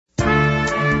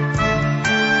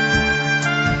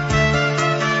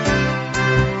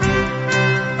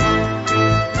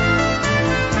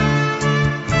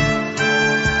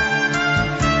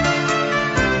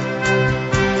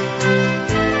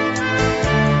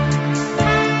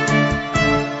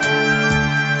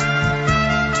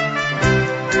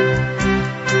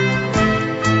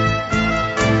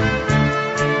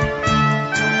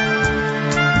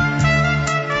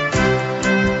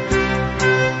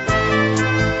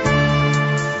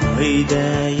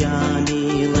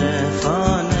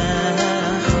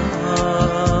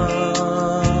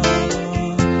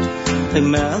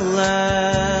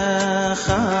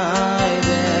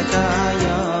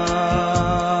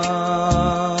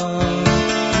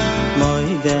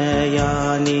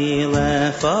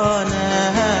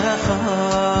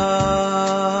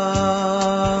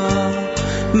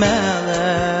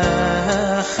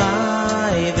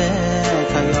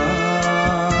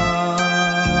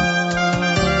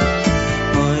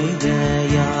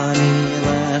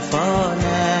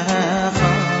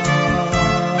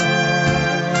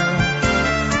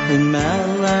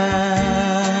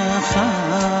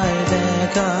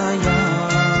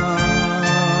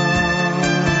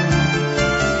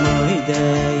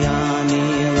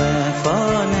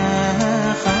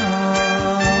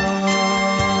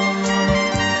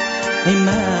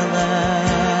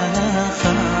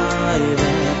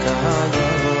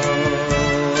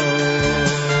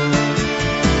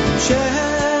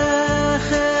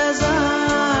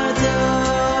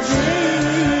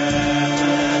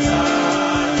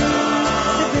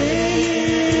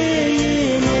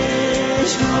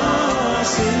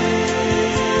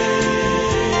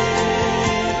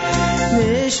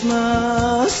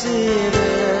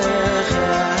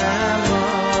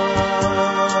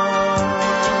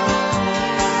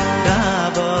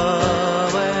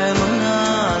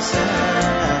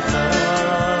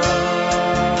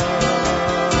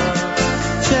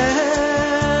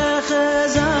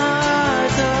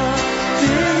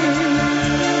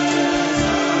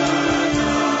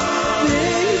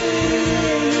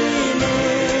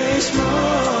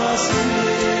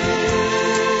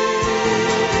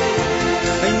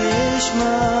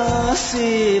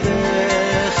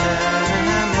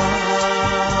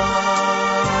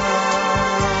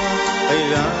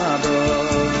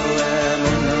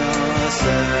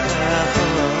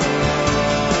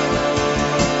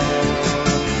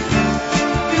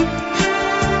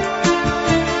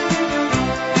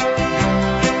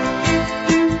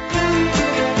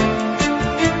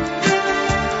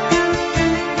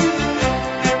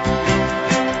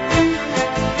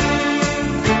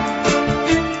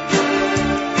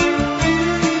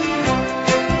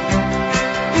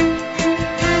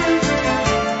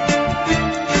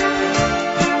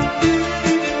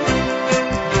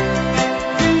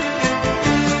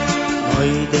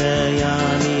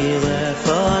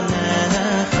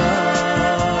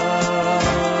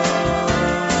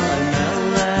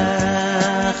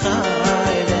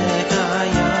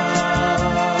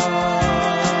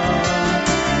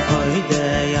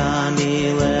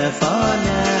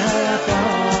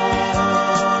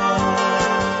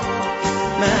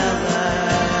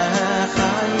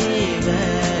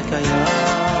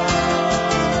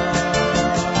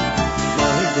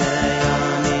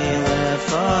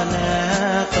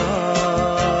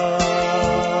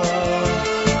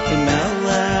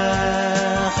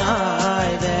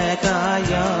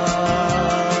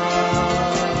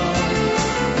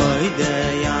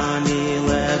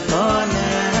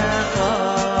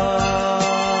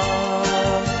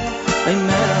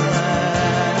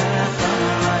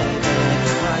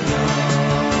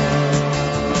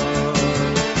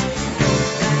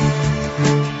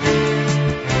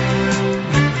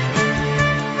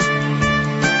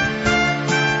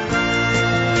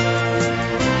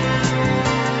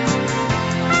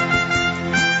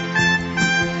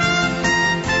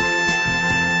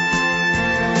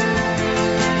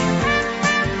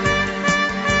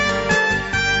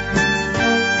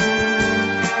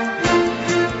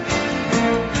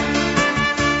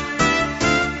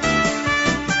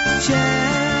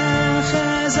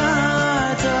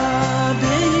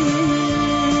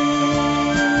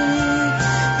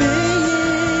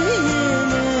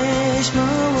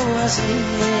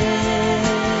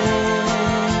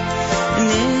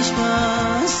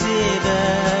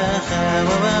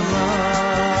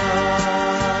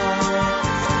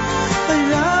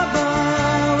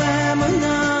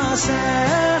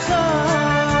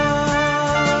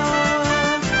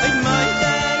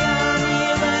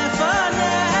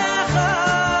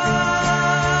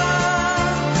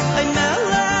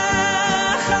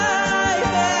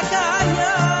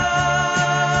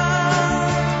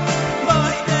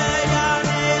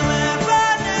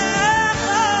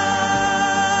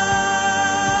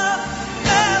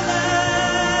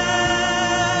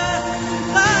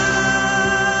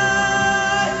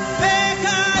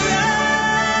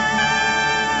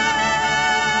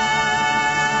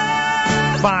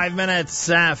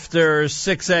After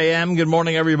 6 a.m. Good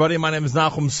morning, everybody. My name is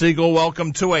Nachum Siegel.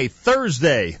 Welcome to a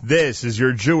Thursday. This is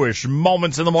your Jewish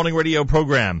Moments in the Morning radio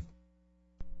program.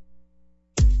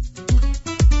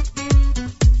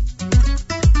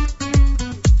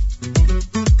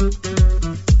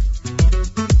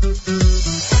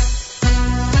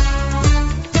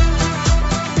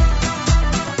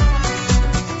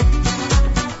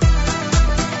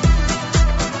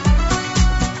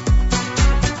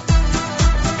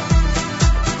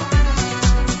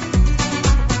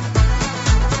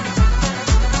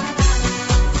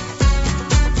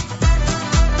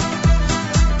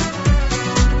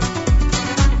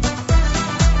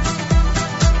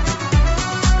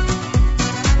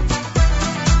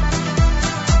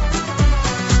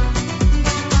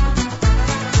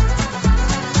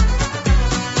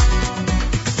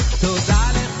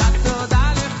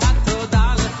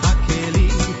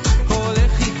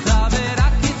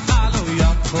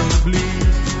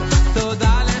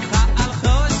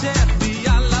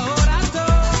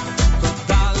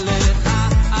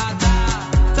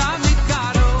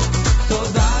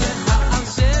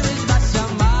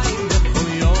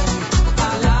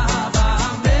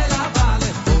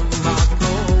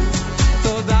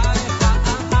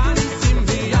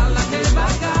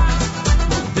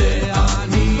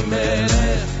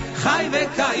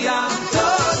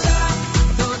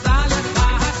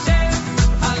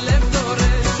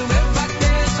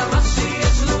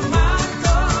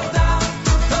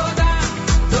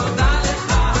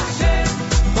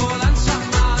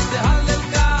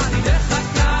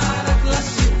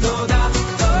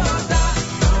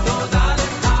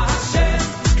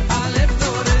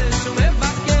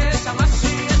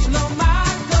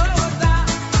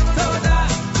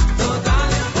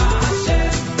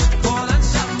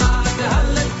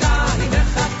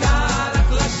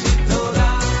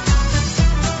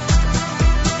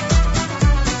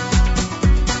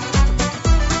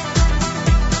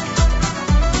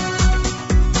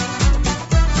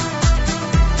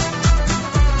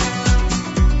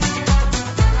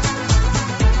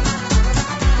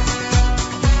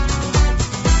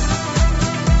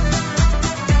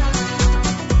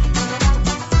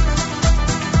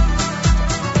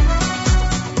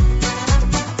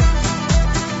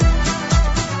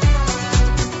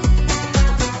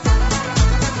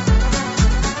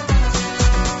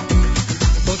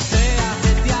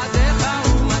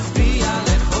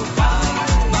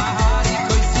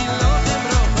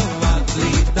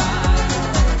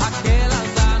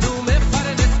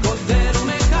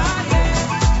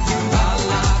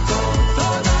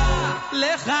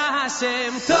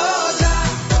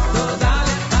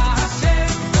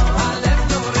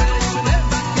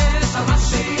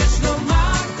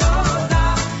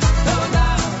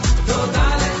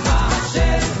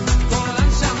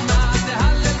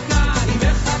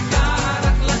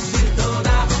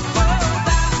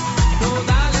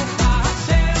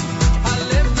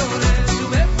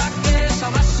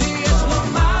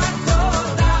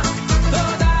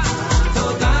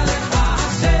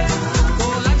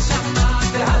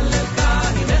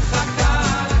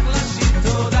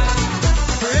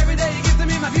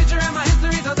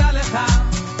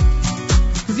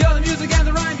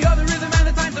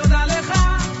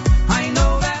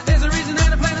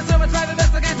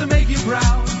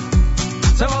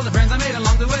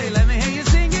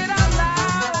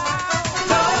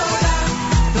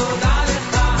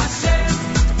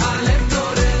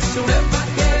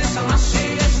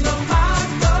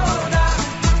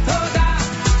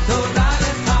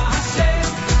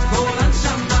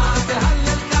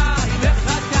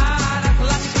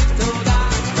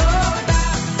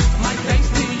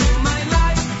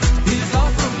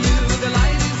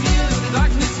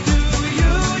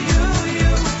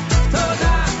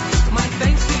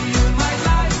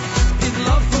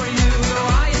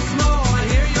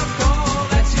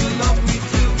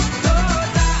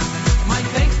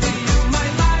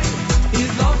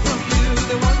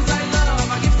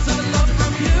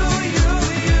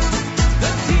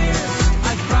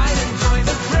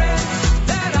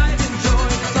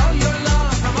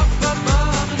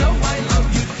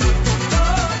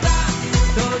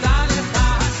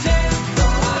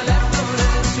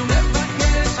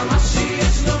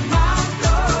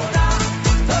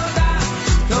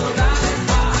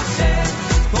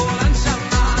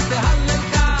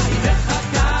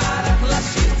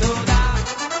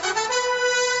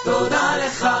 תודה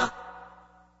לך.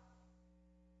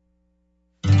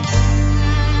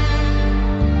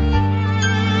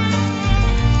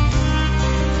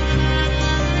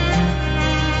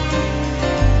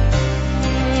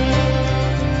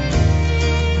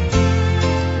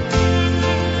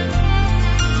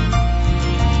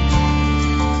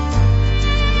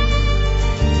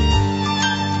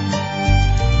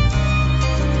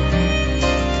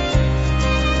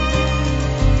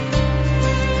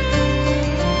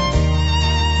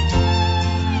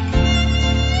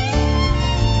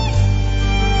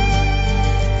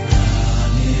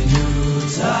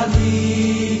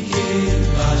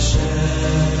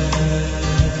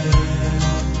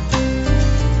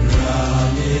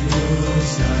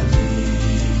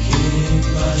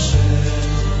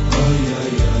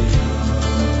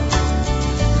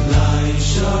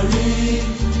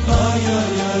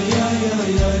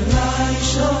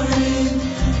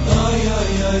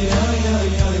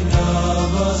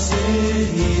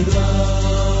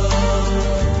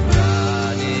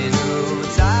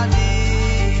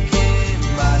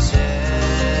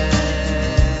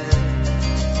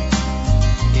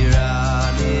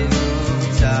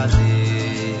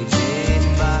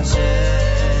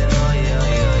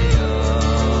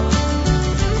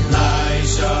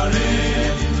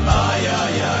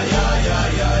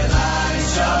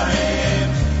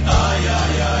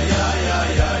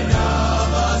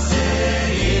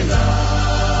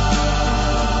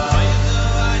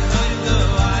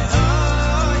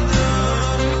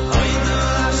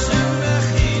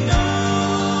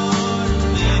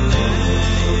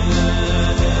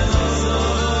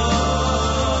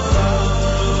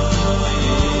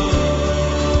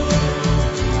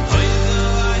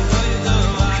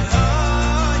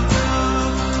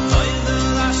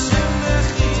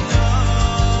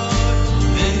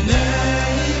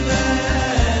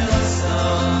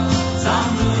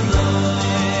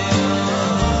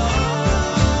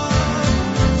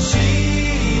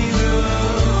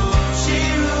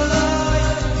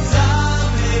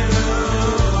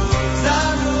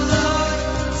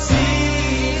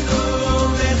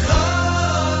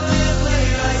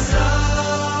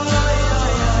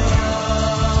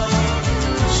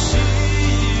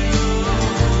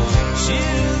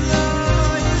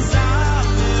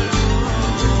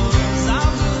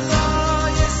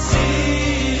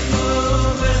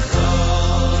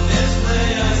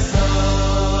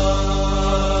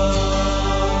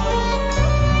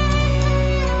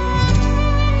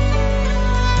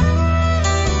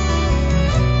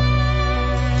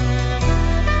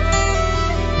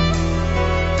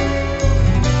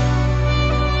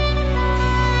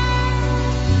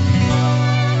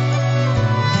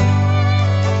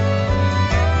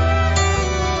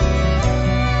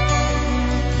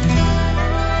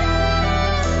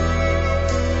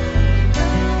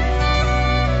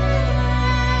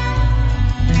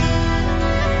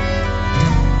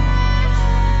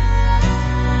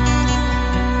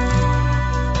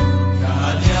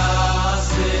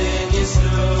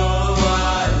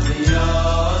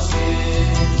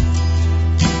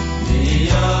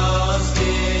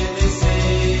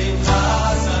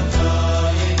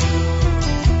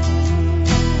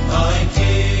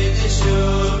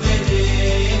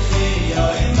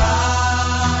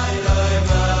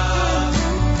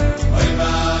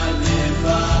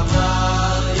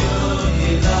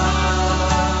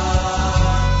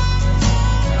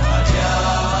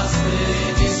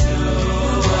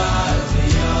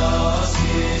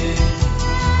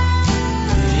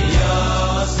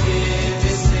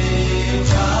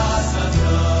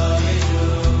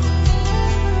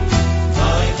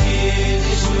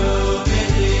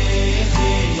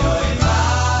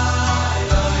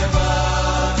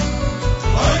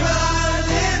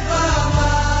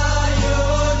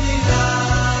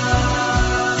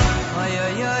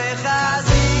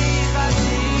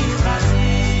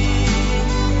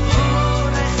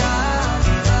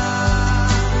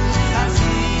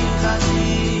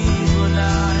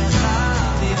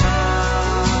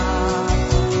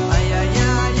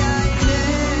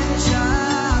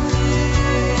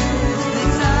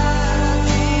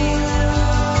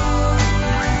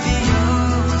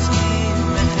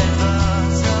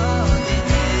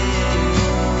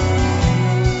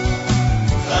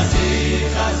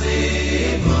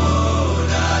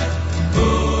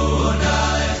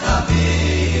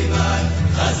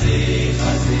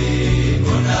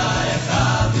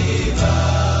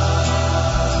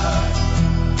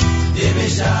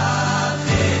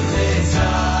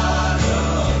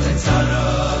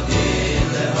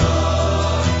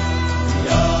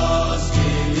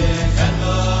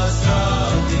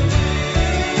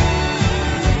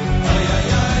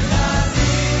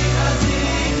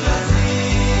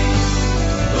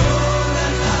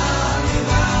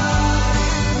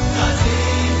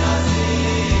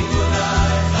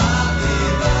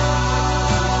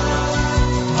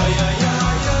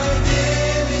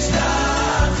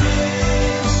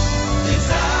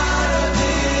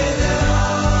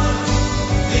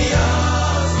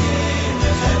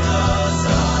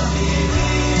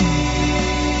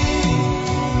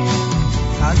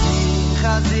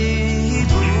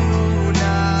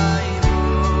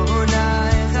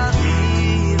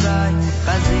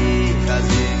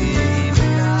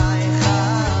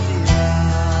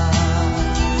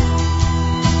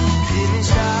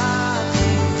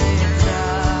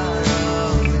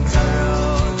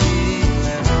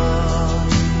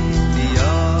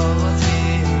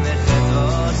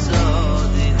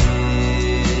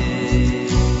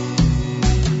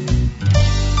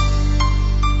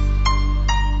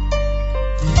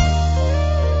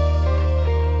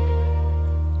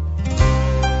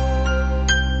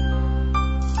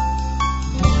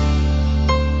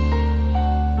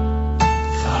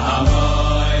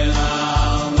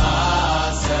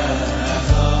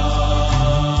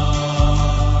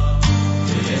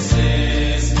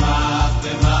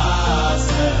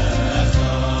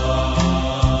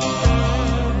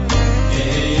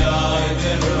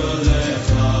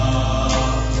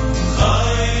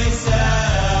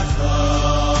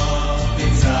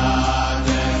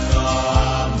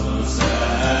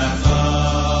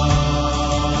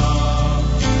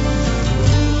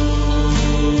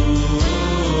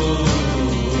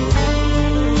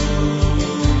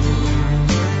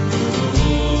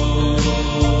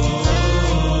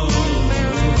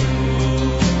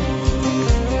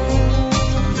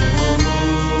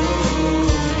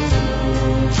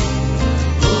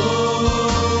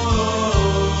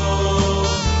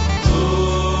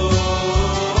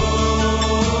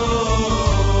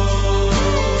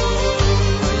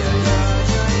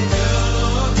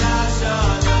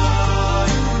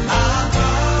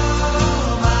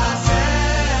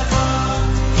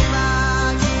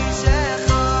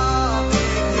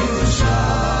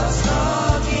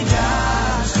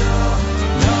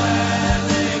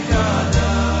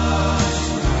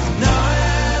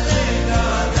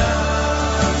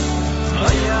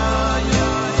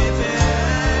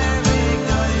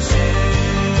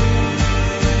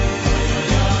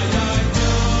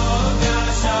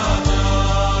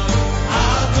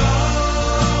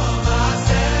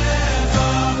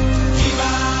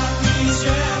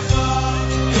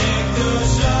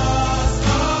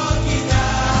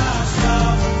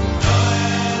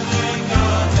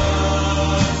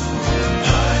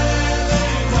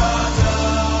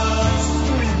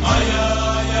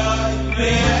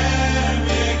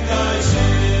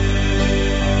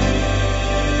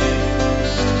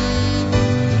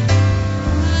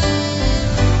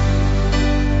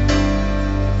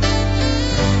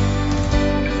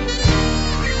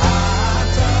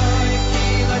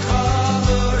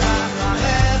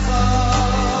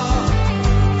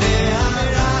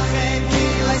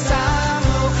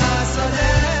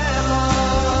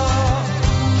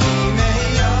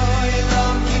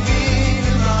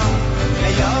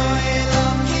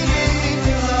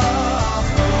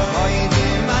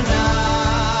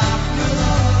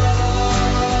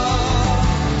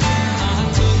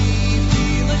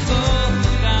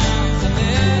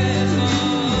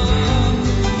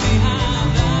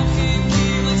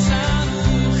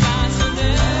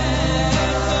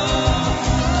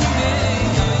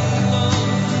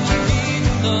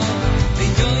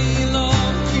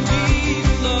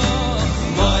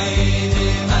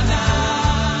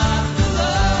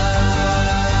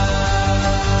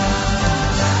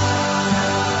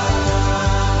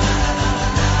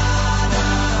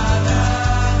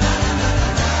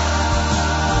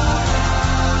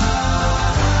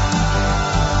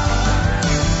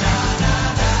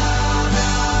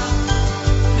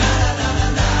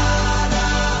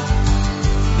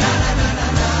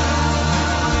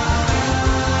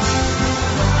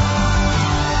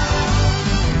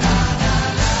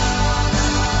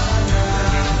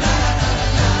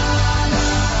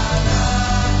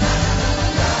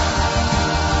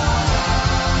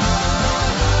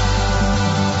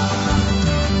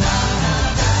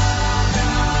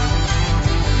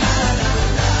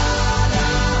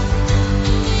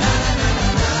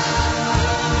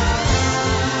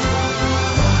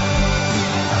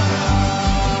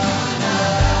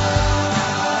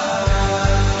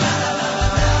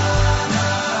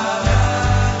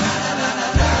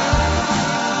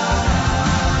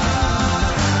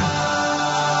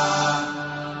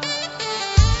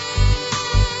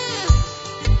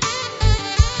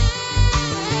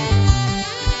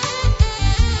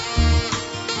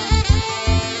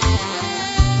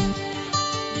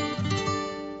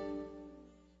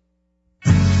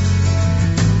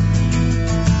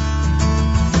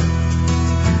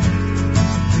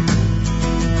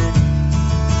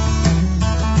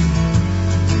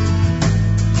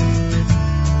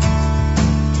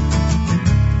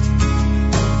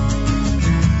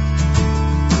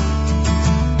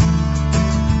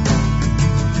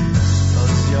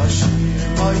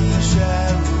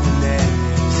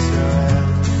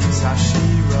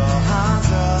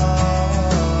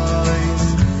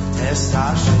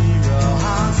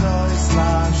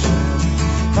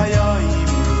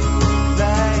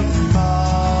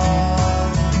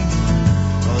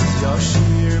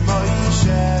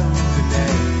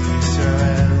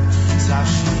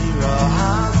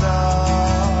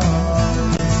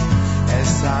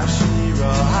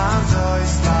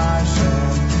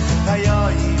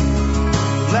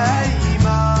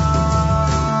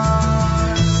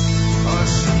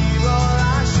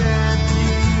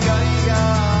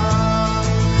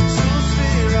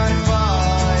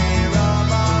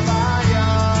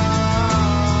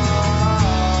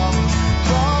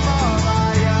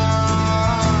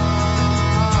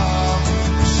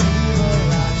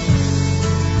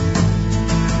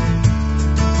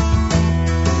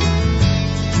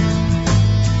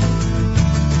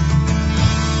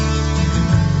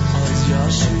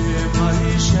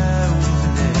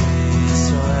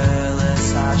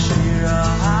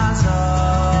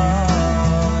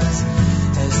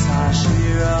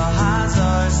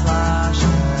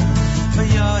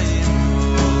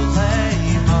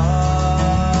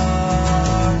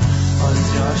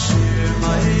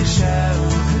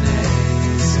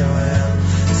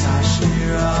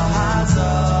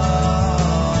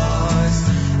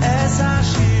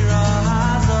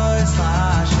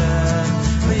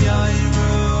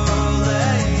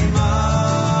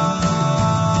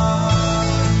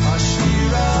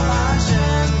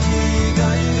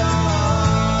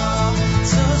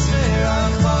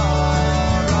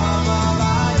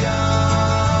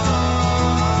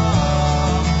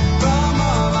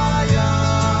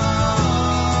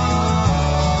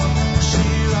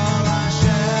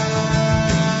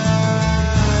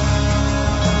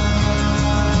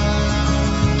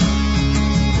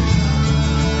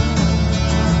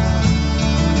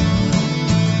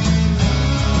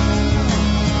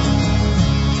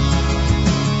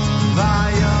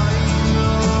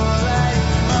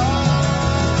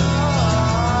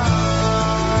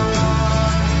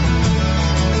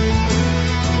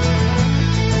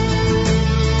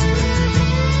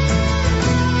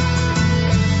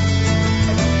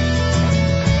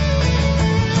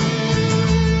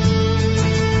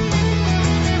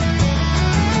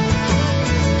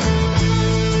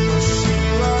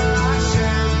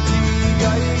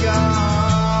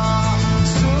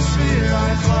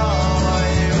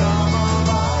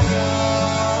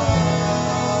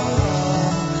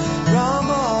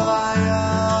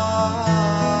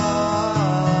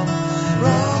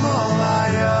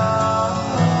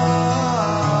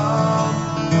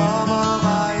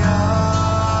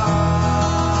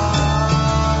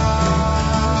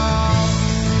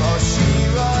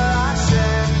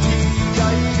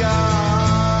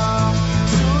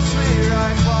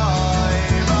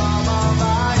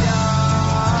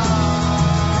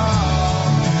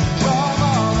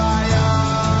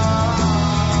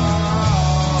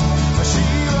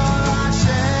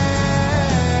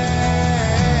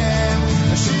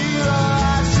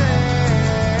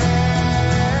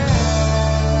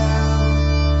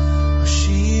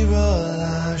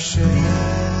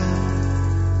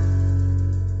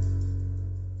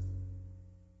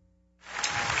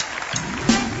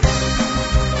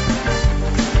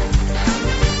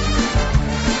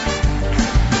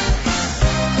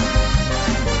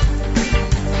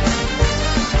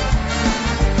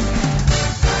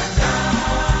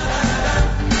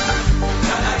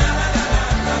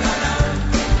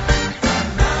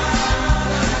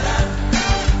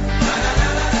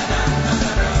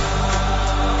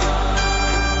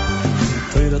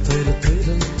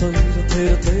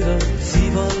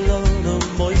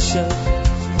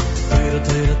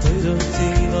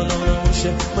 Moshe,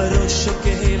 Marosho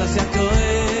Kehilas Yaakov.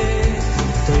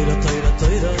 Toira, Toira,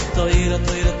 Toira, Toira,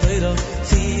 Toira, Toira,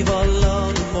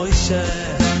 Tzivalon Moshe.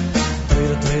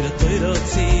 Toira, Toira, Toira,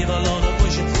 Tzivalon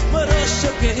Moshe, Marosho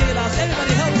Kehilas.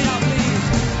 Everybody help me out, please.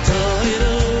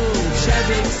 Toira,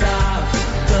 Shevik Sav,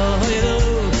 Toira,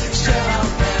 Sheval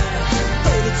Peh.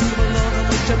 Toira, Tzivalon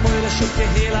Moshe, Marosho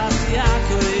Kehilas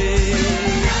Yaakov.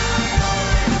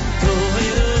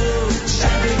 Toira,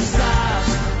 Shevik Sav,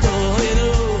 Toira,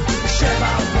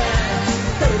 Sheval Peh.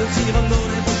 Toira,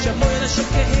 Tzivalon Moshe, Marosho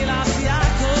Kehilas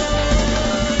Yaakov.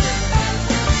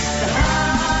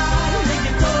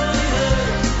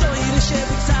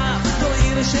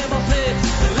 Sheval Peh,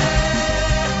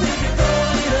 Lech Tige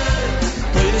Toire,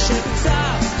 Toire Shevik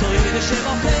Sav, Toire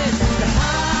Sheval Peh,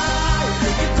 Lehar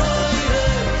Tige Toire,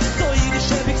 Toire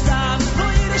Shevik Sav,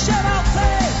 Toire Sheval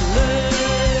Peh,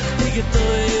 Lech Tige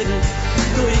Toire,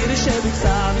 Toire Shevik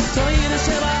Sav, Toire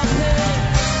Sheval Peh.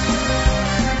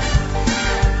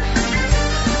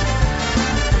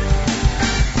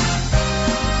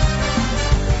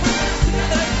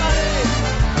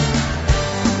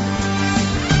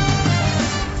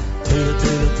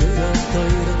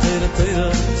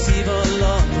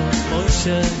 Tzivalon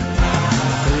Moshe,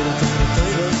 Toira, Toira,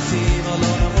 Toira,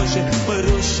 Tzivalon Moshe,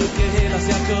 Marosho Kehilas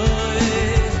Yaakov.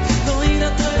 Toira,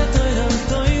 Toira, Toira,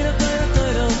 Toira, Toira,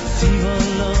 Toira,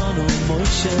 Tzivalon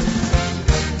Moshe,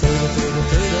 Toira, Toira,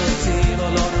 Toira,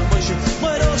 Tzivalon Moshe,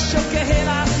 Marosho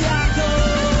Kehilas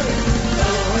Yaakov.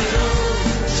 Toira,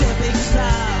 Shevik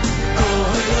Sav,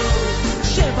 Toira,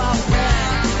 Sheval Peh,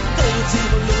 Toira,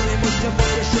 Tzivalon Moshe,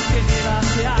 Marosho Kehilas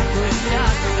Yaakov.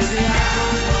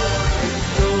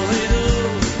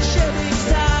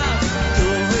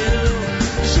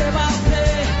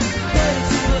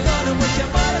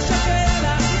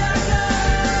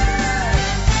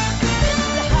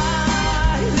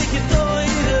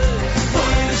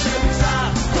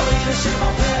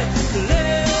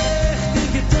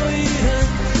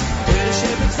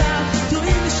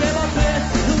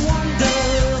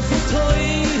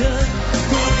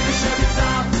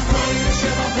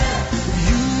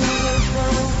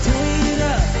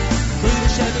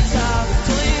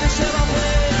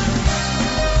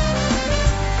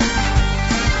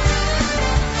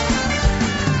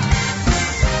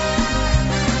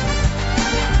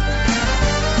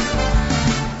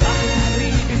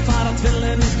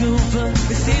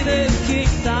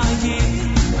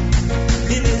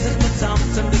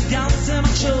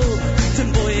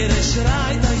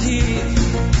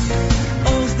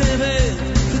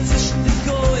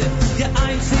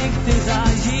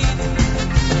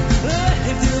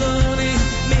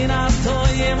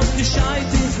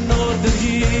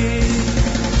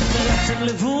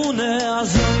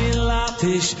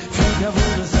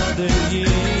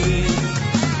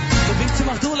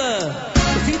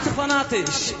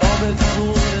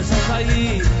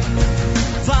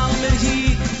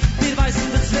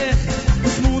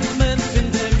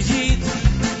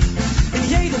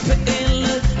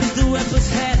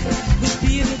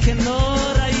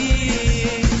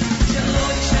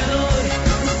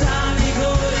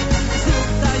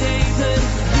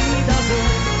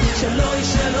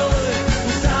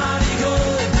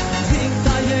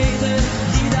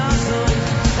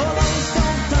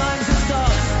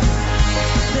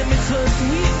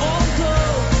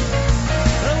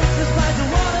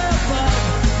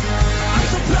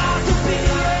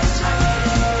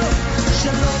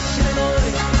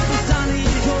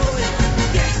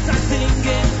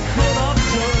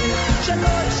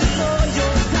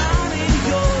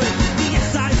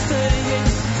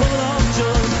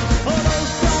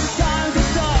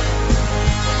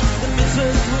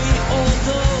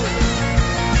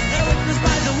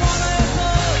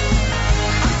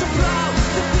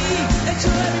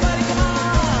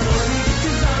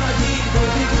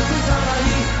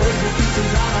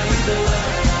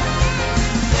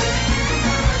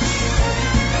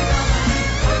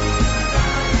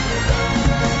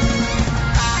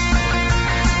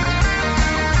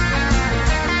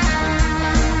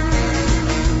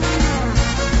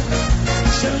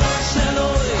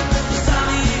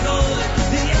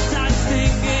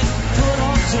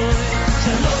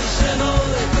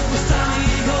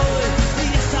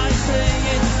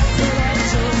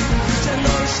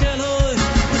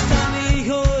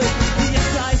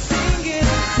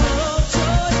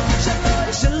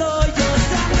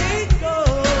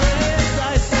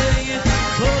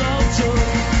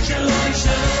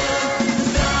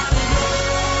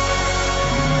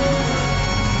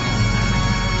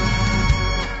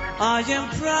 I am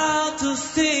proud to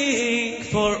sing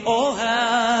for all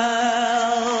hell.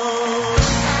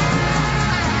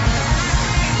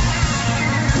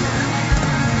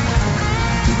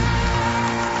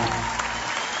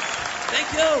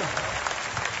 you.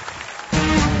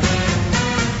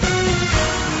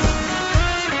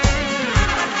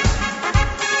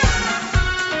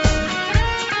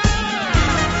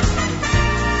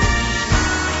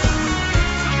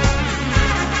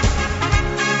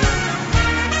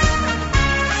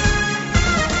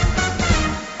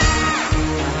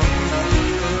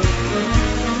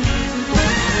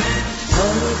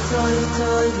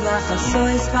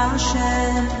 Chasois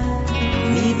Hashem,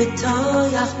 mi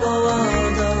betoyach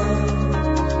bo'odo.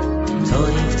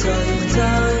 Toiv, toiv,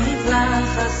 toiv,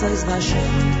 lachasois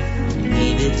Hashem, mi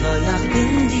betoyach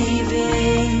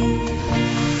b'ndivei.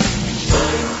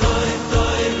 Toiv, toiv,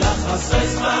 toiv,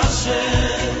 lachasois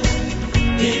Hashem,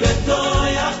 mi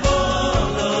betoyach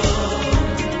bo'odo.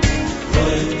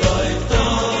 Toiv, toiv,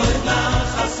 toiv,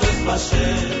 lachasois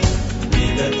Hashem, mi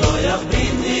betoyach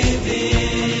b'ndivei.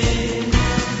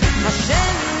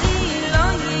 Hashem li lo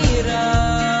yira,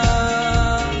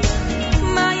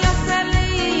 ma yaseh li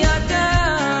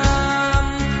adam.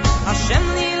 Hashem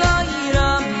li lo yira,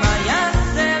 ma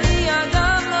yaseh li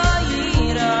adam lo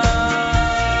yira.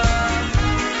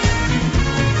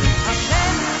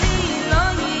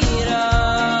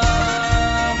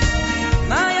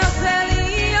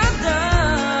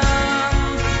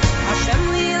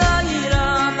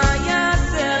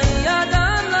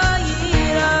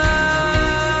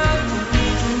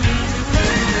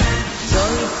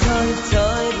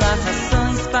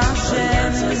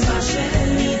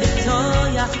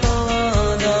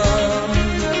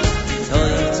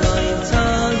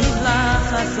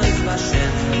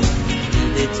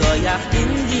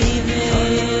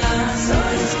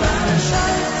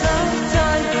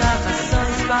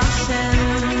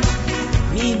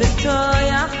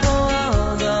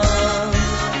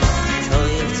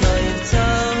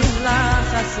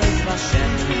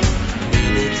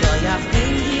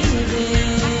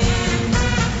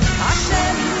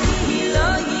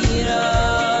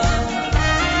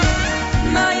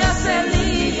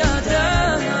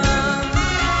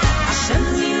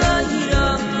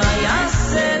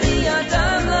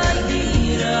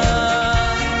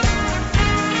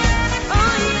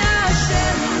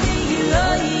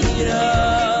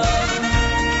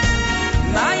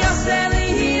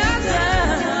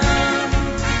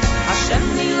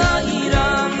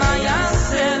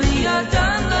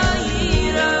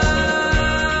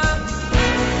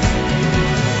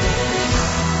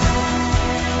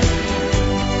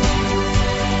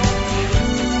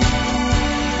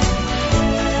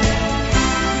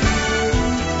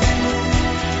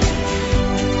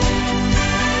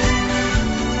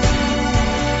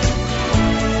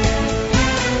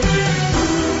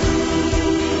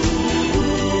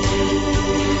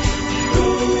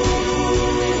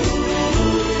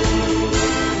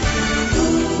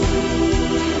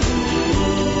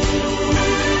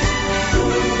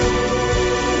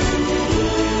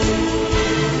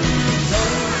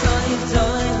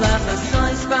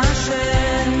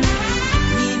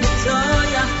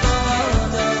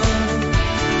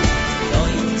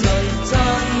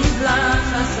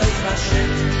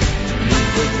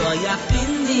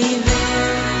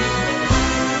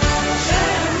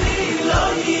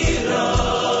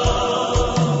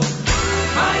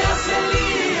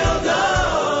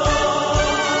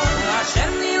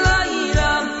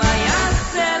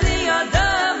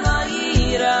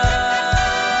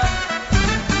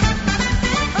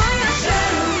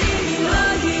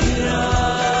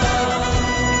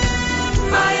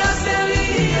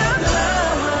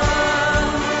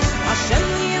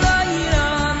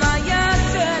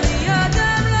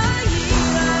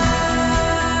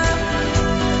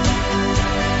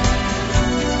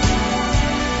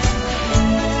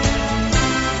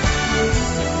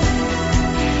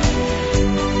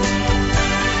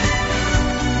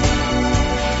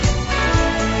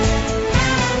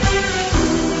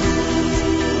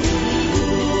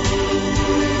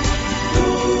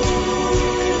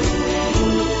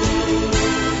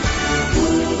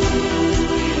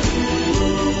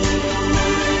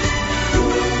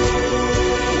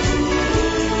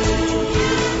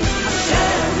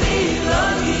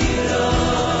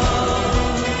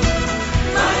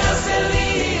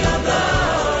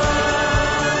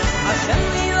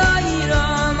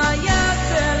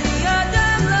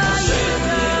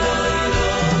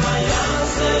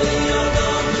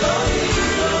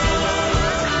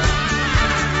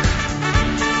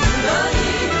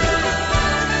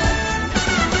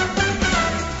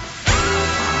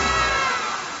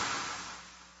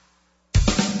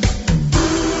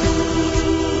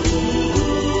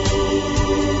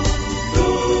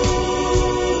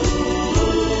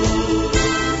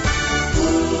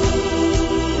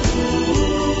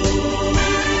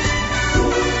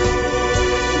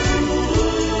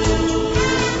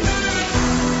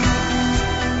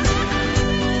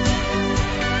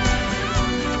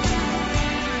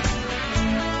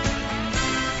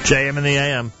 JM in the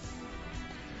AM.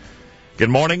 Good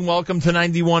morning. Welcome to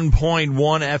 91.1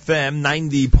 FM,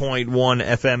 90.1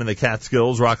 FM in the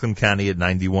Catskills, Rockland County at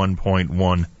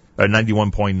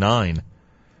 91.9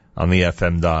 on the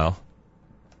FM dial.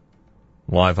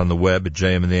 Live on the web at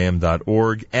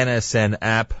jmintheam.org. NSN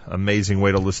app, amazing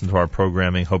way to listen to our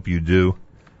programming. Hope you do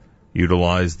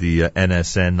utilize the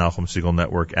NSN, Nachum Segal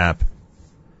Network app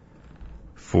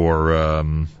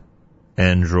for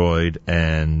Android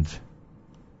and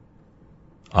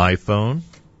iPhone.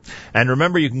 And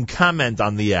remember, you can comment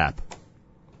on the app.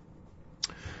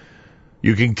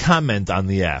 You can comment on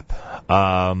the app.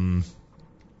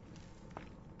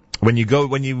 When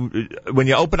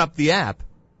you open up the app,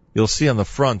 you'll see on the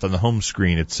front, on the home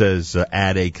screen, it says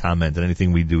add a comment. And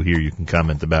anything we do here, you can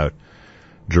comment about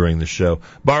during the show.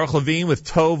 Baruch Levine with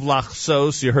Tov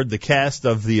Lachsos. You heard the cast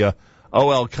of the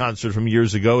OL concert from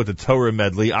years ago with the Torah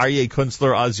medley. Aryeh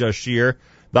Kunstler, Az Yashir.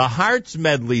 The Hearts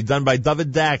medley done by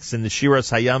David Dax in the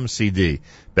Shiras Hayam CD.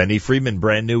 Benny Friedman,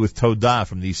 brand new with Todah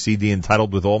from the CD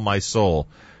entitled With All My Soul.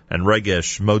 And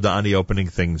Regesh Modani opening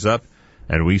things up.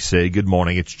 And we say good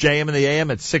morning. It's JM in the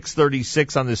AM at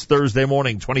 6:36 on this Thursday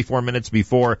morning, 24 minutes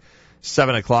before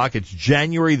 7 o'clock. It's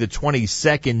January the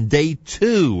 22nd, day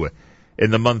 2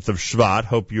 in the month of Shvat.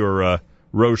 Hope your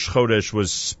Rosh Chodesh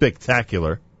was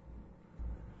spectacular.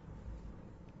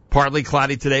 Partly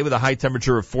cloudy today with a high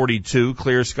temperature of 42.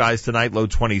 Clear skies tonight, low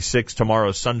 26.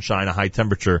 Tomorrow, sunshine, a high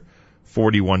temperature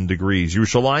 41 degrees.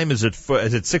 Yerushalayim is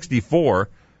at 64.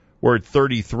 We're at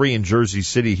 33 in Jersey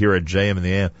City here at JM in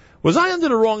the AM. Was I under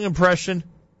the wrong impression?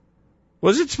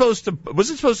 Was it supposed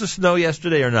to snow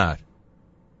yesterday or not?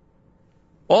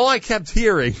 All I kept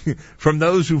hearing from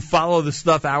those who follow the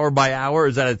stuff hour by hour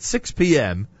is that at 6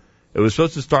 p.m. it was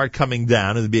supposed to start coming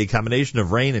down and it'd be a combination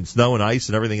of rain and snow and ice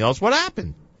and everything else. What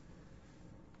happened?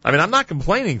 I mean, I'm not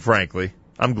complaining, frankly.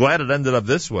 I'm glad it ended up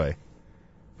this way.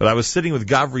 But I was sitting with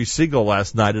Gavri Siegel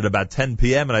last night at about 10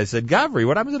 p.m. and I said, Gavri,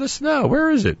 what happened to the snow?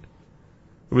 Where is it?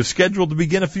 It was scheduled to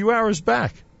begin a few hours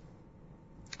back.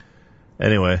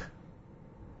 Anyway,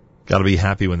 got to be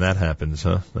happy when that happens,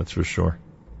 huh? That's for sure.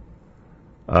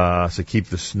 So keep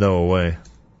the snow away.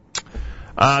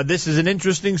 This is an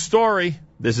interesting story.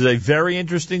 This is a very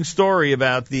interesting story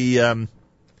about the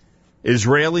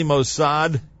Israeli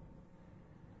Mossad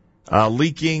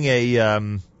leaking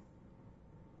I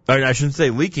shouldn't say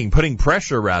leaking, putting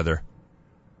pressure, rather,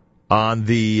 on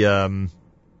the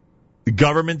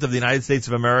government of the United States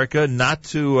of America not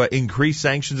to increase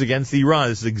sanctions against Iran.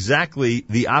 This is exactly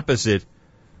the opposite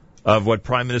of what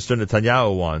Prime Minister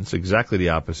Netanyahu wants, exactly the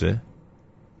opposite.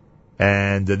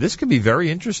 And this could be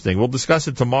very interesting. We'll discuss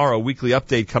it tomorrow, a weekly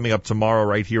update coming up tomorrow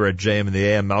right here at JM in the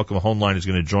AM. Malcolm Hoenlein is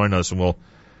going to join us, and we'll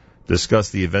discuss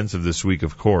the events of this week,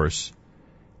 of course.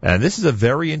 And this is a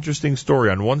very interesting story.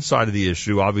 On one side of the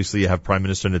issue, obviously, you have Prime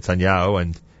Minister Netanyahu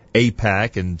and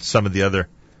AIPAC and some of the other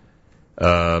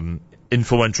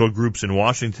influential groups in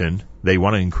Washington. They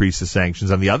want to increase the sanctions.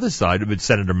 On the other side, it's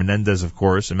Senator Menendez, of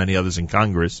course, and many others in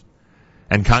Congress,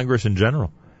 and Congress in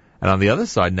general. And on the other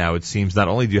side now, it seems not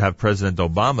only do you have President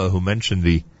Obama, who mentioned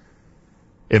the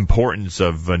importance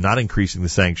of not increasing the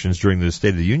sanctions during the State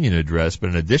of the Union address, but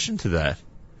in addition to that,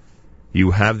 you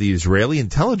have the Israeli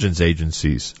intelligence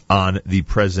agencies on the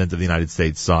President of the United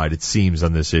States side, it seems,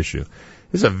 on this issue.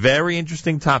 This is a very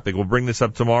interesting topic. We'll bring this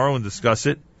up tomorrow and discuss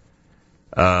it.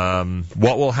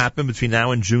 What will happen between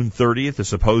now and June 30th, the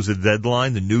supposed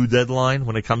deadline, the new deadline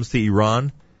when it comes to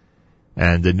Iran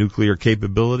and the nuclear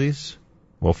capabilities?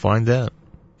 We'll find out.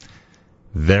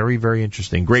 Very, very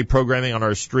interesting. Great programming on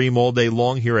our stream all day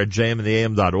long here at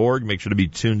jmintheam.org. Make sure to be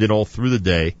tuned in all through the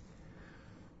day.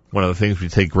 One of the things we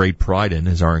take great pride in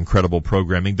is our incredible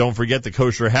programming. Don't forget the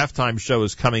Kosher Halftime Show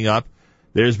is coming up.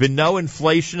 There's been no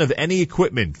inflation of any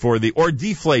equipment or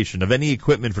deflation of any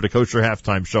equipment for the Kosher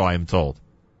Halftime Show, I am told.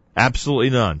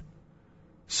 Absolutely none.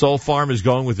 Soul Farm is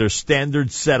going with their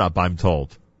standard setup, I'm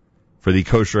told, for the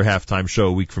Kosher Halftime Show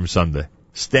a week from Sunday.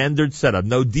 Standard setup.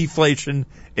 No deflation,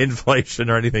 inflation,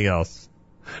 or anything else.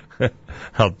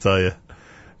 I'll tell you.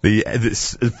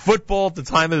 The football at the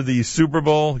time of the Super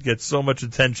Bowl gets so much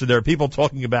attention. There are people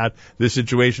talking about this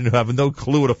situation who have no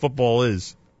clue what a football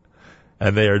is.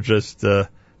 And they are just,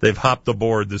 they've hopped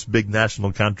aboard this big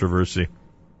national controversy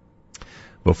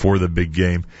before the big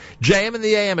game. JM in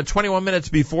the AM at 21 minutes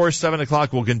before 7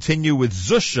 o'clock. We'll continue with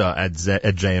Zusha at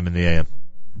JM in the AM.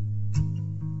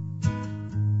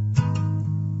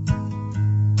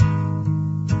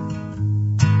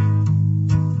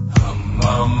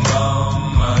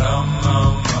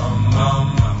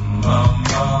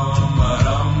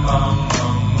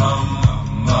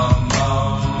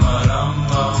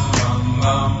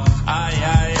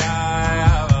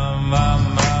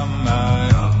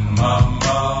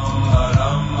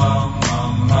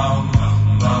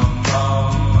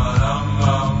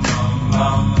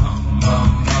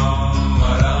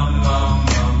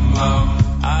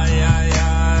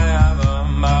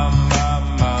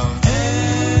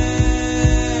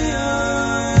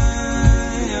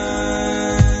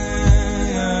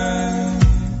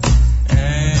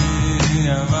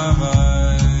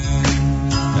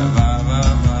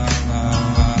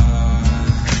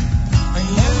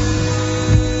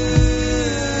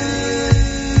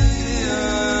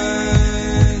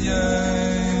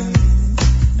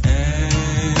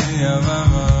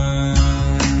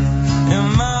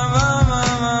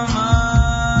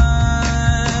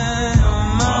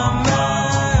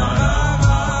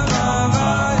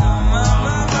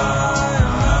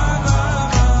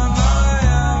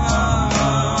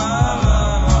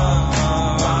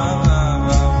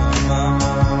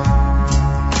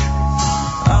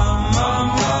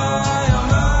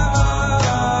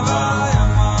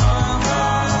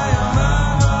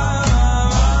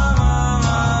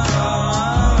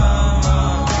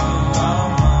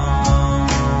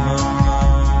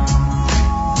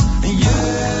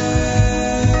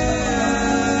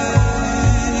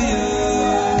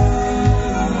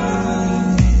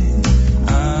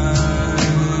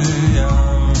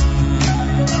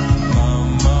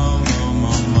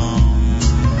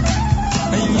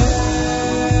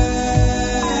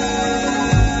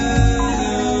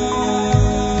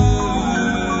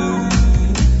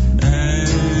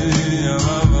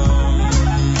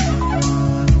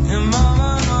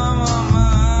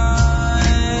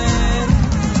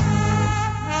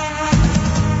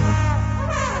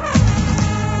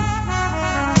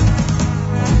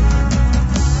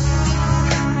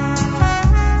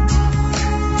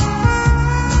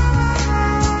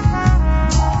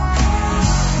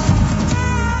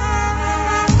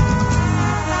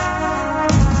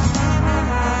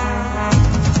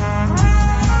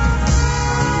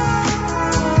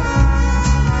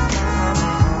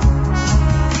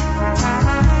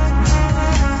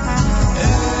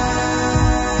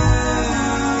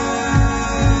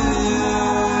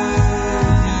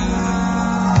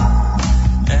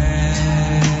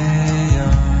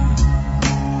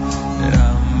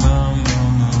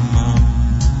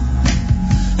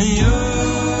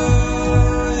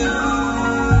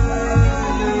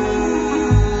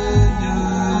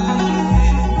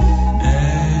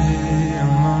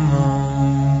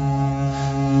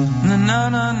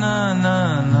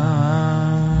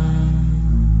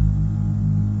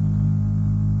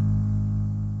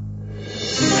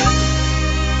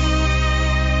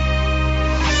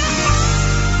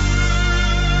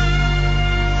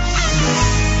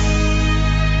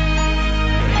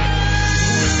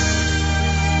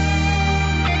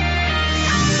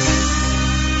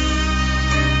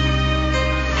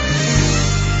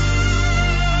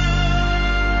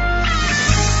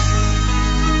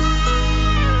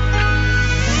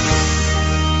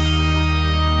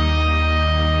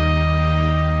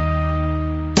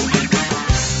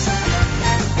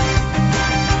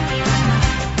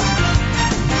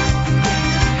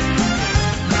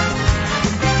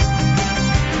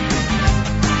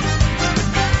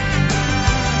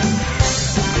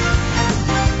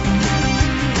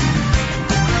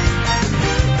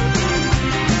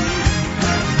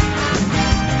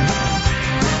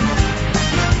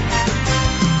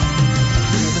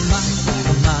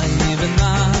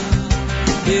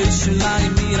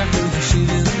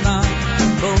 Even not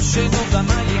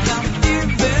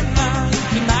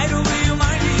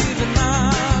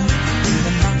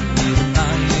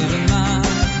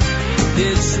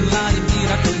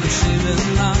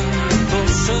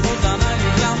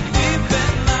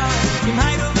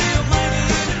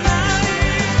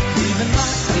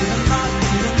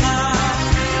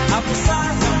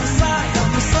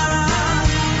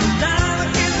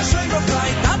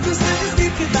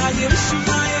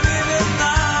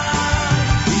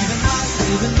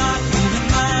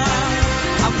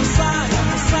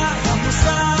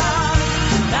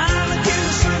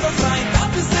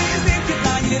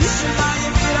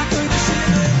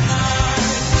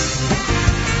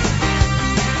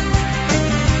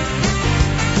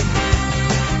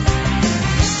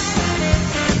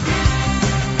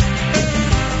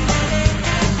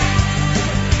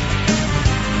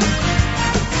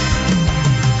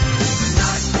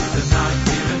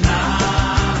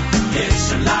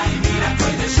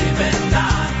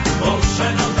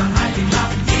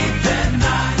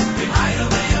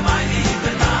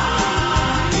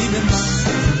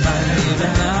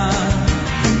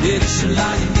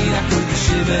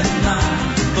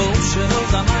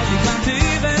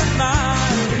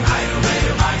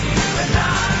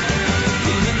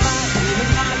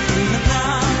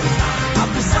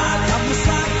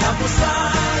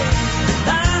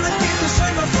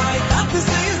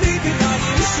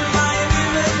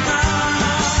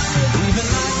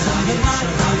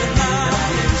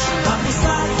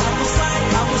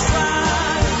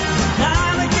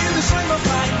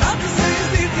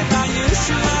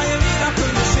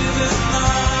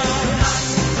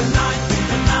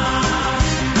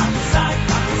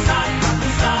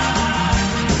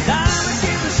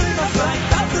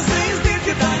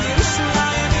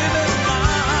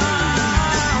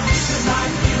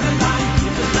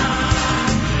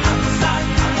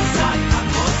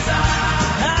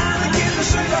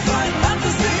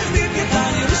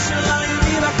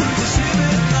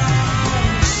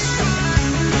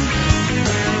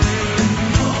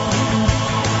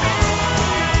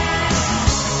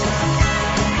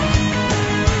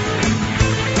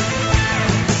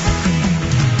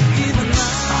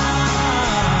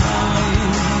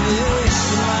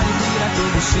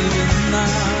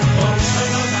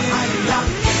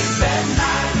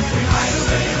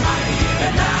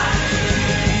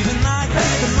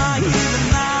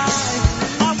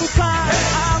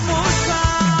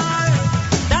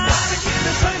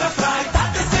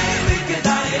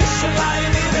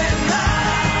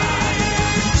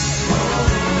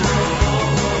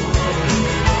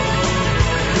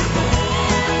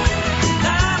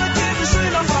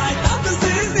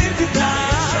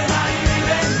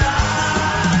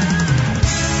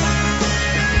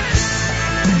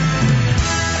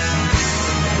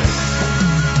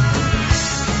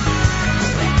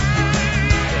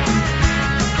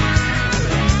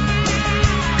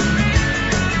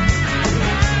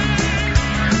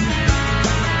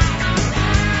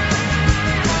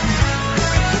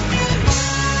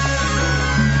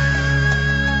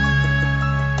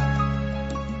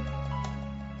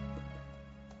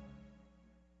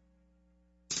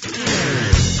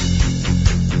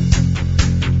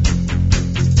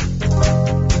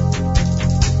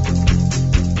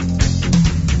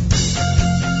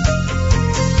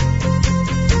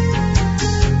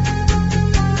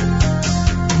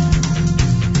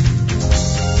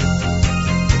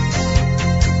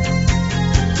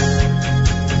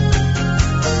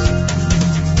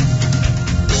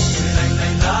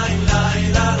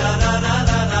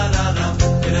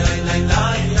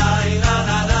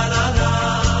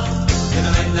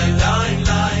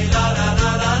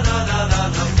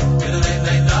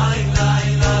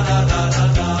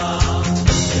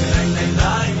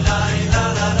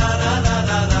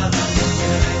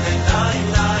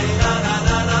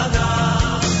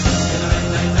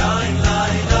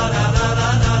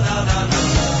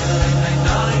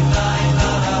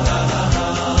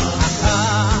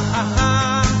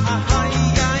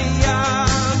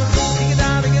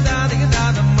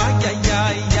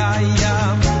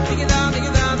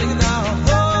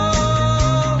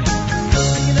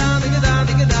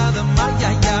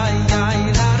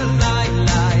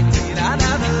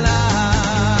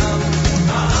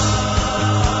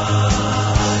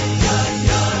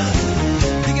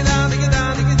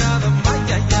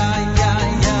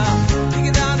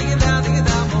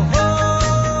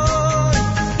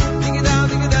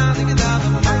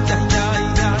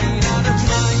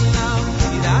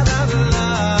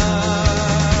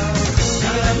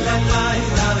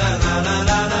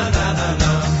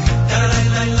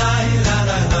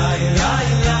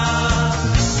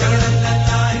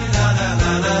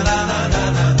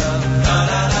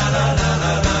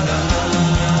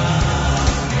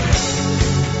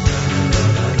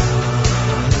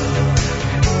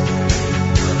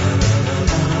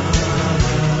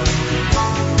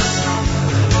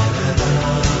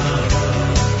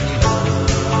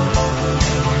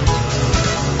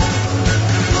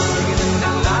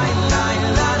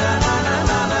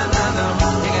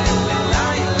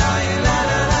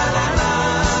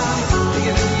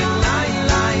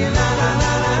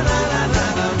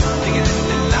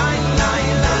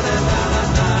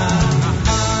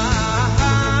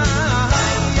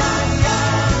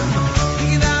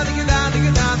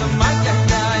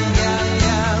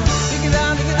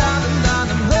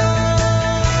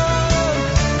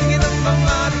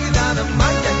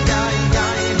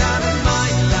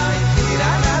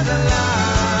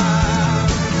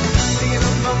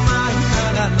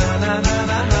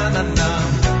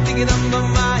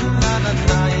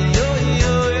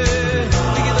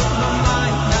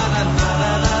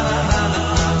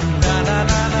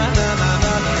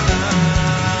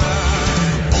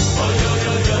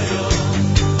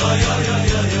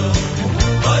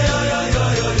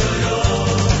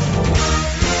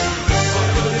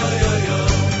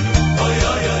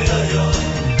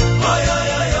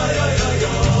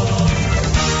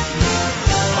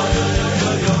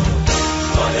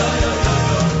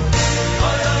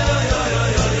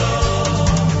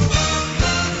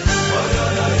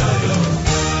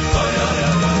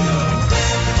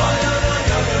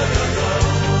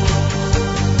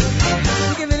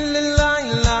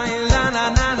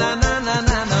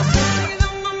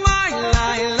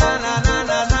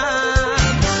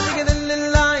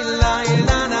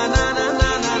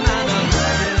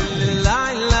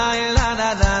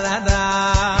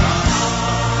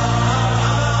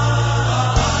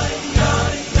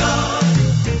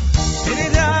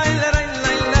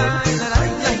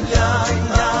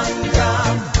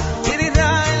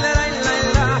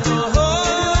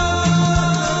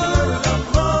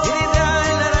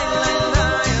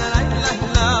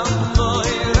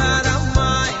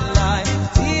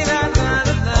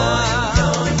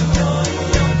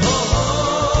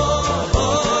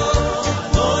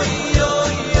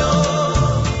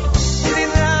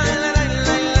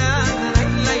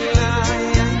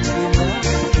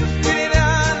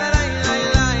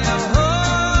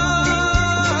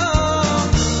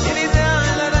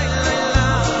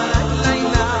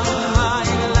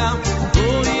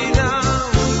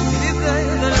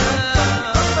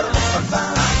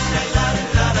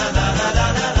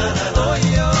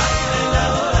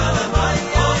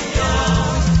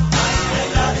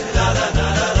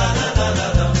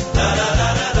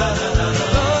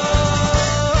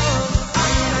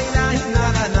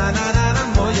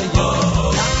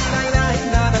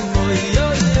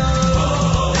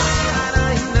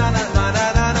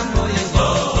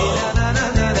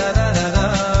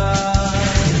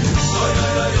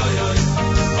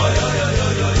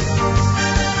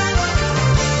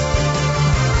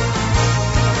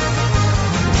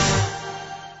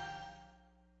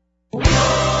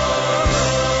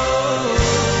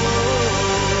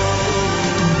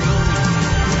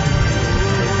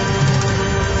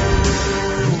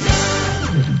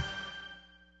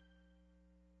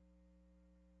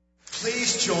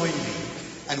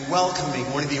welcoming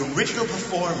one of the original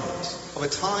performers of A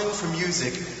Time for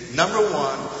Music,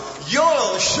 #1,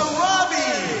 Yoel Sharabi.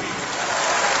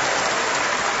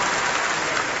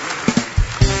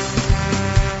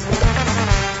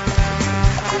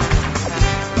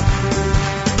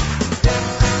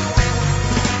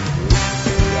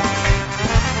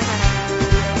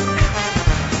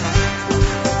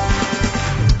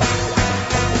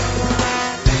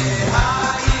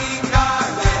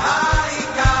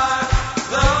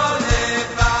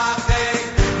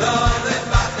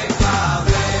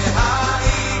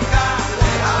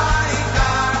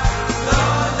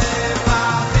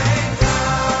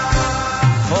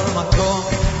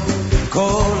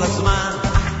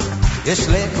 יש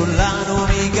לכולנו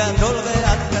מגדול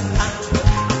ועד קטן,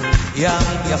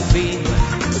 ימים יפים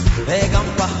וגם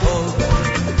פחות,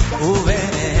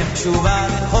 וביניהם תשובה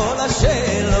לכל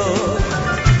השאלות.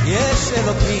 יש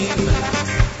אלוקים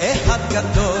אחד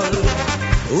גדול,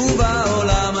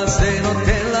 ובעולם הזה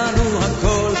נותן לנו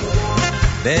הכל,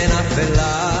 בין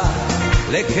אפלה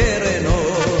לקרן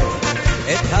אור,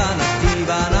 את הנתיב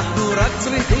אנחנו רק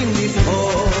צריכים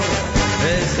לבחור.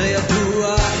 וזה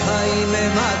ידוע, חיים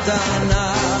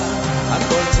למתנה,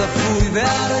 הכל צפוי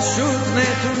והרשות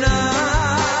נתונה.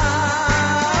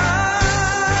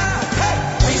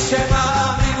 מי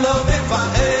שמאמין לא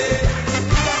מפחד,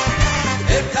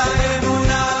 את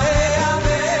האמונה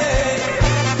להאמין,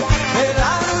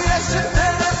 ולנו יש את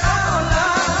דרך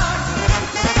העולם,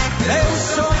 והוא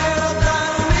שומר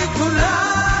אותנו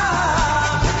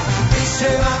מכולם. מי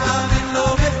שמאמין לא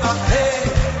מפחד,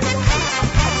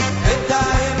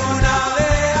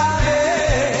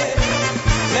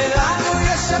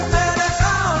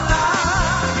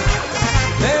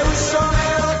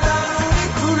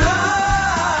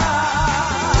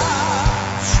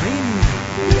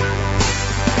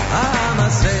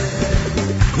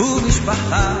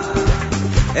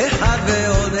 אחד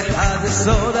ועוד אחד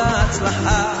סוד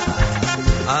ההצלחה.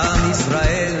 עם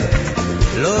ישראל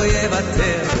לא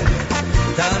יוותר,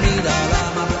 תמיד על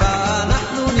המפה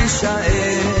אנחנו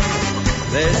נשאר,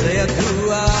 וזה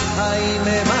ידוע, חיים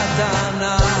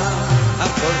למתנה,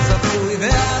 הכל צפוי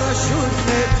והרשות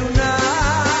נתונה.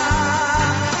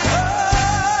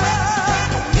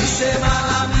 מי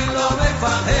שמאמין לא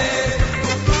מפחד,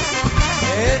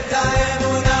 את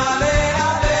האמונה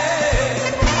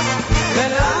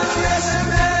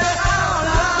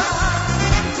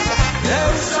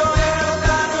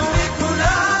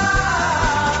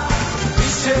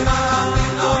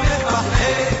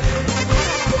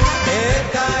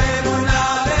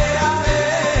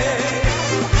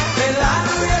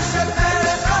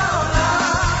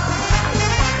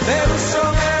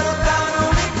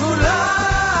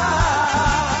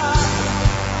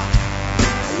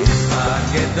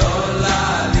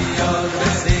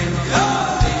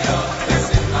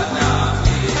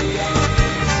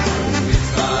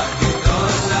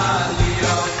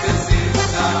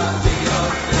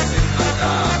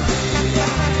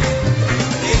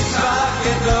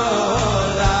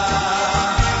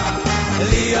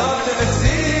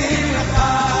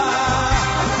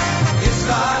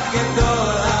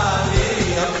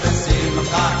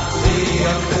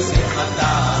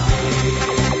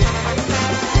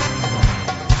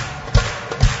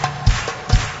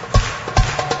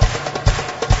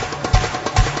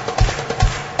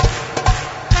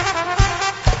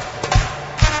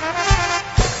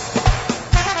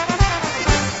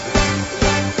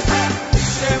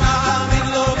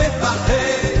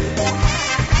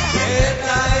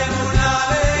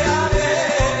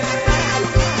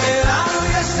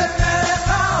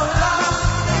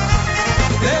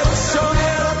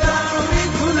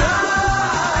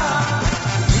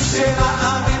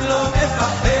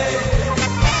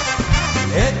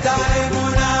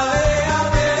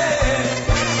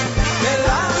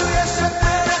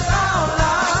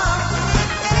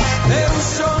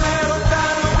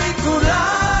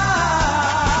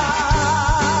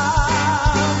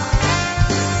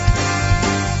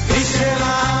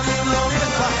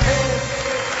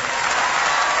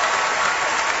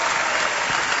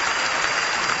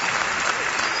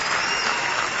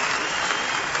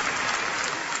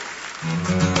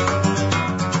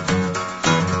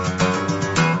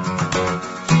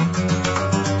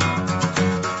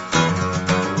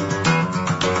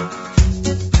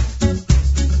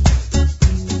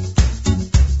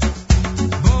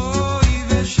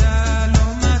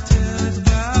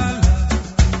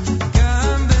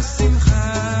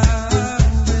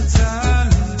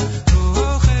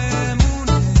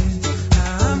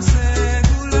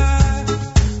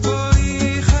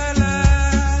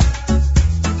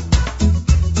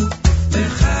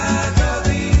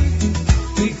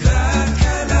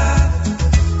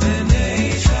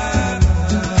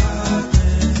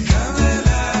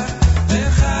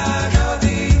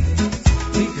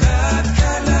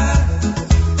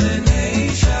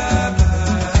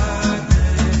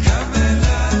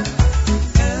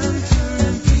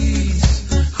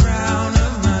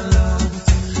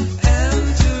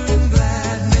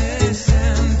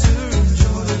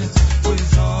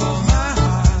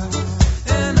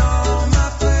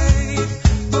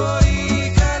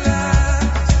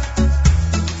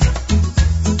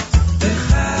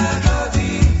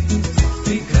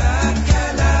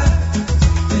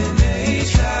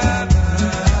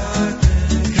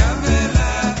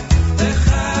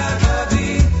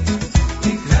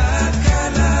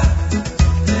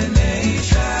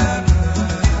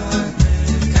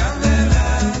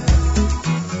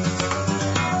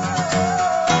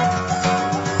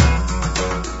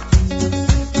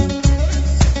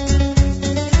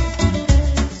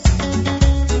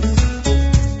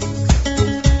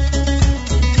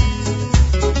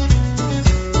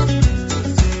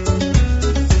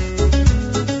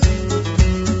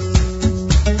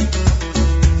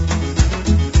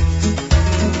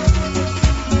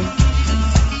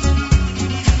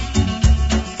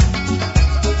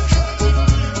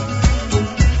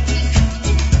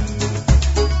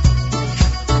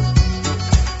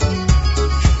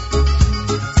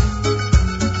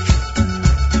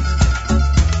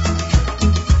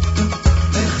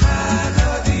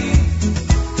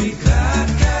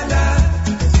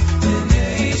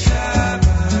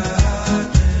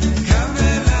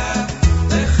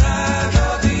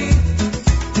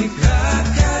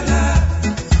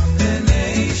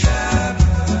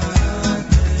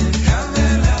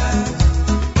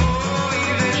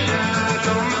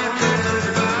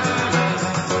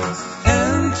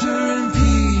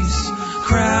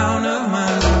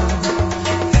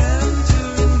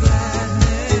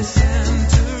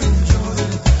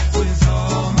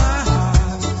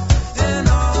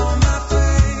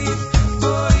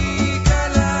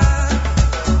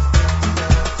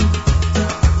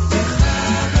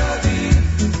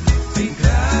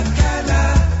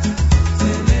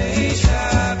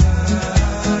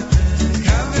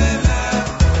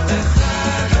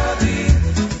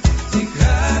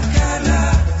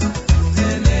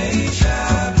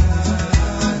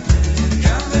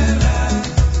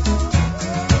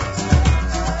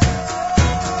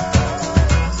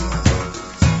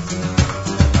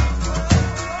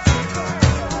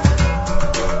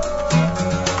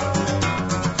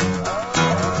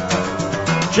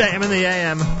in the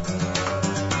AM.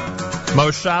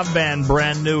 Moshav Band,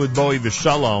 brand new with Bowie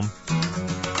V'Shalom.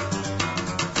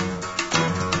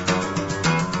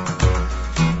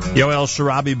 Yoel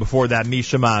Sharabi before that,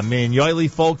 Misha Ma'amin. Yoeli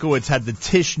Folkowitz had the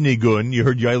Tish Nigun. You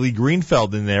heard Yoeli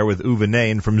Greenfeld in there with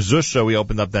Uvenain. From Zusha, we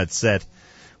opened up that set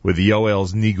with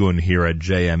Yoel's Nigun here at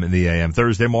JM in the AM.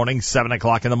 Thursday morning, 7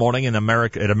 o'clock in the morning in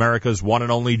America, at America's one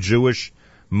and only Jewish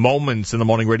Moments in the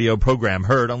Morning radio program.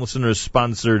 Heard on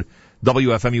listeners-sponsored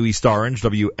WFMU East Orange,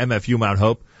 WMFU Mount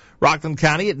Hope, Rockland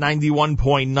County at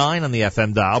 91.9 on the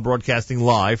FM dial, broadcasting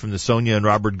live from the Sonia and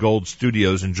Robert Gold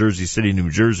studios in Jersey City, New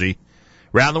Jersey.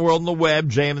 Around the world on the web,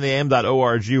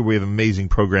 jmintheam.org, where we have amazing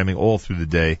programming all through the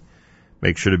day.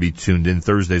 Make sure to be tuned in.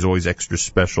 Thursday is always extra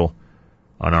special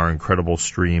on our incredible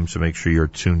stream, so make sure you're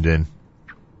tuned in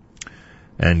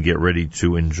and get ready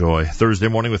to enjoy. Thursday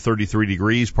morning with 33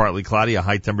 degrees, partly cloudy, a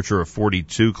high temperature of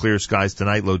 42, clear skies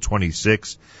tonight, low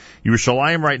 26.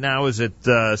 Yerushalayim right now is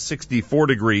at 64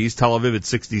 degrees, Tel Aviv at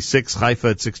 66, Haifa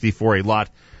at 64, Eilat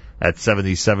at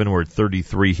 77. We're at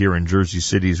 33 here in Jersey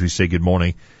City as we say good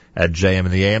morning at JM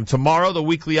in the AM. Tomorrow, the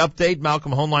weekly update.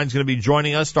 Malcolm Hoenlein is going to be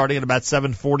joining us starting at about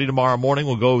 7:40 tomorrow morning.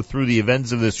 We'll go through the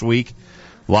events of this week.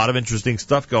 A lot of interesting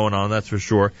stuff going on, that's for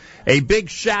sure. A big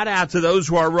shout out to those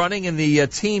who are running in the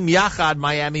Team Yachad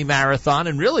Miami Marathon,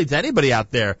 and really to anybody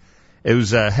out there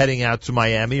who's heading out to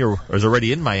Miami or is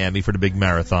already in Miami for the big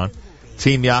marathon.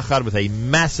 Team Yachad with a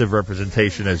massive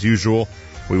representation as usual.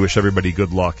 We wish everybody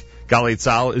good luck. Galei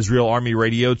Tzahal, Israel Army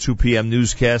Radio, 2 p.m.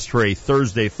 newscast for a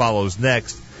Thursday follows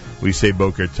next. We say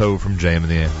Boker Tov from JM in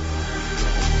the AM.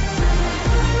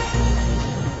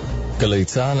 גלי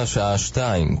צהל השעה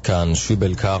 2, כאן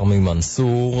שיבל קרמי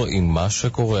מנסור עם מה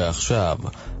שקורה עכשיו.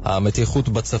 המתיחות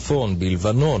בצפון,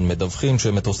 בלבנון, מדווחים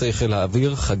שמטוסי חיל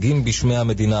האוויר חגים בשמי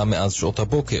המדינה מאז שעות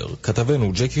הבוקר.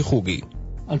 כתבנו ג'קי חוגי.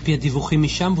 על פי הדיווחים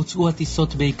משם בוצעו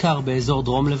הטיסות בעיקר באזור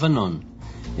דרום לבנון.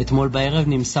 אתמול בערב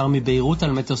נמסר מביירות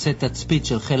על מטוסי תצפית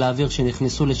של חיל האוויר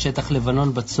שנכנסו לשטח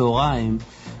לבנון בצהריים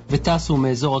וטסו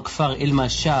מאזור הכפר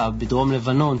אל-משאב בדרום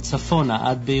לבנון צפונה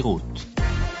עד ביירות.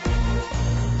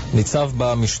 ניצב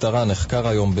במשטרה נחקר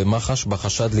היום במח"ש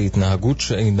בחשד להתנהגות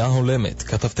שאינה הולמת.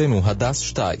 כתבתנו הדס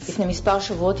שטייף. לפני מספר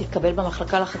שבועות התקבל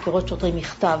במחלקה לחקירות שוטרים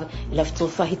מכתב אליו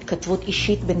צורפה התכתבות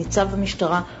אישית בניצב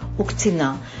במשטרה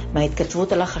וקצינה.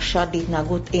 מההתכתבות עלה חשד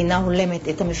להתנהגות אינה הולמת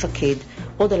את המפקד.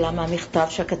 עוד עלה מהמכתב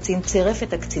שהקצין צירף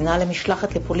את הקצינה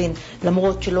למשלחת לפולין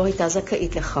למרות שלא הייתה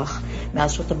זכאית לכך.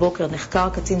 מאז שעות הבוקר נחקר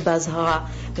הקצין בהזהרה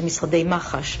במשרדי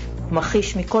מח"ש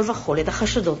ומחיש מכל וכל את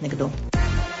החשדות נגדו.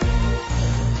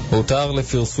 הותר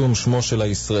לפרסום שמו של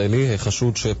הישראלי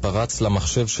החשוד שפרץ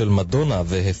למחשב של מדונה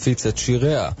והפיץ את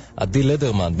שיריה. עדי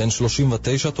לדרמן, בן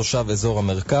 39, תושב אזור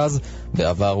המרכז.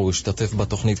 בעבר הוא השתתף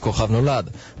בתוכנית כוכב נולד.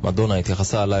 מדונה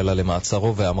התייחסה הלילה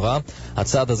למעצרו ואמרה,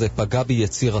 הצעד הזה פגע בי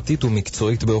יצירתית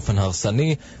ומקצועית באופן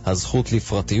הרסני, הזכות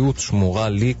לפרטיות שמורה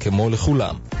לי כמו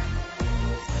לכולם.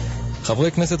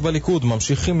 חברי כנסת בליכוד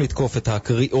ממשיכים לתקוף את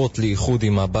הקריאות לאיחוד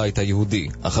עם הבית היהודי.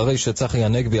 אחרי שצחי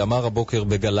הנגבי אמר הבוקר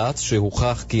בגלץ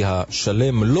שהוכח כי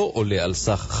השלם לא עולה על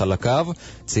סך חלקיו,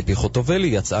 ציפי חוטובלי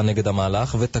יצאה נגד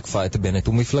המהלך ותקפה את בנט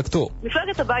ומפלגתו.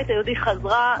 מפלגת הבית היהודי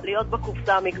חזרה להיות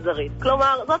בקופסה המגזרית.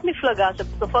 כלומר, זאת מפלגה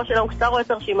שבסופו של יום כשאתה רואה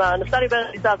את הרשימה, נפתלי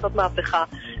בנט ניסה לעשות מהפכה.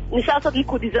 ניסה לעשות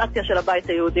ליכודיזציה של הבית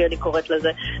היהודי, אני קוראת לזה.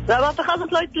 והמהפכה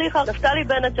הזאת לא הצליחה. נפתלי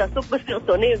בנט שעסוק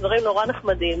בסרטונים, דברים נורא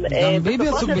נחמדים. גם ביבי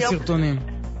עסוק בסרטונים.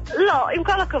 לא, עם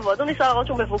כל הכבוד. הוא ניסה לראות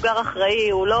שהוא מבוגר אחראי,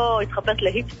 הוא לא התחפש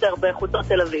להיפסטר בחוצות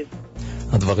תל אביב.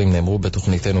 הדברים נאמרו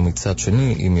בתוכניתנו מצד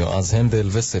שני עם יועז הנדל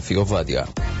וספי עובדיה.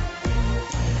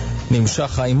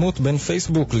 נמשך העימות בין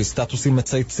פייסבוק לסטטוסים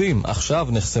מצייצים. עכשיו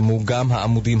נחסמו גם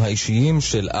העמודים האישיים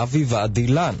של אבי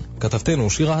ועדילן. כתבתנו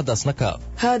שירה הדס נקר.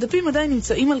 הדפים עדיין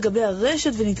נמצאים על גבי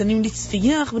הרשת וניתנים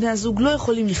לצפיח. בני הזוג לא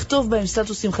יכולים לכתוב בהם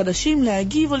סטטוסים חדשים,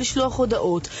 להגיב או לשלוח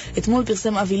הודעות. אתמול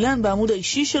פרסם אבילן בעמוד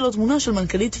האישי שלו תמונה של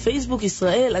מנכ"לית פייסבוק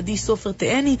ישראל עדי סופר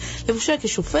תאני לבושה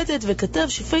כשופטת וכתב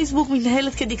שפייסבוק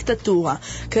מתנהלת כדיקטטורה.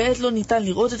 כעת לא ניתן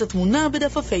לראות את התמונה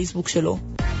בדף הפייסבוק שלו.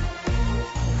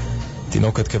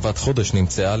 תינוקת כבת חודש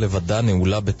נמצאה לבדה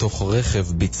נעולה בתוך רכב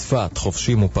בצפת.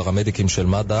 חופשים ופרמדיקים של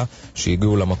מד"א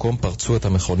שהגיעו למקום פרצו את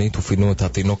המכונית ופינו את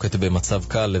התינוקת במצב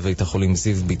קל לבית החולים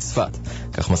זיו בצפת.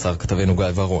 כך מסר כתבנו גיא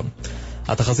ורון.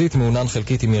 התחזית מעונן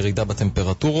חלקית עם ירידה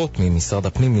בטמפרטורות. ממשרד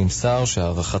הפנים נמסר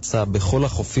שהרחצה בכל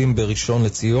החופים בראשון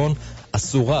לציון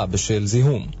אסורה בשל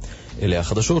זיהום. אלה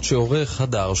החדשות שעורך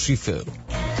הדר שיפר.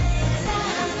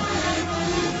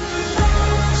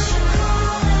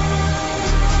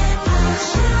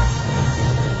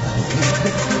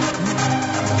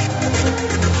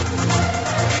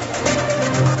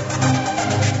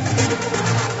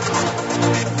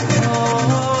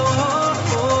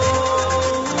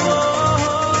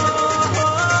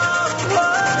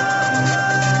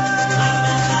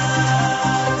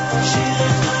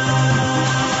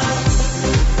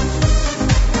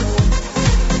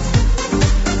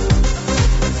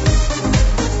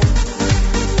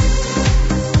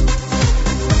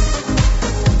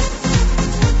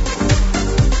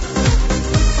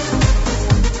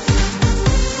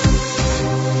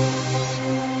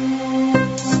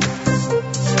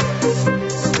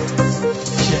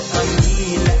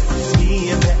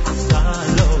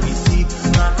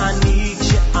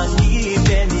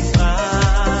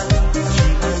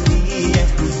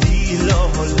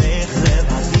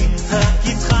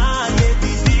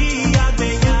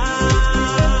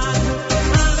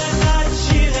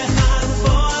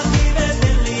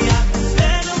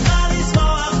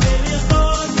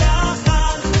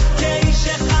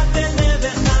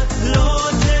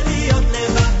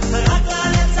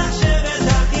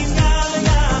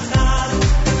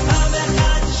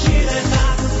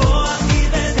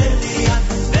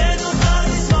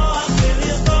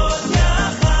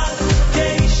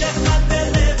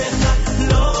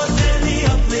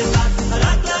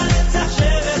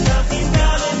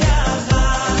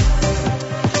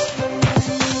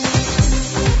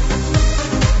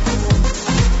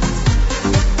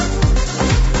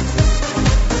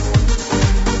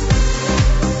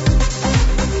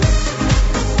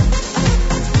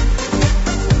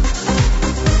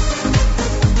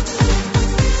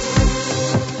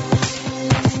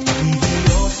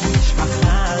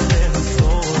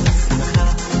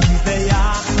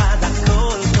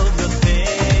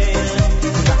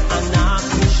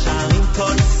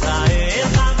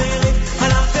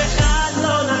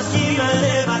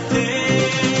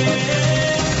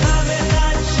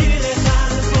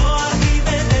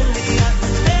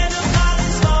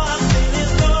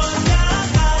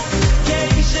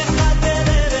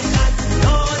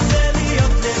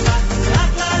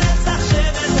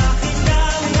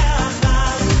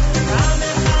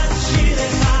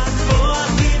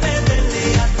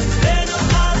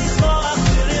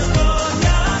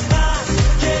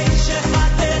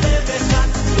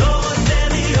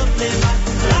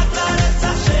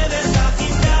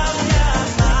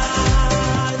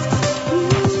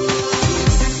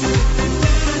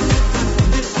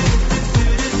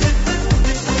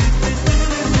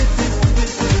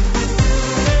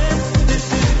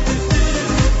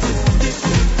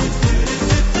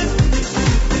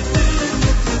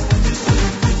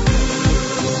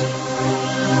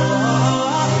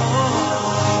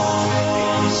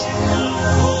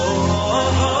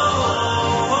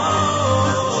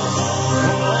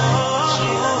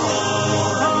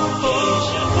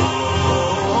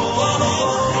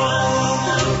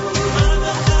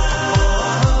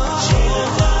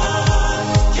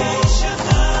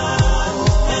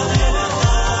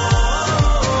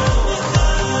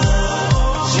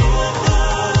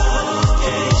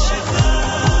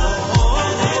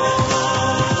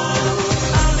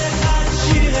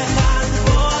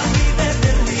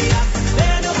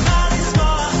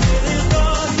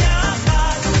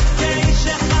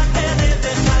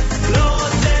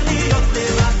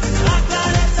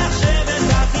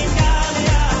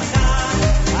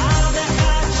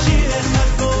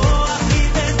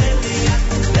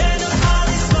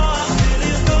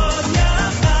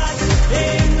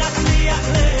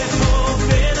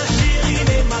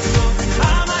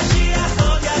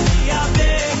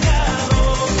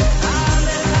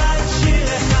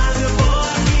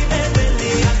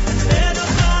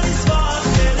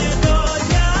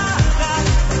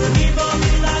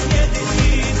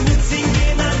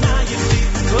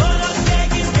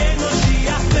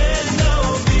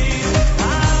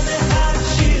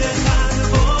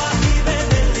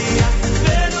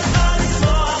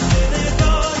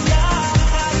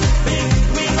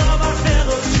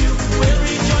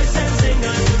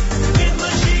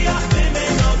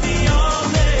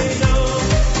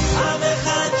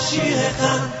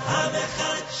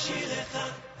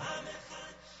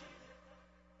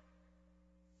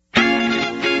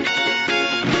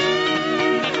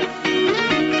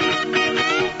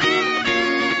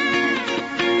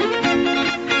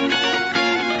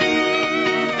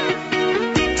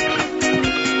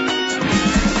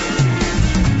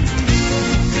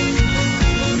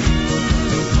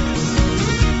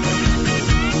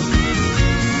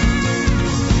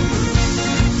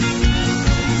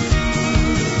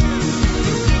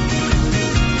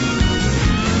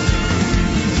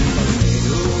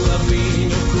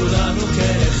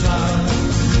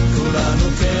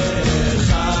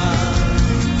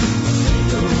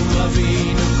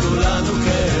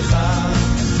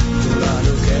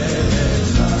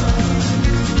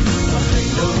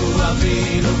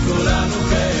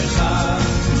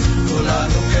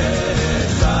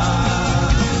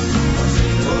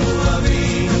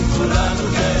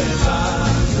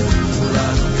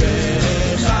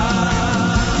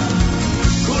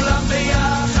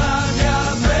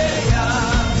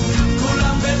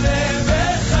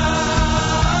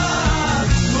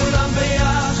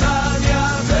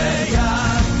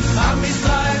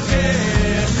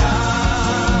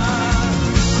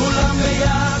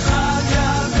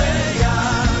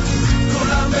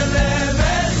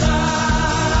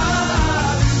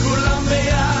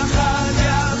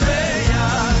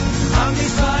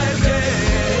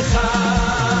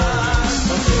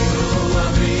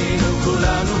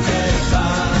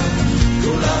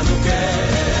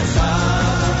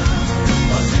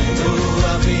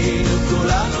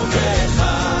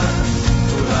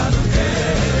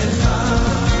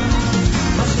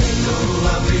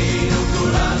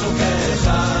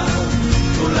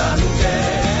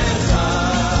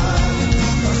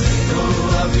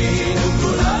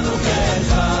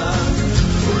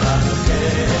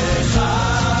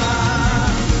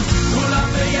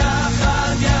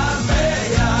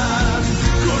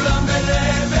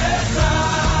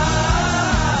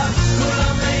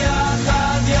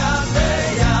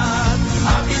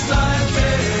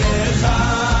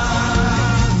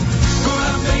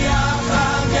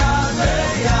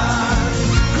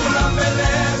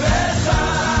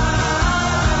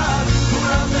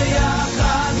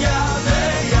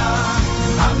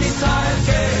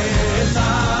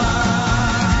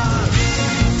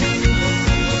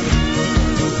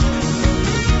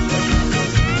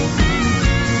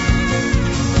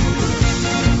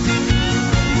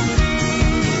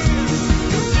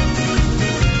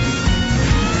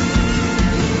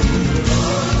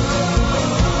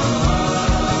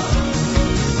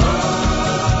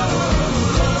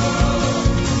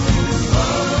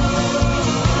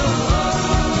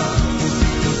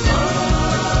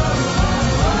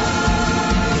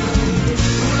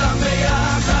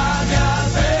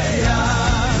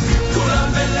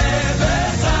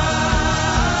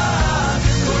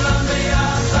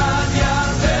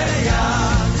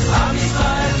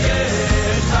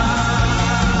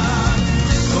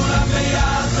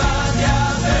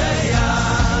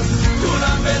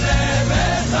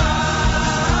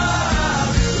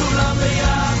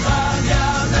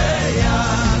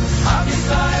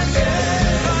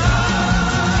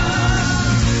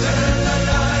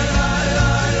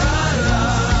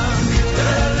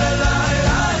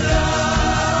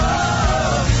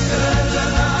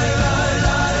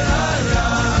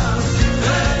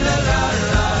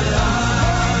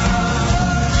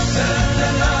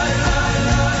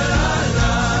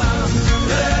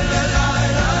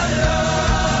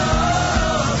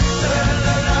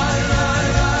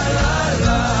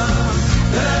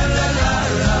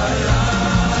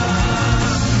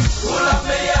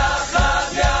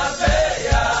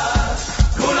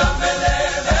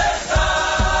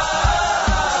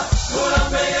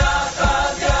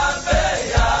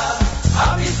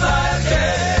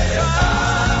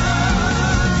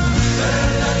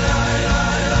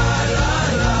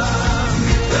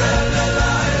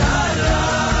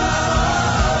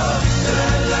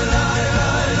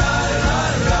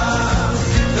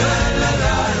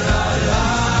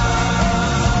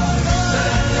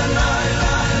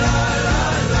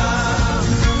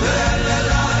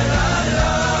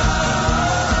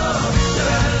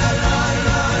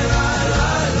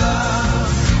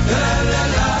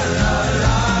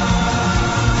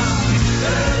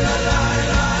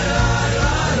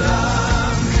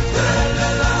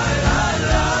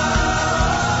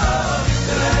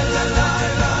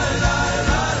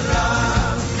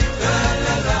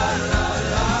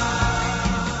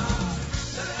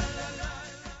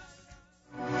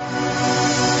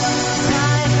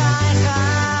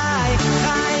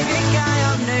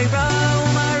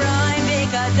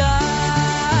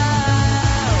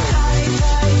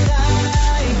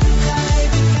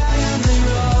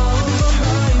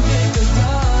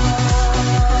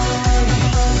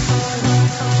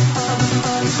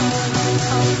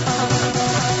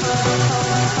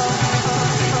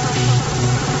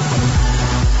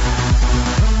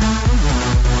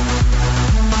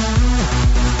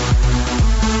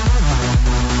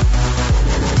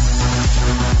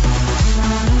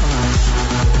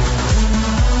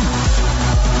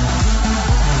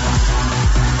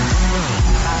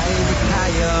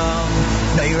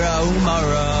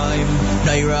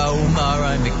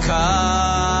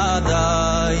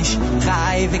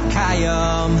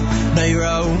 V'kayam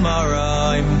Neiro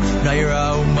Maraim Neiro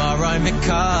Maraim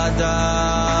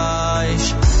V'kadash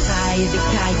Chai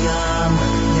V'kayam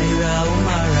Neiro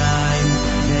Maraim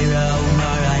Neiro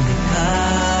Maraim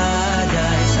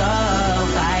V'kadash Oh,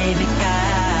 Chai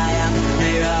V'kayam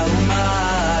Neiro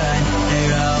Maraim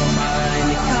Neiro Maraim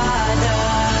V'kadash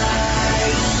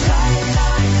Chai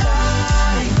Chai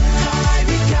Chai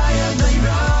V'kayam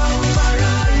Neiro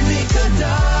Maraim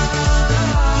V'kadash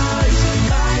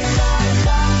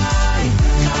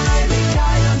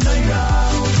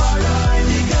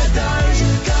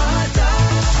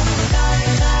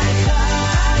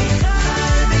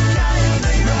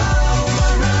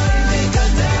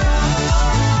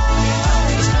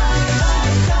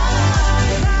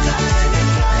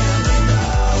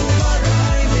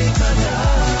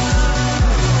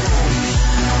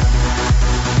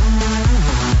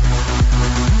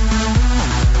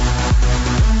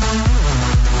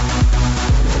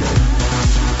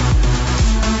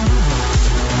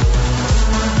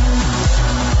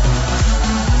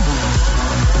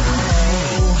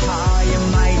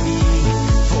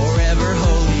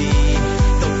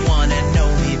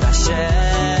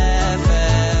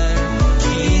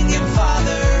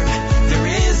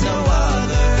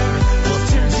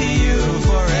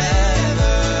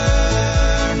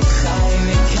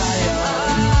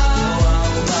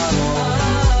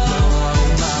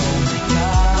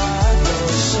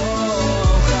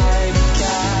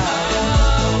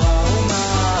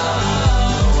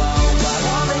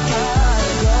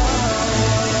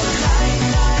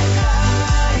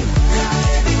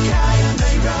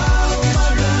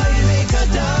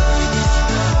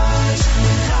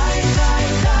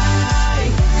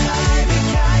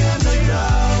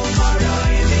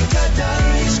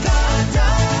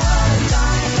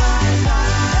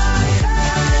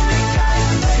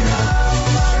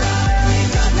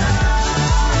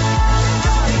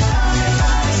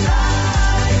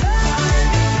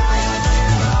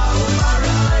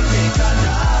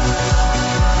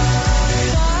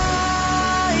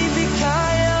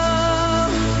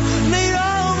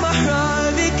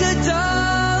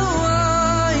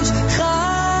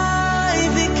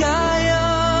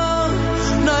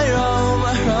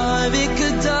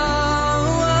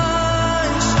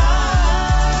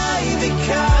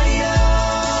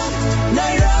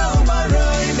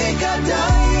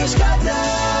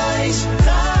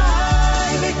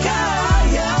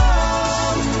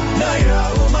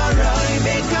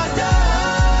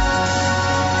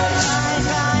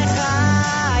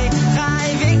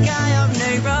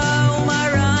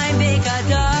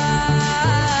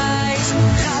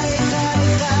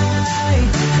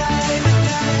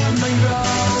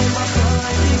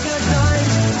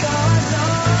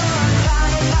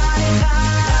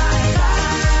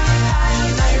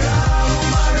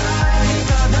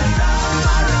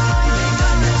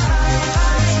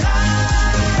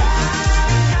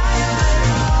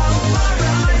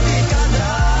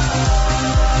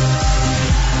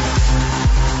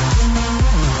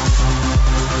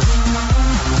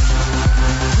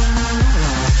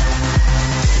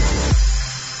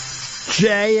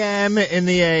JM in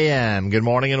the AM. Good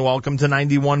morning and welcome to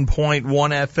 91.1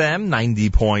 FM,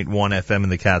 90.1 FM in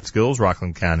the Catskills,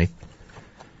 Rockland County.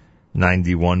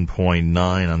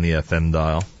 91.9 on the FM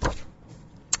dial.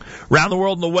 Around the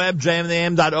world on the web,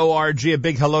 jmandtheam.org. A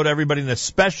big hello to everybody and a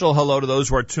special hello to those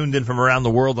who are tuned in from around the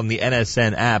world on the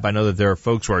NSN app. I know that there are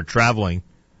folks who are traveling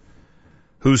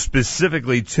who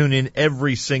specifically tune in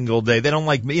every single day. They don't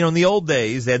like me. You know, in the old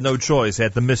days, they had no choice. They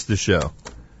had to miss the show.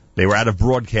 They were out of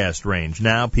broadcast range.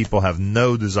 Now people have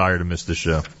no desire to miss the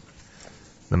show.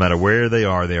 No matter where they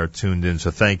are tuned in. So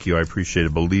thank you. I appreciate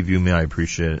it. Believe you me, I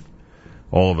appreciate it.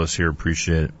 All of us here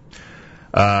appreciate it.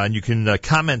 And you can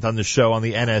comment on the show on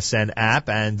the NSN app.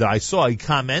 And I saw a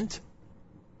comment.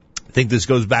 I think this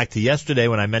goes back to yesterday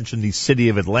when I mentioned the city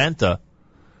of Atlanta.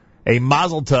 A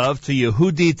mazel tov to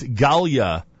Yehudit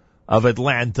Galia of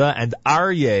Atlanta and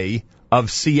Aryeh of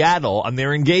Seattle on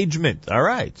their engagement. All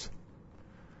right.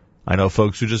 I know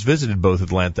folks who just visited both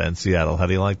Atlanta and Seattle. How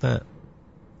do you like that?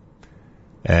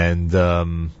 And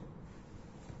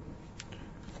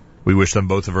we wish them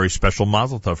both a very special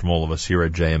mazel tov from all of us here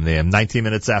at JMAM. 19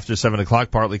 minutes after 7 o'clock,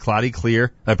 partly cloudy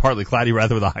with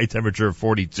a high temperature of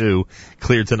 42.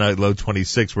 Clear tonight, low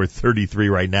 26. We're 33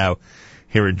 right now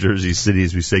here in Jersey City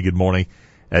as we say good morning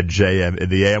at JM in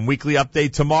the AM. Weekly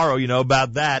update tomorrow, you know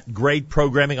about that. Great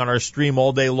programming on our stream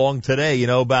all day long today, you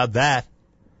know about that.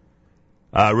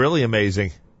 Really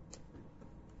amazing.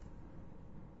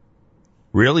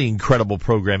 Really incredible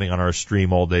programming on our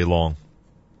stream all day long.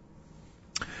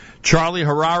 Charlie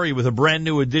Harari with a brand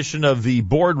new edition of The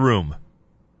Boardroom.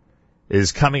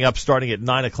 is coming up starting at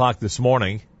 9 o'clock this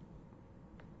morning.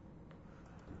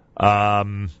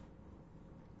 He'll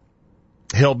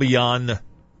be on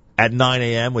at 9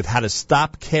 a.m. with how to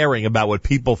stop caring about what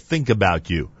people think about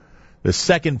you. The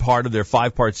second part of their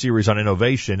 5-part series on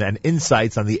innovation and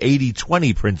insights on the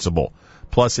 80-20 principle.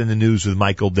 Plus in the news with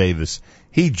Michael Davis.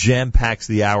 He jam-packs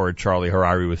the hour at Charlie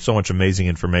Harari with so much amazing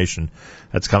information.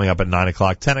 That's coming up at 9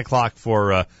 o'clock. 10 o'clock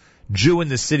for Jew in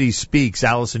the City Speaks,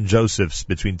 Allison Josephs,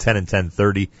 between 10 and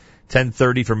 10:30.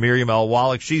 10:30 for Miriam L.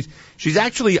 Wallach. She's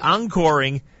actually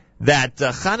encoring that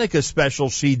Hanukkah special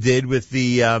she did with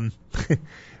the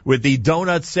with the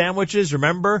donut sandwiches.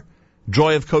 Remember?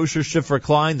 Joy of Kosher, Shifra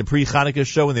Klein, the pre-Hanukkah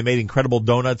show, when they made incredible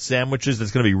donut sandwiches.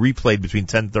 That's going to be replayed between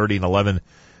 10:30 and 11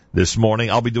 this morning.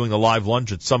 I'll be doing a live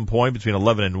lunch at some point between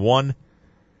 11 and 1.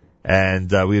 And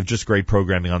we have just great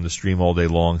programming on the stream all day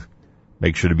long.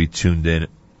 Make sure to be tuned in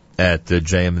at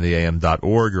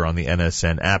jmandtheam.org or on the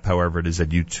NSN app, however it is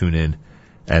that you tune in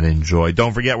and enjoy.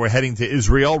 Don't forget, we're heading to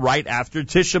Israel right after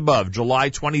Tisha B'Av, July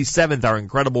 27th. Our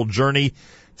incredible journey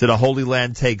to the Holy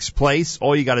Land takes place.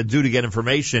 All you got to do to get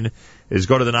information is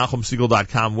go to the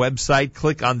NachumSegal.com website,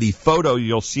 click on the photo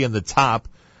you'll see on the top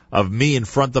of me in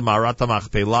front of Marat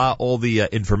HaMachpelah. All the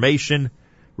information,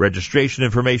 registration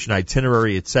information,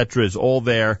 itinerary, etc. is all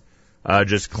there.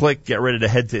 Just click, get ready to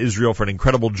head to Israel for an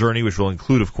incredible journey, which will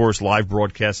include, of course, live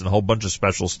broadcasts and a whole bunch of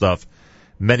special stuff.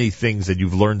 Many things that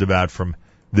you've learned about from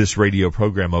this radio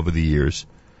program over the years.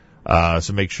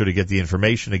 So make sure to get the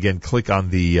information. Again, click on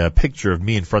the picture of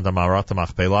me in front of Marat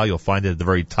HaMachpelah. You'll find it at the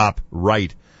very top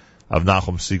right of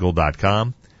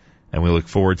NachumSegal.com. And we look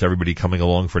forward to everybody coming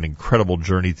along for an incredible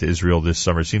journey to Israel this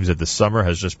summer. It seems that the summer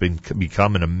has just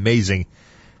become an amazing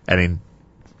and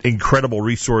incredible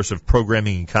resource of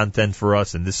programming and content for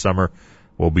us, and this summer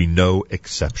will be no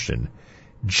exception.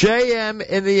 JM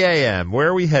in the AM. Where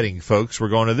are we heading, folks? We're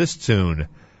going to this tune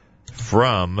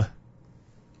from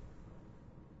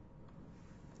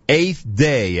 8th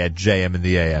Day at JM in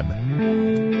the AM.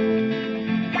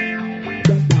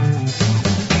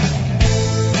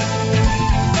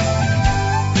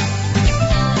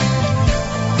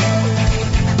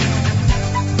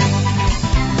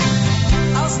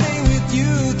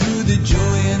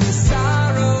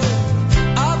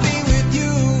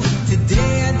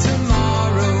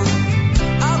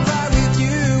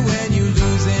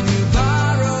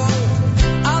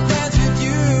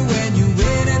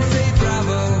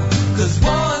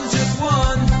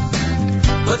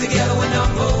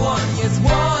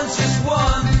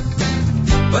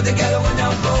 But together we're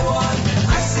number one.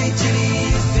 I say chitty,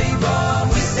 you say bomb.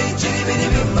 We say chitty bitty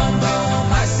bim bum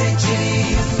bum. I say chitty,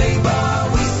 you say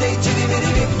bomb. We say chitty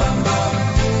bitty bim bum bum.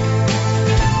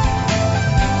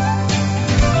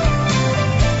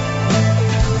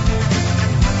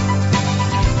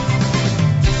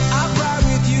 I'll ride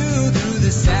with you through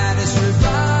the saddest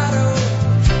rubato.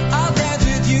 I'll dance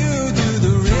with you through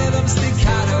the rhythm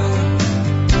staccato.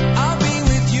 I'll be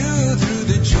with you through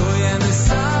the joy and the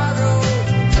sorrow.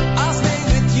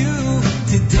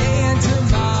 Today and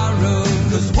tomorrow,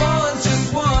 'cause one's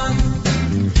just one,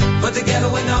 but together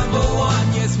we're number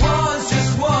one. Yes, one's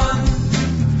just one,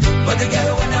 but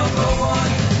together we're number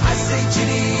one. I say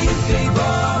chitty, you say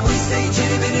bum. We say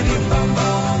chitty bitty bim bum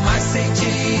bum. I say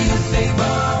chitty, you say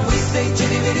bum. We say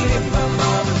chitty bitty bim bum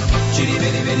bum. Chitty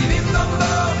bitty bitty bim bum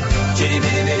bum. Chitty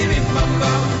bitty bitty bim bum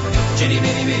bum. Chitty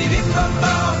bitty bitty bim bum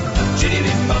bum. Chitty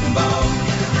bim bum bum.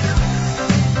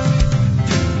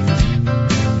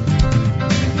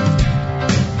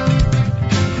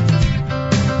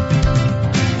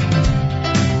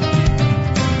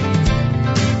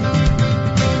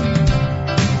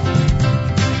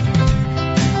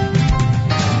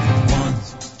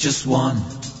 Just one,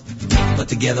 but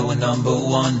together we're number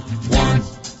one. One,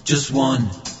 just one,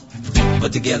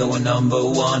 but together we're number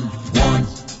one. One,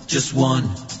 just one,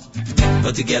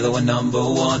 but together we're number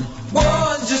one.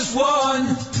 One, just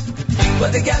one,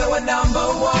 but together we're number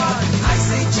one. I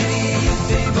say chitty, you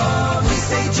say bum. We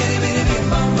say chitty bitty bim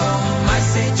bum bum. I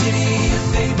say chitty, you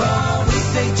say bum. We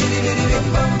say chitty bitty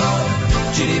bim bum bum.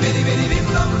 Chitty bitty bitty bim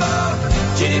bum bum.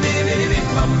 Chitty bitty bitty bim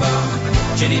bum bum.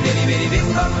 Chitty bitty bitty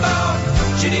bim bum bum.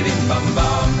 Chitty bim bum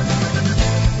bum.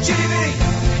 Chitty bitty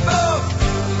bum.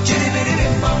 Chitty bitty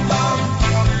bim bum bum.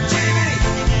 Chitty bitty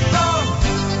bum.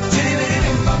 Chitty bitty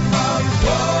bim bum bum.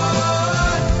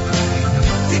 One.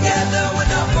 Together we're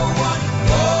number one.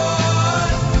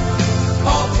 One.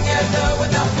 All together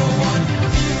we're number one.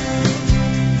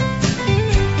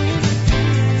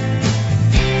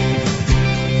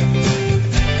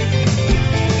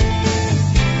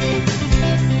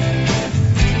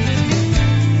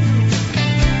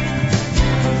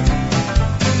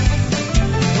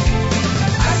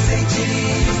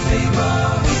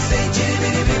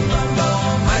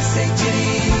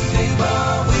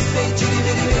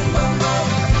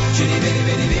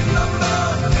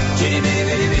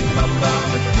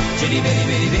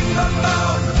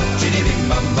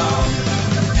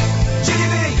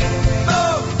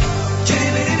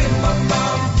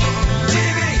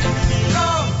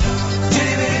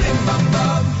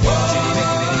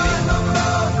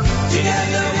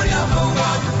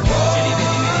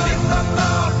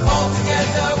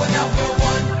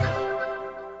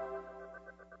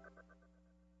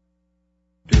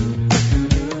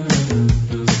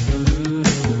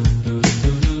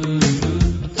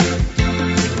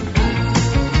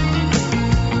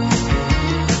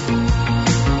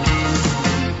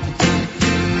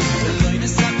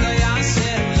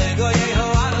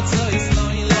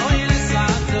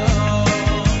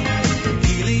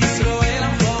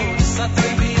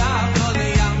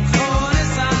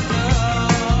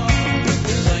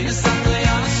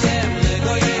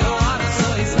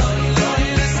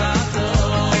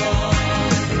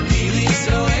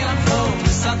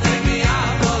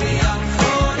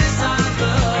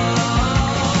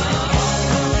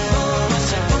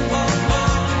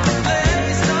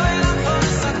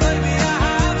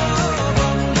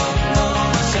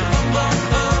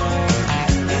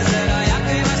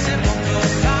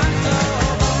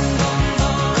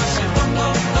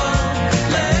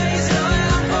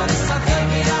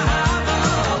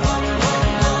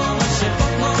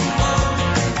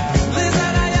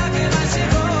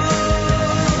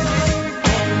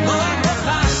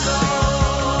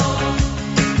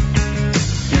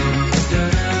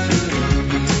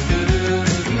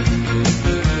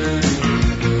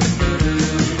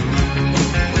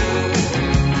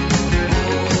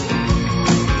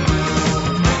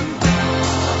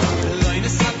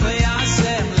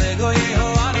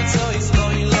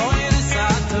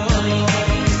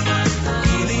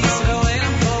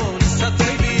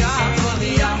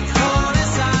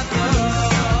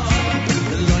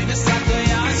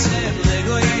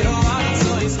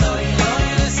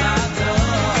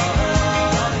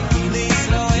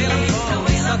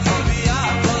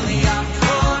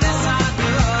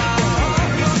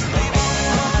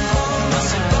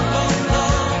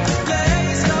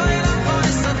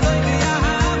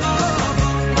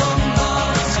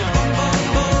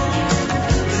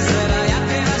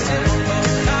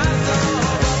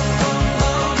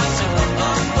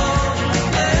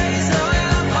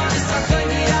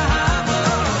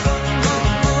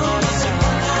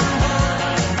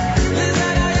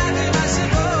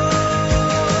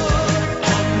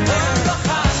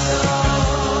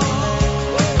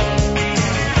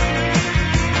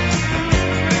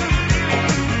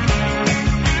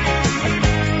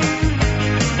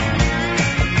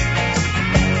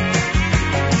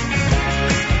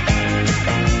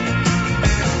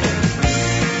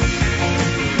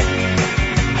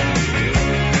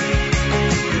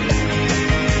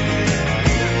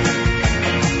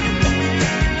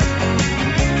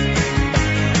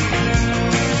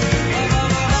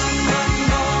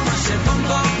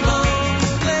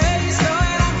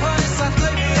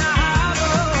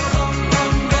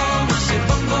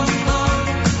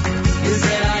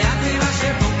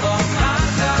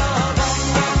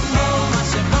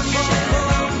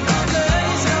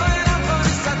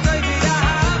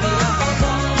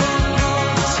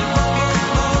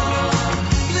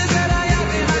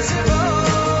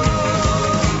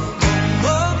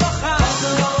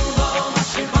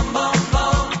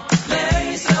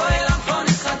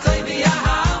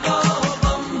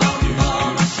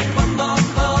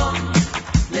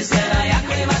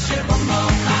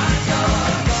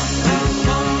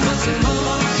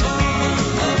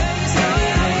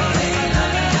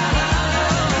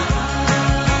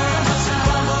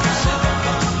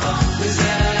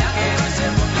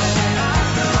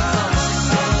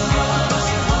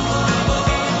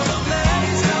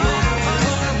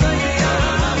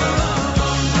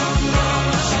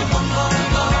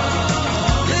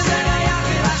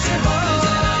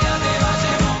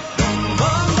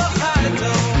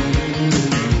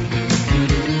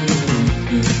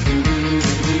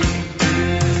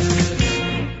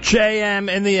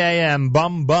 in the AM.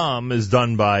 Bum Bum is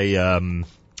done by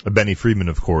Benny Friedman,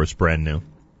 of course, brand new.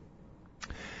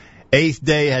 Eighth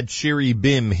Day had Shiri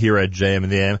Bim here at JM in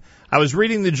the AM. I was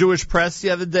reading the Jewish press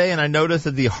the other day, and I noticed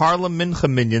that the Harlem Mincha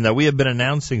Minyan that we have been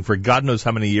announcing for God knows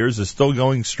how many years is still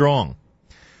going strong.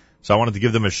 So I wanted to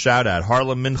give them a shout-out.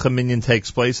 Harlem Mincha Minyan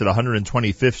takes place at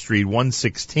 125th Street,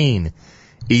 116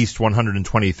 East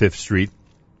 125th Street,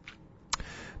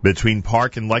 between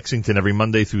Park and Lexington every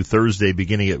Monday through Thursday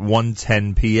beginning at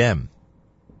 1:10 p.m.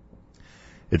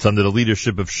 It's under the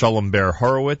leadership of Shalom Ber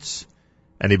Horowitz.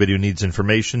 Anybody who needs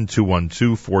information,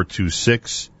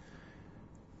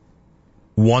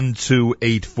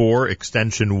 212-426-1284,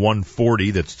 extension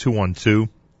 140. That's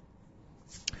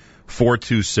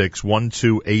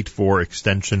 212-426-1284,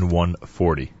 extension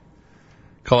 140.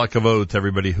 Kol hakavod to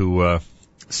everybody who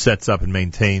sets up and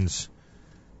maintains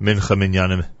Mincha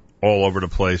Minyanim all over the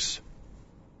place.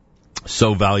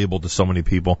 So valuable to so many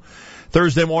people.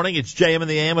 Thursday morning, it's JM in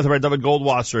the AM with Rabbi Dovid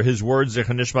Goldwasser. His words,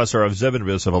 Zecher Nishmas are of Zebin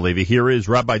Yosef Alevi. Here is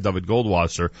Rabbi Dovid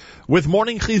Goldwasser with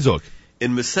Morning Chizuk.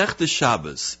 In Masechta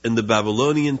Shabbos, in the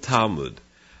Babylonian Talmud,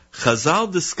 Chazal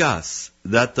discuss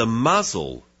that the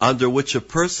mazel under which a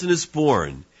person is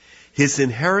born, his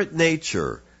inherent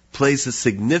nature, plays a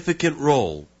significant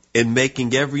role in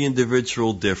making every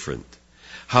individual different.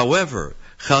 However,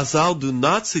 Chazal do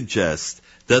not suggest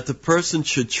that the person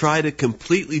should try to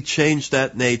completely change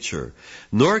that nature,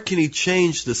 nor can he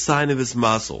change the sign of his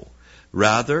mazel.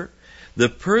 Rather, the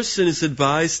person is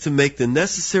advised to make the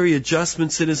necessary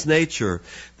adjustments in his nature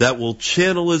that will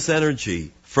channel his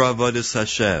energy for Avodas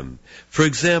Hashem. For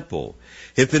example,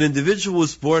 if an individual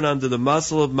was born under the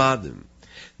mazel of Madim,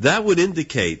 that would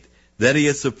indicate that he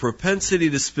has a propensity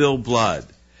to spill blood.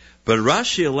 But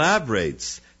Rashi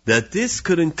elaborates that this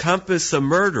could encompass a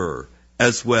murderer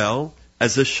as well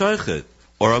as a shochet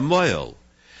or a moel,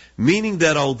 meaning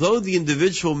that although the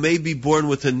individual may be born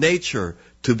with a nature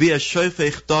to be a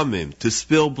shofech damim, to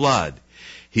spill blood,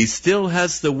 he still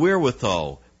has the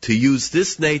wherewithal to use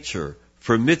this nature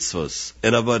for mitzvos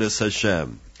and avodas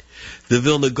Hashem. The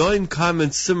Vilna Gaon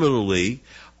comments similarly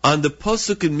on the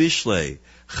Posuk in Mishlei,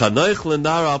 Chanoich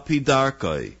lenar al pi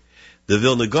darkoi. The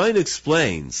Vilna Gaon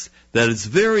explains that it's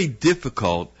very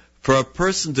difficult for a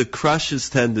person to crush his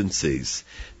tendencies.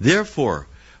 Therefore,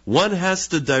 one has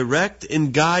to direct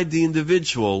and guide the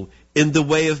individual in the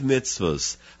way of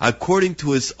mitzvahs, according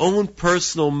to his own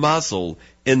personal mazel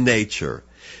and nature.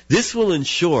 This will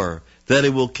ensure that he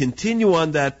will continue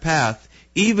on that path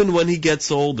even when he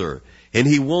gets older, and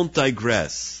he won't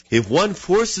digress. If one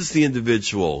forces the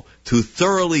individual to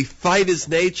thoroughly fight his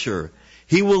nature,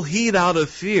 he will heed out of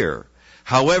fear.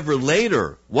 However,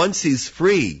 later, once he's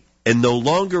free and no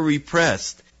longer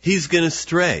repressed, he's going to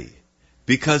stray,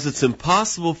 because it's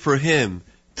impossible for him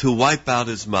to wipe out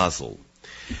his mazel.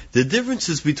 The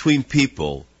differences between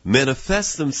people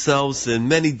manifest themselves in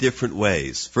many different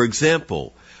ways. For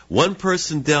example, one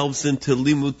person delves into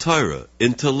limud Torah,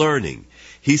 into learning.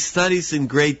 He studies in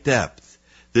great depth.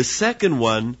 The second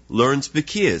one learns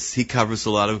b'kiyas. He covers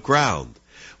a lot of ground.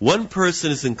 One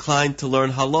person is inclined to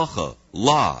learn halacha,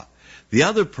 law. The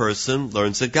other person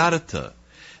learns agadata.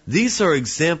 These are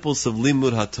examples of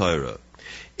limud haTorah,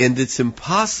 and it's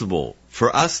impossible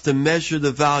for us to measure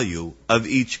the value of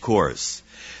each course.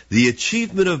 The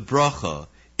achievement of bracha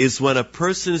is when a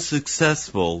person is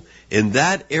successful in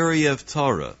that area of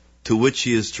Torah to which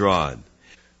he is drawn.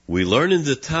 We learn in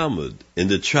the Talmud, in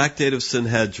the Tractate of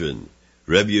Sanhedrin,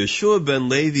 Rabbi Yeshua ben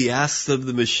Levi asks of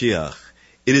the Mashiach,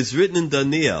 it is written in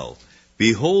Daniel,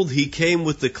 behold, he came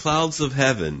with the clouds of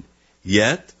heaven,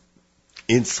 yet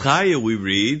in Zechariah we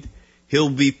read, he'll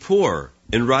be poor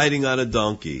and riding on a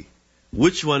donkey.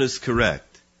 Which one is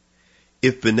correct?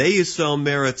 If Bnei Yisrael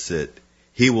merits it,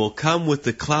 he will come with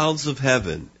the clouds of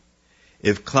heaven.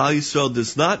 If Klal Yisrael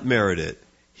does not merit it,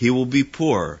 he will be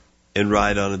poor and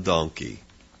ride on a donkey.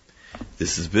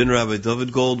 This has been Rabbi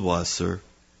Dovid Goldwasser,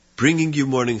 bringing you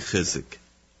Morning Chizuk.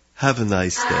 Have a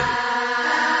nice day.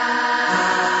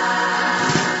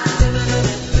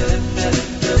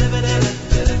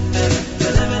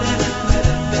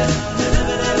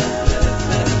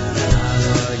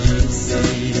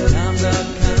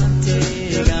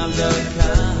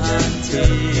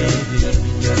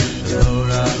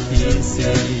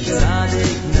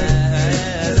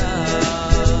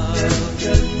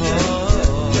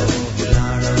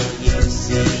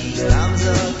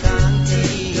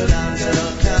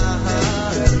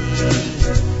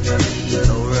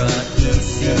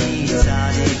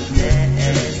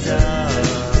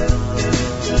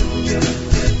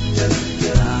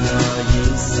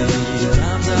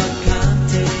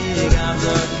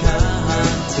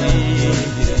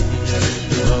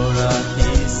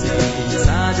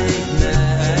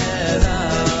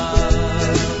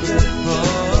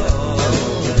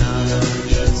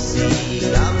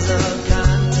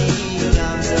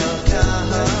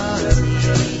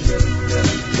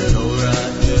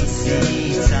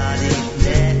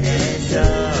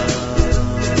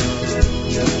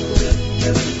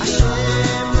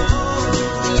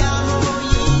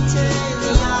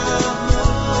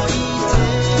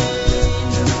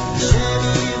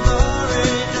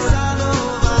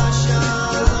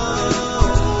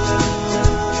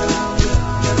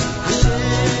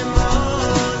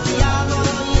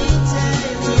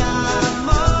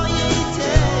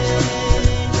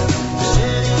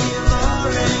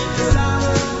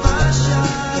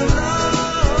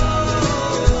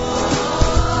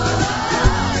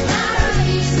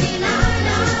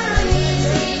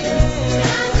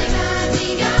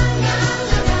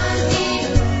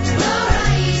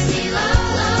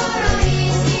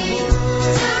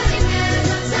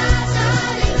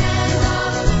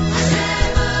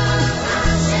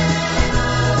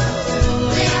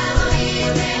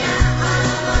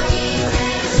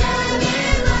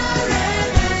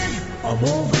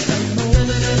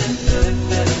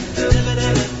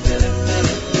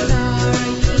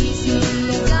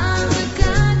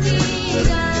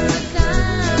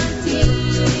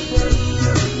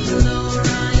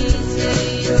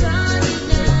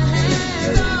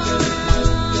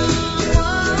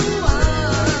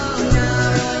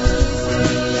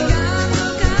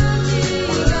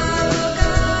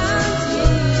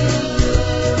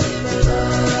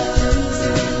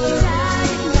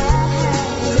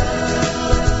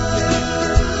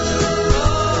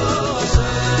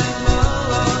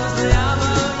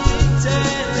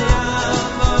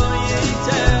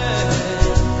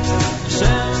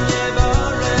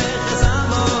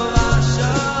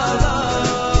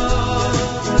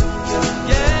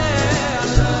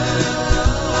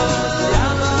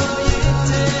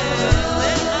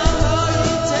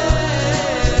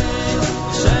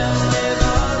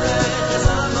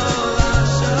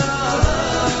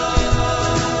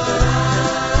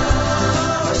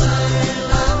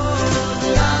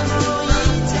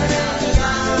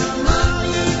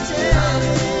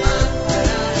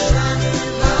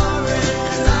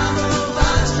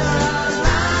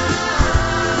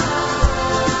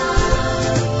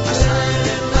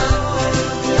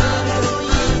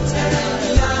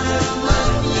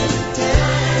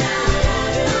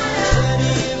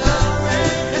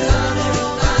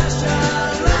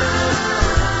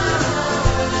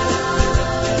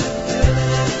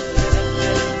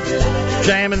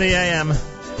 the AM.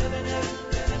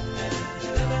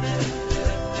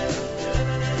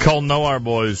 Kol Noar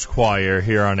Boys Choir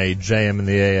here on a JM in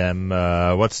the AM.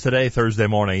 What's today? Thursday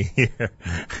morning here.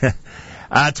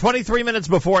 23 minutes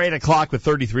before 8 o'clock with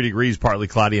 33 degrees, partly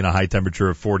cloudy and a high temperature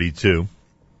of 42.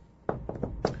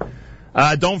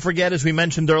 Don't forget, as we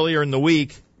mentioned earlier in the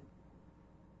week,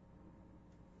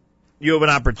 you have an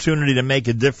opportunity to make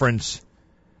a difference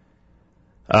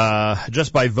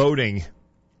just by voting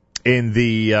in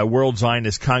the World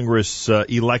Zionist Congress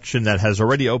election that has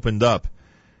already opened up.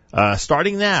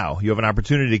 Starting now, you have an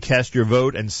opportunity to cast your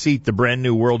vote and seat the brand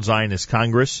new World Zionist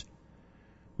Congress.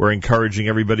 We're encouraging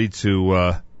everybody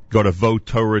to go to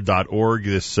votetorah.org.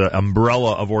 This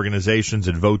umbrella of organizations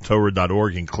at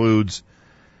votetorah.org includes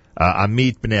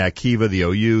Amit, B'nai Akiva, the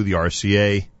OU, the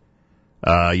RCA,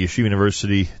 Yeshiva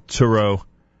University, Turo,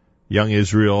 Young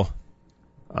Israel,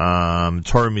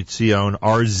 Torah Mitzion,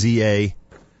 RZA.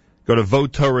 Go to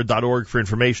votetorah.org for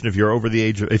information. If you're over the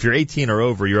age of, if you're 18 or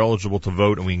over, you're eligible to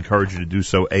vote, and we encourage you to do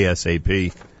so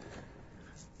ASAP.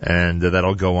 And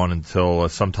that'll go on until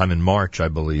sometime in March, I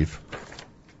believe.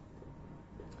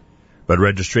 But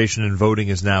registration and voting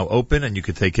is now open, and you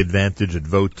can take advantage at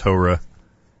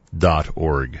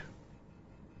votetorah.org.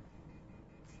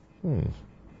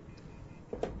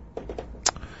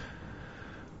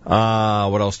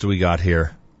 What else do we got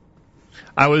here?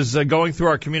 I was going through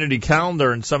our community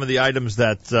calendar and some of the items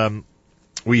that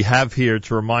we have here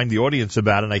to remind the audience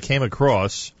about, and I came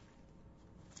across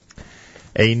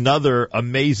another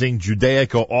amazing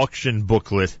Judaica auction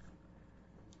booklet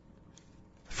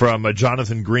from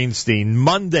Jonathan Grunstein.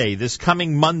 Monday, this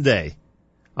coming Monday,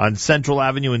 on Central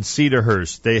Avenue in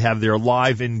Cedarhurst, they have their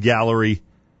live in-gallery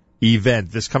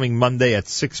event this coming Monday at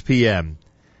 6 p.m.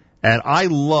 And I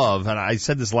love, and I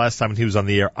said this last time when he was on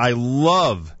the air,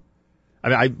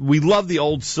 we love the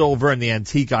old silver and the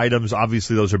antique items.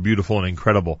 Obviously, those are beautiful and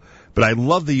incredible. But I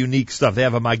love the unique stuff. They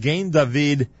have a Magen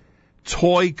David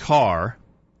toy car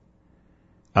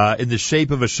in the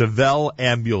shape of a Chevelle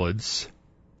ambulance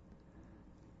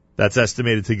that's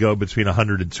estimated to go between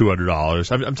 $100 and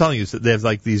 $200. I'm telling you, they have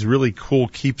like these really cool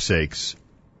keepsakes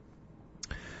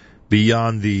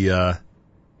beyond the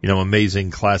amazing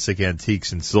classic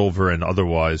antiques in silver and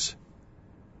otherwise.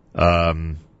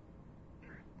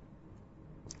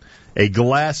 A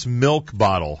glass milk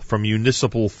bottle from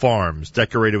Municipal Farms,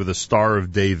 decorated with a Star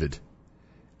of David,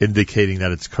 indicating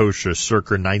that it's kosher,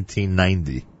 circa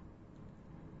 1990.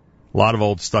 A lot of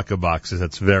old stucco boxes.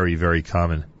 That's very, very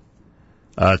common.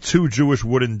 2 Jewish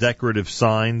wooden decorative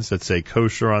signs that say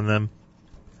kosher on them,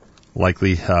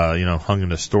 likely, hung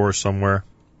in a store somewhere.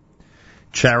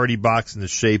 Charity box in the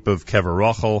shape of Kever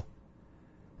Rachel.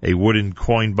 A wooden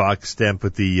coin box stamped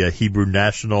with the Hebrew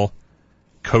National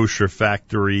Kosher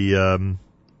Factory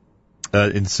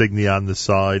insignia on the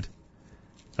side.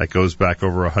 That goes back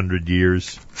over 100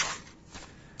 years.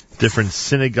 Different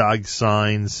synagogue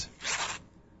signs.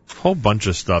 A whole bunch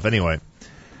of stuff. Anyway,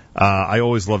 I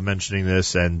always love mentioning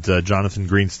this, and Jonathan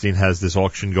Grunstein has this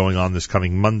auction going on this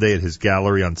coming Monday at his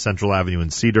gallery on Central Avenue in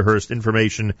Cedarhurst.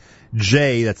 Information,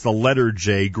 J, that's the letter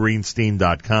J,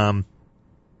 greenstein.com.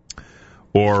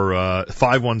 Or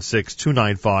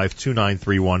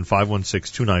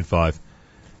 516-295-2931,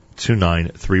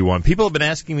 516-295-2931. People have been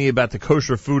asking me about the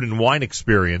kosher food and wine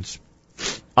experience.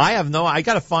 I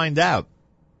got to find out.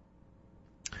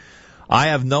 I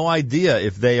have no idea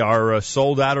if they are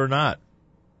sold out or not.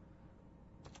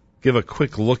 Give a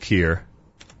quick look here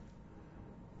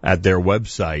at their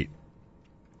website.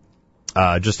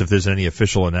 Just if there's any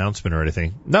official announcement or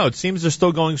anything. No, it seems they're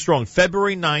still going strong.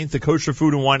 February 9th, the Kosher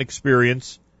Food and Wine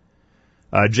Experience.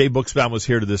 Jay Buxbaum was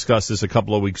here to discuss this a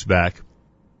couple of weeks back.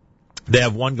 They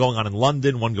have one going on in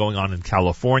London, one going on in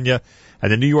California, and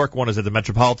the New York one is at the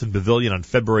Metropolitan Pavilion on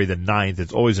February the 9th.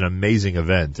 It's always an amazing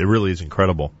event. It really is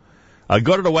incredible.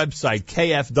 Go to the website,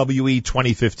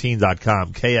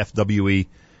 kfwe2015.com,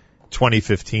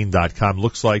 kfwe2015.com.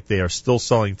 Looks like they are still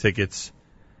selling tickets.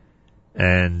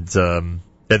 And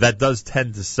that does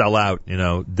tend to sell out,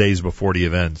 days before the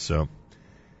event. So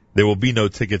there will be no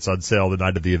tickets on sale the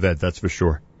night of the event, that's for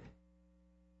sure.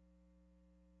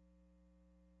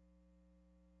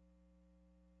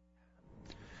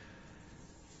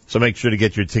 So make sure to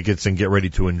get your tickets and get ready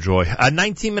to enjoy.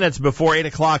 19 minutes before 8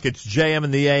 o'clock, it's JM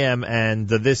in the AM, and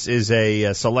this is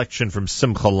a selection from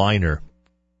Simcha Leiner.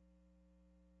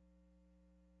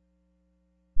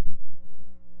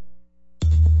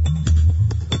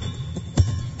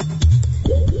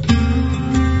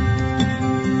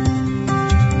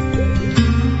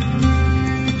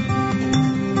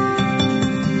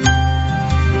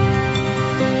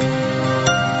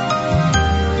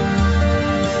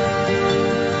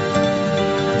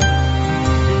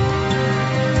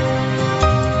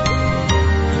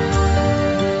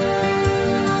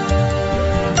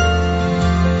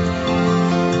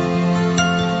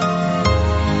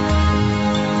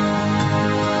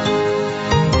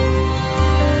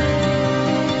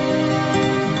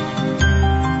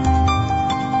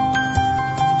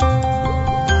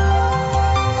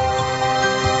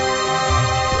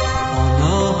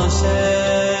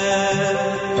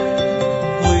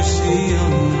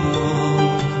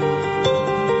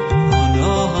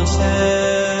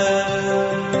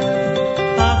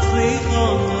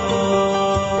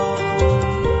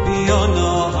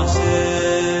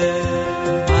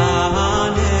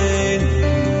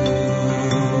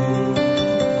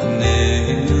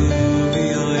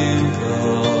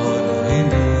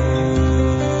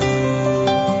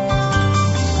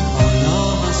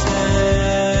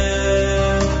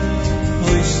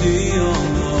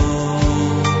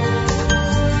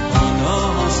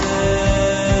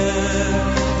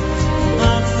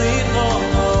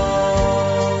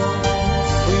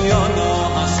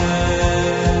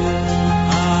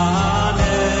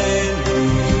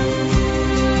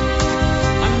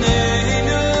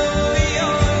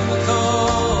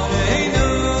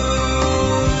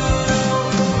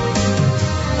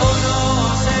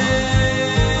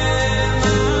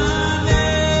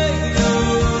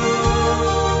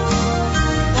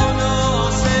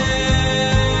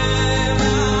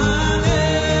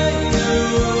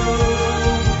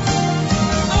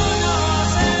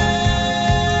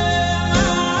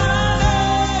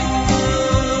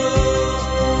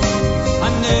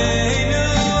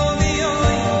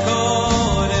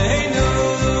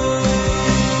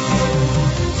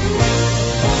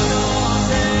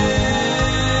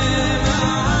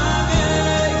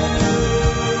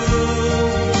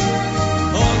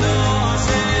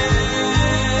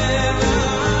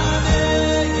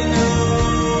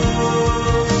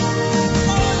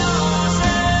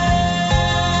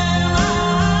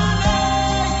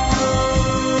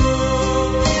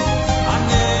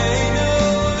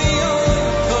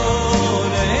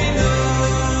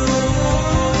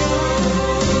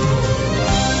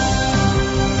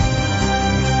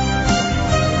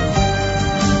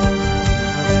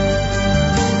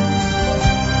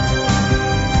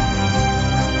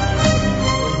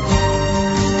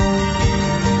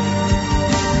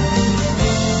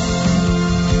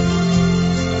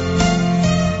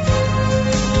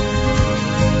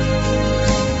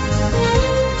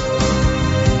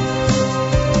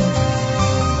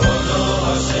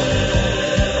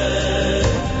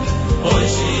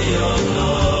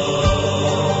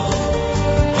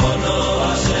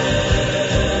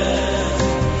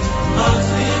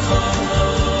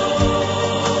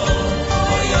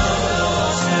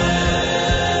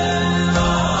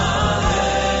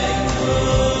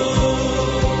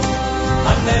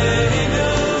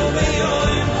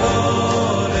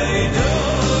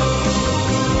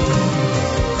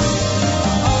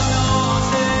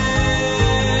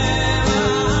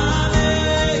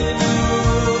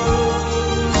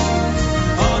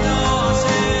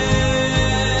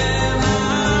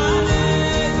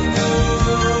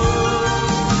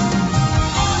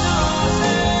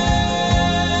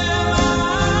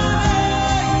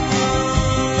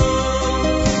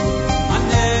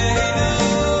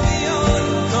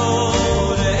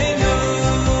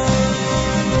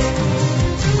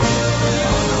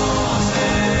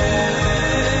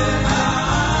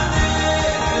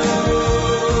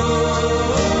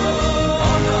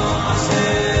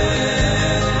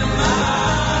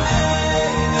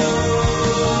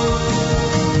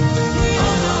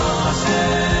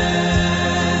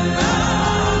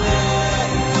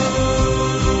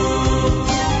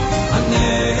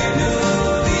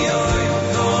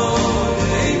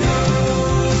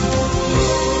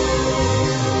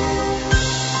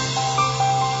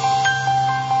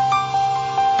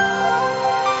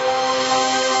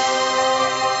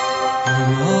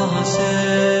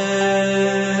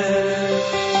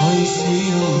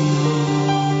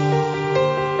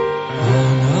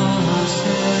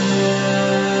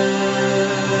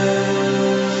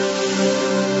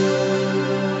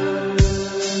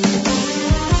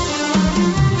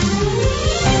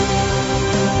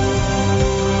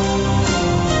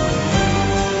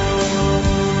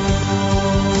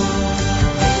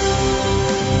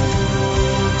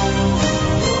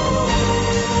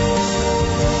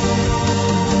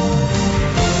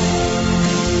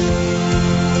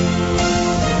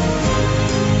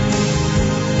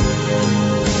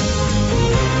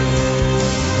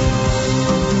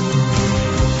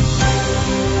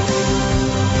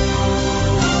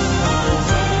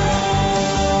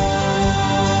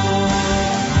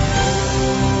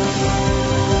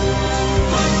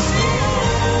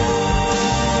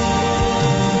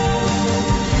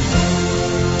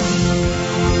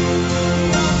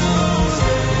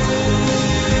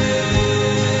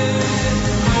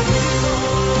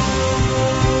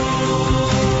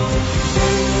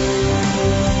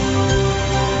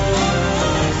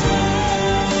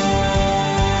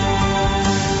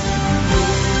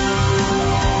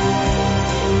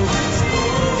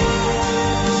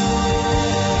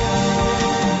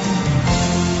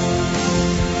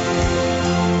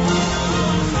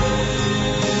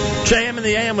 in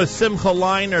the AM with Simcha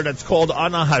Liner. That's called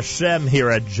Ana Hashem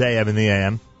here at JM in the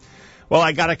AM. Well,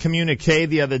 I got a communique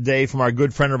the other day from our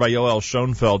good friend Rabbi Yoel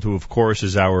Schoenfeld, who, of course,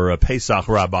 is our Pesach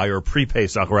rabbi or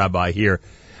pre-Pesach rabbi here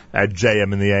at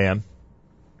JM in the AM.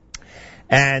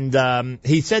 And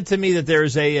he said to me that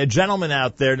there's a gentleman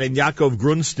out there named Yaakov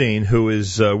Grunstein who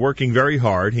is working very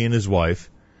hard, he and his wife,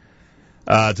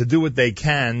 to do what they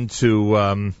can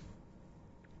to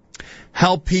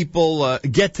help people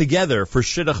get together for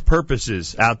shidduch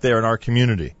purposes out there in our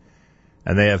community.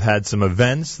 And they have had some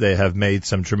events. They have made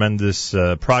some tremendous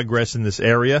progress in this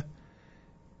area.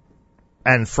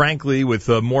 And frankly, with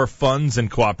more funds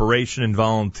and cooperation and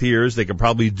volunteers, they could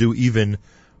probably do even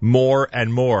more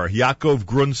and more. Yaakov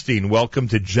Grunstein, welcome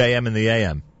to JM in the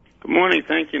AM. Good morning.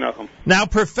 Thank you, Nachum. Now,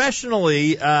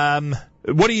 professionally,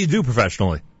 what do you do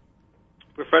professionally?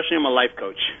 Professionally, I'm a life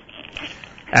coach.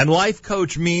 And life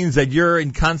coach means that you're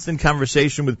in constant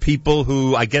conversation with people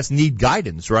who, I guess, need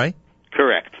guidance, right?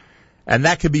 Correct. And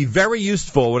that could be very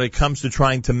useful when it comes to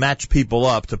trying to match people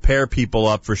up, to pair people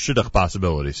up for shidduch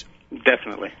possibilities.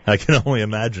 Definitely. I can only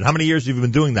imagine. How many years have you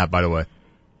been doing that, by the way?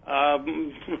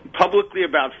 Publicly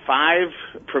about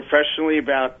 5, professionally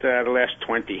about the last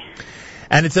 20.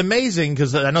 And it's amazing,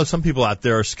 because I know some people out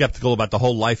there are skeptical about the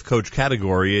whole life coach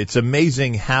category. It's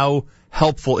amazing how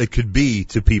helpful it could be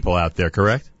to people out there,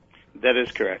 correct? That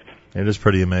is correct. It is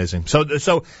pretty amazing.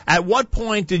 So at what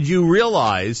point did you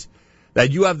realize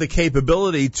that you have the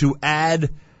capability to add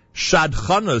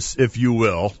shadchanus, if you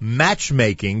will,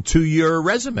 matchmaking to your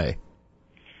resume?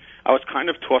 I was kind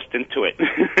of tossed into it.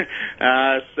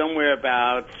 Somewhere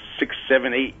about 6,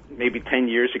 7, 8, maybe 10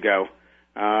 years ago.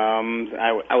 I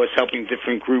was helping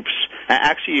different groups.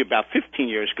 Actually, about 15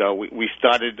 years ago, we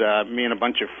started, me and a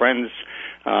bunch of friends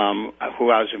who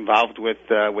I was involved with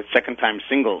second-time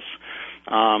singles.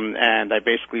 And I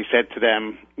basically said to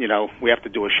them, we have to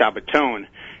do a Shabbaton.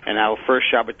 And our first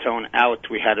Shabbaton out,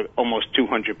 we had almost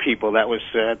 200 people. That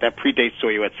predates Saw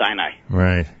You at Sinai.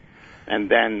 Right. And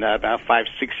then about 5,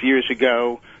 6 years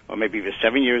ago, or maybe even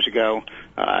 7 years ago,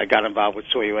 I got involved with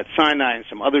Saw You at Sinai and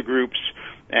some other groups.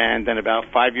 And then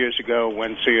about 5 years ago,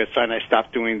 when Saw You at Sinai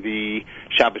stopped doing the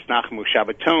Shabbos Nachamu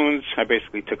Shabbatons, I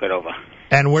basically took it over.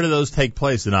 And where do those take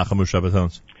place, the Nachamu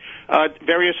Shabbatons?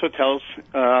 Various hotels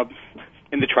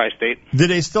in the tri-state. Do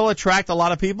they still attract a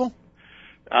lot of people?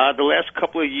 The last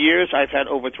couple of years, I've had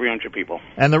over 300 people.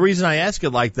 And the reason I ask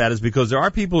it like that is because there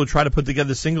are people who try to put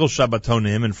together single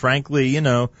Shabbatonim, and frankly,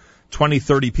 20,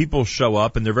 30 people show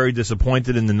up, and they're very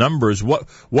disappointed in the numbers.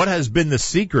 What has been the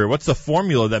secret? What's the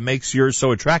formula that makes yours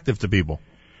so attractive to people?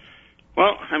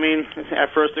 Well,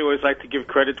 at first I always like to give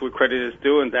credit to what credit is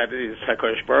due, and that is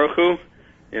HaKadosh Baruch Hu.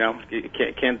 You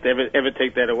can't ever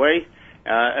take that away.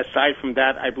 Aside from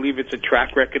that, I believe it's a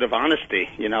track record of honesty.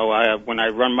 When I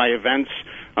run my events,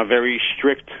 I'm very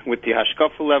strict with the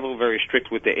hashkafa level, very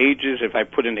strict with the ages. If I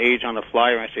put an age on the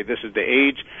flyer and I say this is the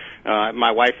age,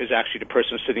 my wife is actually the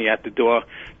person sitting at the door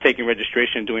taking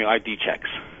registration and doing ID checks.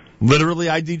 Literally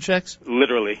ID checks?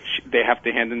 Literally. They have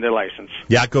to hand in their license.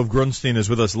 Yaakov Grunstein is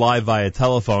with us live via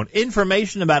telephone.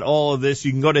 Information about all of this,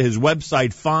 you can go to his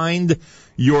website,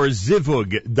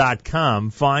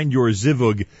 findyourzivug.com,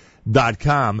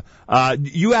 findyourzivug.com.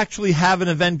 You actually have an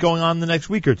event going on the next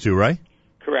week or two, right?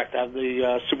 Correct. I have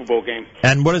the Super Bowl game.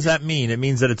 And what does that mean? It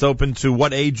means that it's open to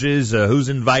what ages, who's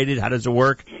invited, how does it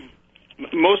work?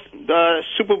 Most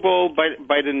Super Bowl,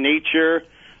 by the nature,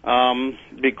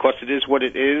 because it is what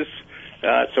it is,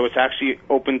 so it's actually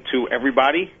open to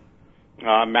everybody,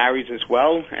 marrieds as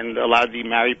well, and a lot of the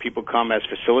married people come as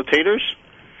facilitators.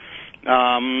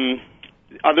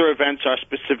 Other events are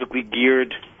specifically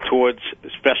geared towards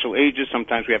special ages.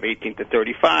 Sometimes we have 18 to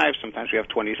 35, sometimes we have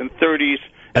 20s and 30s,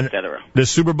 etc. The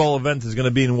Super Bowl event is going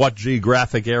to be in what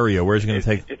geographic area? Where's it going to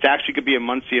take? It's actually going to be in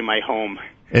Muncie, in my home.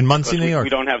 In Muncie, New York? We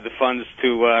don't have the funds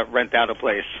to rent out a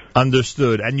place.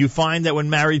 Understood. And you find that when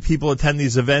married people attend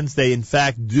these events, they in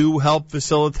fact do help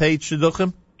facilitate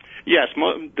shidduchim? Yes,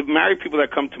 the married people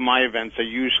that come to my events are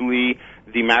usually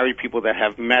the married people that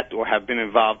have met or have been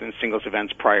involved in singles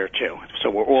events prior to. So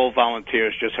we're all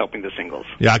volunteers just helping the singles.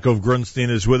 Yaakov Grunstein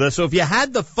is with us. So if you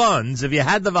had the funds, if you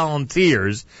had the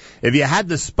volunteers, if you had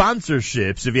the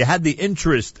sponsorships, if you had the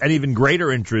interest, and even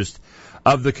greater interest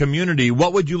of the community,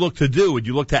 what would you look to do? Would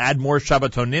you look to add more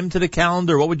Shabbatonim to the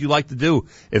calendar? What would you like to do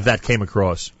if that came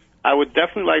across? I would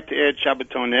definitely like to add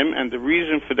Shabbatonim, and the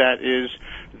reason for that is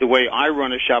the way I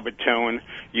run a Shabbaton,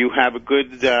 you have a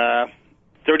good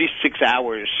 36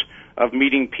 hours of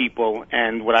meeting people,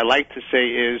 and what I like to say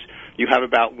is you have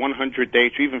about 100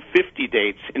 dates or even 50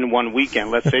 dates in one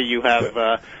weekend. Let's say you have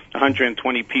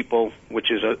 120 people, which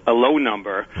is a low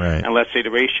number, right. And let's say the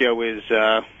ratio is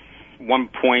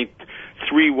 1.3,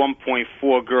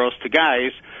 1.4 girls to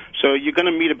guys. So you're going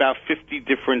to meet about 50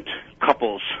 different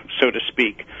couples, so to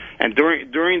speak. And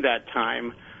during that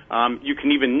time, you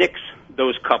can even nix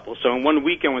those couples. So in one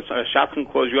weekend, when a shopman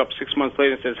calls you up 6 months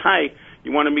later and says, "Hi,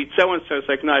 you want to meet so-and-so?" It's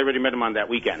like, no, I already met him on that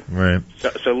weekend. Right.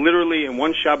 So literally in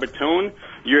one Shabbaton,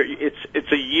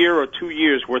 it's a year or 2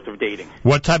 years worth of dating.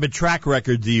 What type of track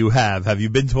record do you have? Have you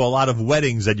been to a lot of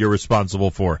weddings that you're responsible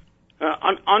for?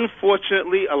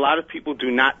 Unfortunately, a lot of people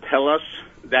do not tell us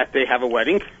that they have a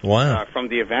wedding. Wow. From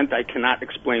the event. I cannot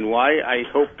explain why. I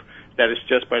hope that it's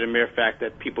just by the mere fact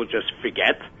that people just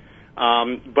forget.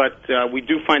 But we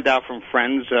do find out from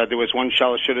friends. There was one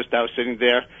Shalashudis that was sitting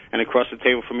there, and across the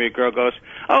table from me, a girl goes,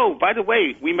 "Oh, by the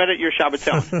way, we met at your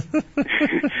Shabbaton."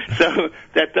 So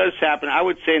that does happen. I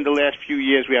would say in the last few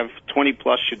years we have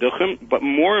 20-plus shidduchim, but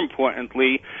more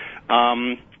importantly,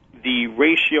 the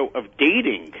ratio of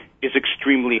dating is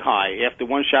extremely high. After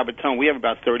one Shabbaton, we have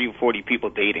about 30 or 40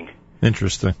 people dating.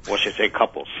 Interesting. Or should I say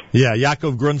couples. Yeah,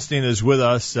 Yaakov Grunstein is with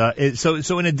us.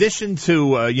 So in addition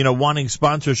to, wanting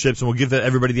sponsorships, and we'll give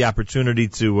everybody the opportunity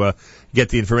to get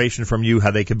the information from you,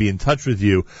 how they can be in touch with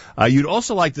you, you'd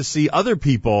also like to see other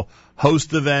people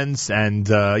host events and,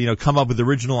 come up with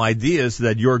original ideas so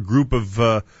that your group of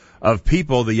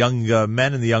people, the young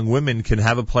men and the young women, can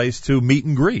have a place to meet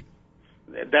and greet.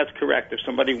 That's correct. If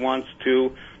somebody wants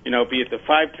to, be at the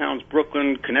Five Towns,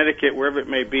 Brooklyn, Connecticut, wherever it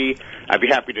may be, I'd be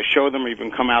happy to show them or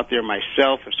even come out there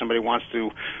myself. If somebody wants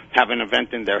to have an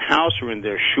event in their house or in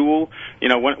their shul,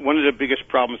 one of the biggest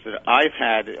problems that I've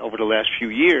had over the last few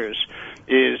years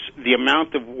is the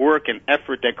amount of work and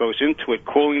effort that goes into it,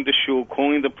 calling the shul,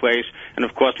 calling the place, and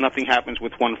of course nothing happens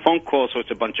with one phone call, so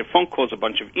it's a bunch of phone calls, a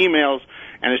bunch of emails,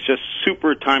 and it's just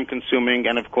super time consuming,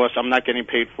 and of course I'm not getting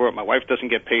paid for it, my wife doesn't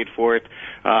get paid for it.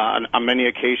 On many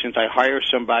occasions I hire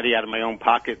somebody out of my own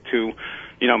pocket to,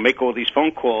 make all these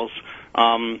phone calls.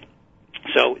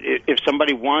 So if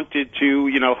somebody wanted to,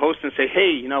 host and say,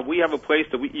 hey, we have a place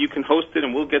that you can host it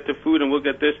and we'll get the food and we'll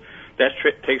get this, that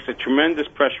takes a tremendous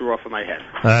pressure off of my head.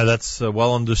 That's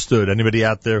well understood. Anybody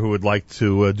out there who would like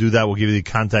to do that, we'll give you the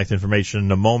contact information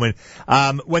in a moment.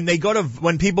 When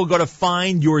people go to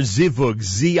Find Your Zivug,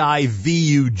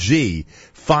 ZIVUG,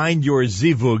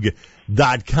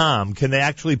 findyourzivug.com, can they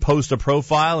actually post a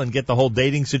profile and get the whole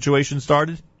dating situation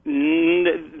started?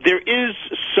 There is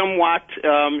somewhat.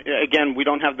 Again, we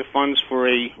don't have the funds for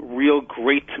a real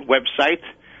great website.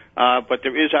 But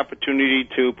there is opportunity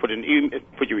to put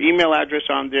your email address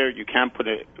on there. You can put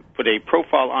a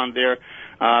profile on there.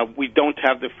 We don't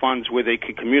have the funds where they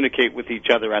can communicate with each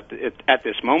other at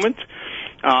this moment.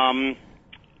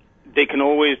 They can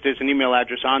always, there's an email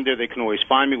address on there. They can always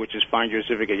find me, which is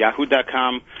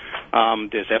findyourzivug@yahoo.com.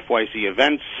 There's FYZ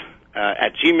events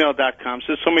at gmail.com. So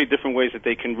there's so many different ways that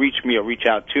they can reach me or reach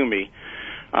out to me.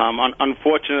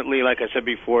 Unfortunately, like I said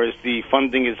before, the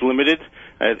funding is limited.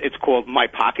 It's called My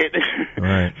Pocket.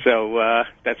 Right. So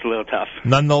that's a little tough.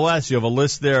 Nonetheless, you have a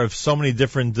list there of so many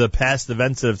different past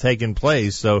events that have taken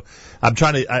place. So I'm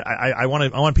trying to, I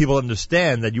want people to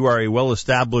understand that you are a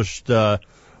well-established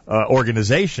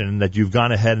organization, that you've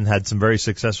gone ahead and had some very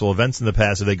successful events in the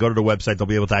past. If they go to the website, they'll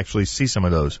be able to actually see some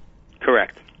of those.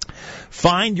 Correct.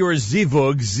 Find Your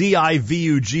Zivug,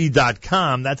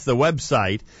 ZIVUG.com. That's the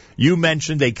website. You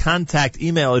mentioned a contact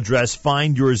email address,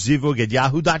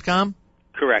 findyourzivug@yahoo.com?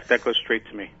 Correct. That goes straight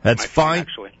to me. That's Find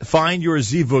Your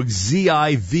Zivug,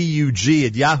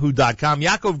 ZIVUG@yahoo.com.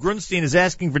 Yaakov Grunstein is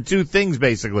asking for two things,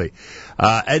 basically.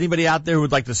 Anybody out there who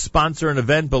would like to sponsor an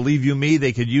event, believe you me,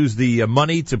 they could use the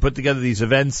money to put together these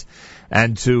events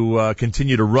and to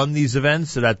continue to run these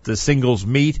events so that the singles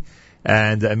meet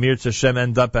and Amir Tashem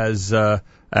end up as a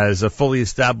fully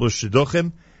established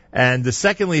shidduchim. And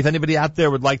secondly, if anybody out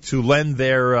there would like to lend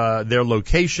their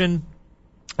location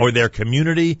or their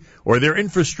community or their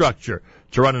infrastructure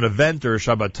to run an event or a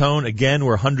Shabbaton, again,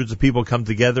 where hundreds of people come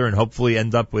together and hopefully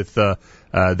end up with a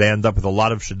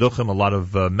lot of shidduchim, a lot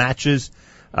of matches.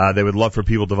 They would love for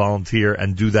people to volunteer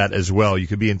and do that as well. You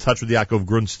could be in touch with Yaakov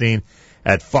Grunstein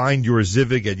at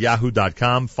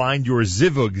findyourzivug@yahoo.com.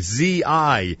 Findyourzivug,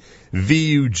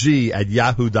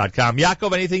 ZIVUG@yahoo.com.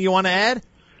 Yaakov, anything you want to add?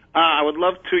 I would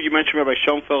love to. You mentioned Rabbi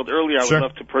Schoenfeld earlier. I would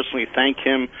love to personally thank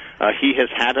him. He has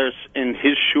had us in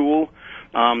his shul,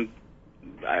 I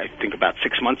think about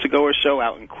 6 months ago or so,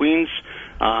 out in Queens.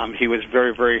 He was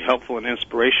very, very helpful and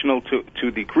inspirational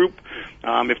to the group.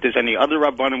 If there's any other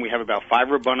Rabbanim, we have about 5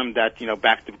 Rabbanim that,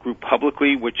 back the group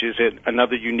publicly, which is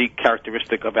another unique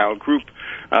characteristic of our group,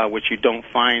 which you don't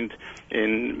find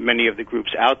in many of the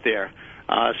groups out there.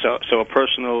 So a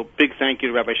personal big thank you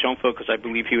to Rabbi Schoenfeld, because I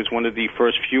believe he was one of the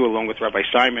first few, along with Rabbi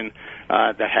Simon,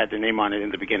 that had the name on it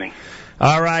in the beginning.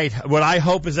 All right. What I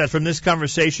hope is that from this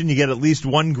conversation you get at least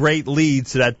one great lead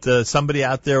so that somebody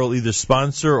out there will either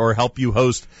sponsor or help you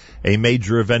host a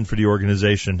major event for the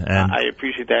organization. And I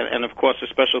appreciate that. And, of course, a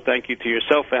special thank you to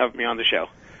yourself for having me on the show.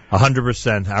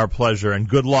 100%. Our pleasure. And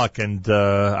good luck. And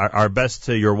our best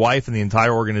to your wife and the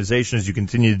entire organization as you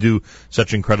continue to do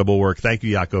such incredible work. Thank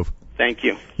you, Yaakov. Thank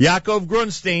you. Yaakov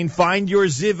Grunstein, find your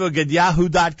zivug at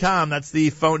yahoo.com. That's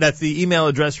the email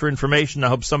address for information. I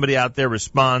hope somebody out there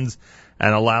responds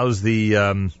and allows the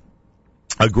a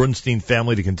Grunstein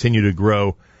family to continue to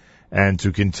grow and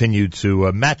to continue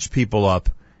to match people up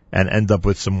and end up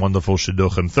with some wonderful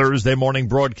shidduchim. Thursday morning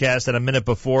broadcast at a minute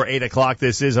before 8 o'clock.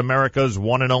 This is America's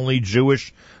one and only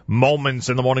Jewish Moments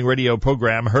in the Morning radio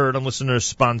program, heard on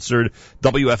listeners-sponsored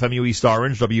WFMU East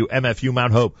Orange, WMFU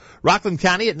Mount Hope, Rockland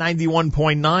County at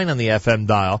 91.9 on the FM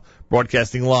dial,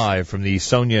 broadcasting live from the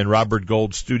Sonia and Robert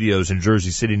Gold studios in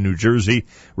Jersey City, New Jersey,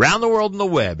 round the world on the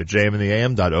web at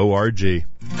jmandtheam.org.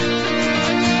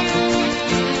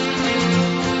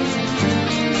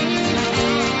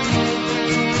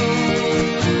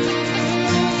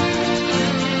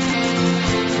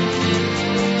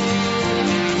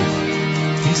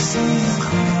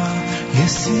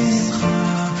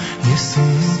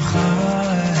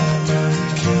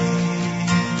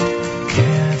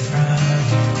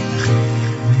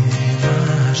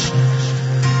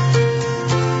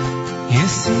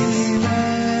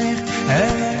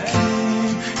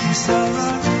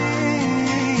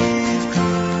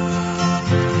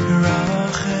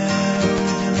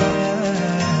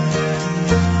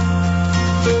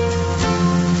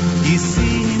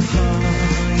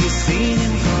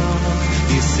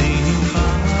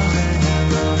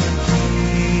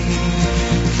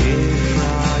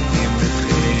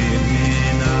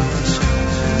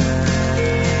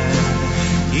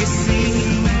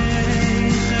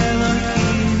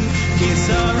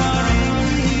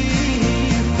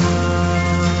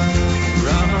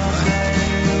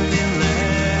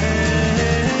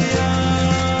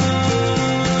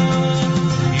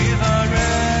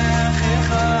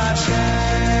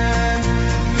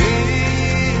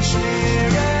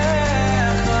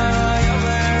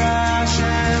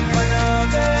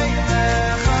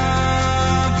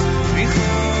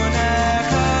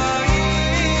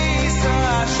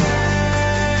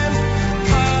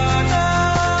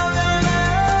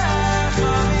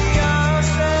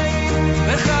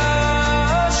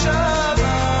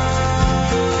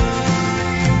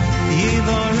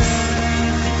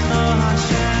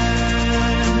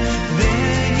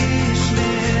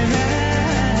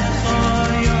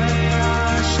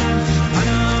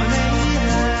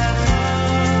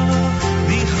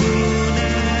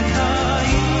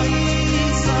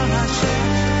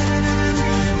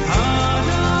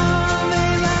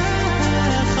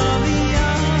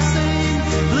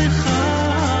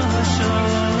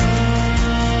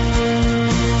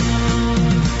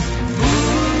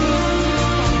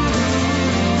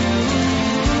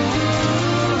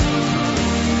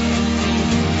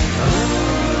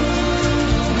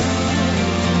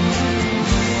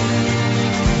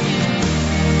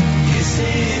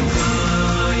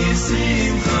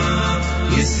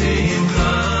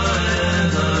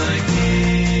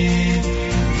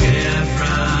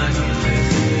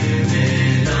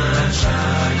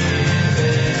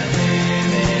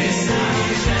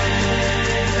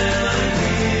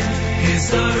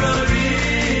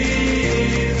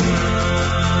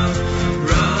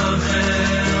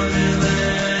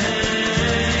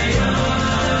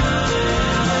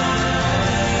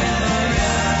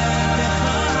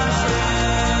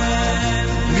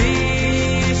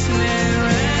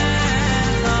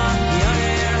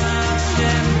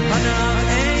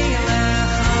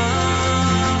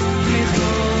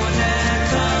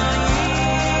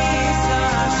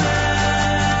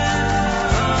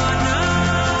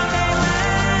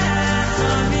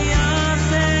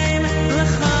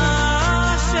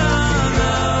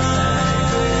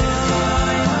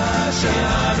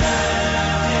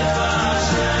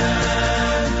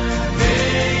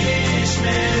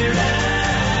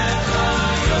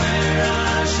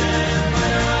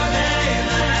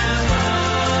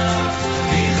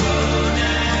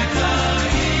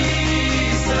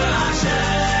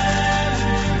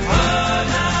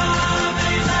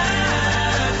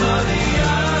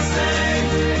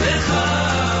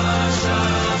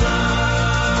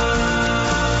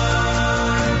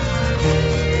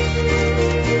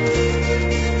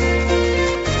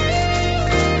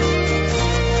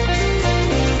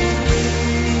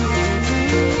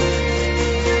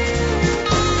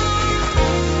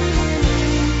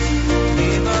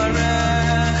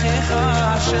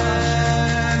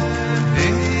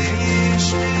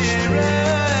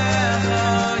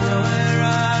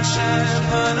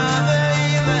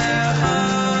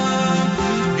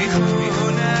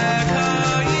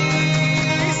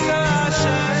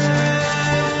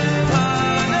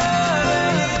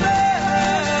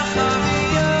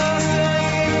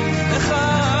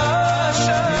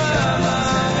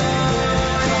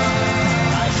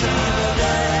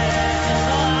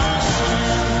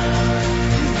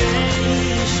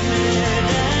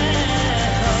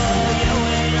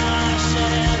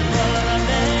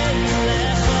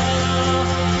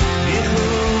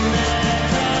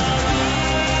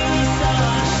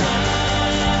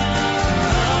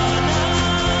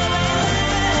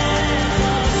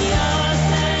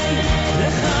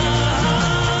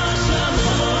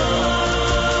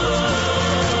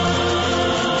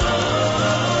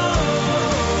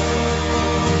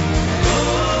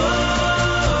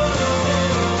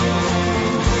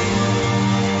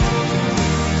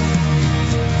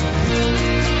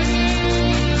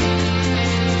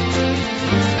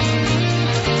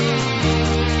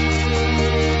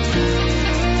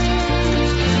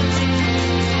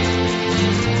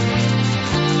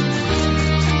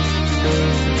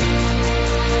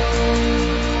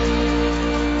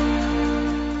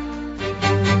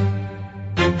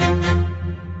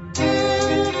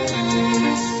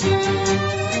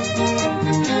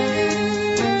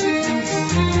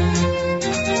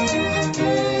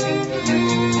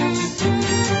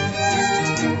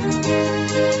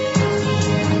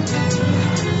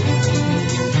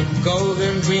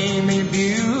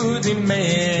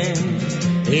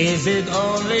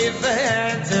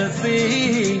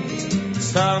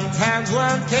 Sometimes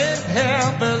one can't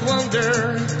help but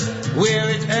wonder, will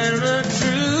it ever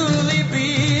truly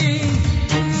be?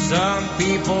 Some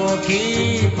people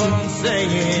keep on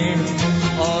saying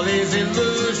all is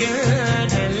illusion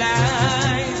and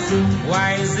lies.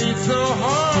 Why is it so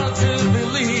hard to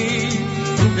believe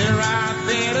there are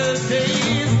better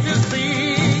days to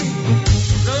see?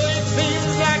 So it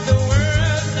seems like the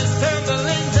world is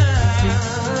tumbling down.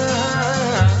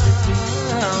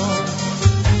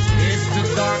 It's the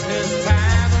darkest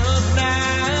time of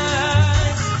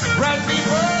night, right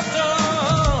before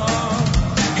dawn.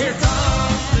 Here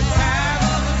comes the time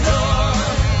of the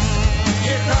Lord.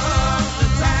 Here comes the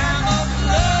time of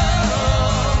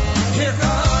love. Here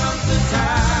comes the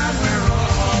time where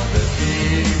all the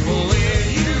people will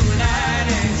unite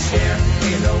and share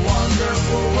in the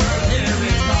wonderful world. Here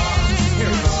it comes.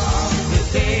 Here comes the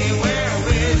day where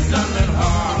wisdom and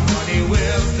harmony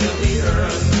will fill the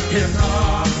earth. Here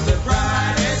comes the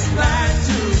brightest light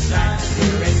to shine.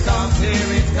 Here it comes,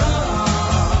 here it comes.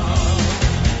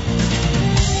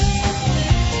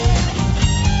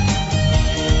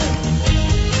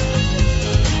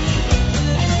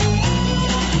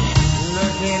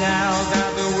 Looking out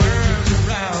at the world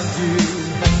around you,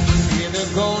 see the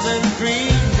golden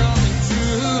dream coming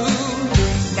true.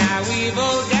 Now we've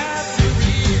all got to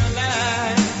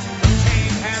realize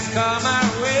change has come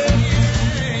our way.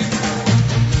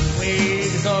 We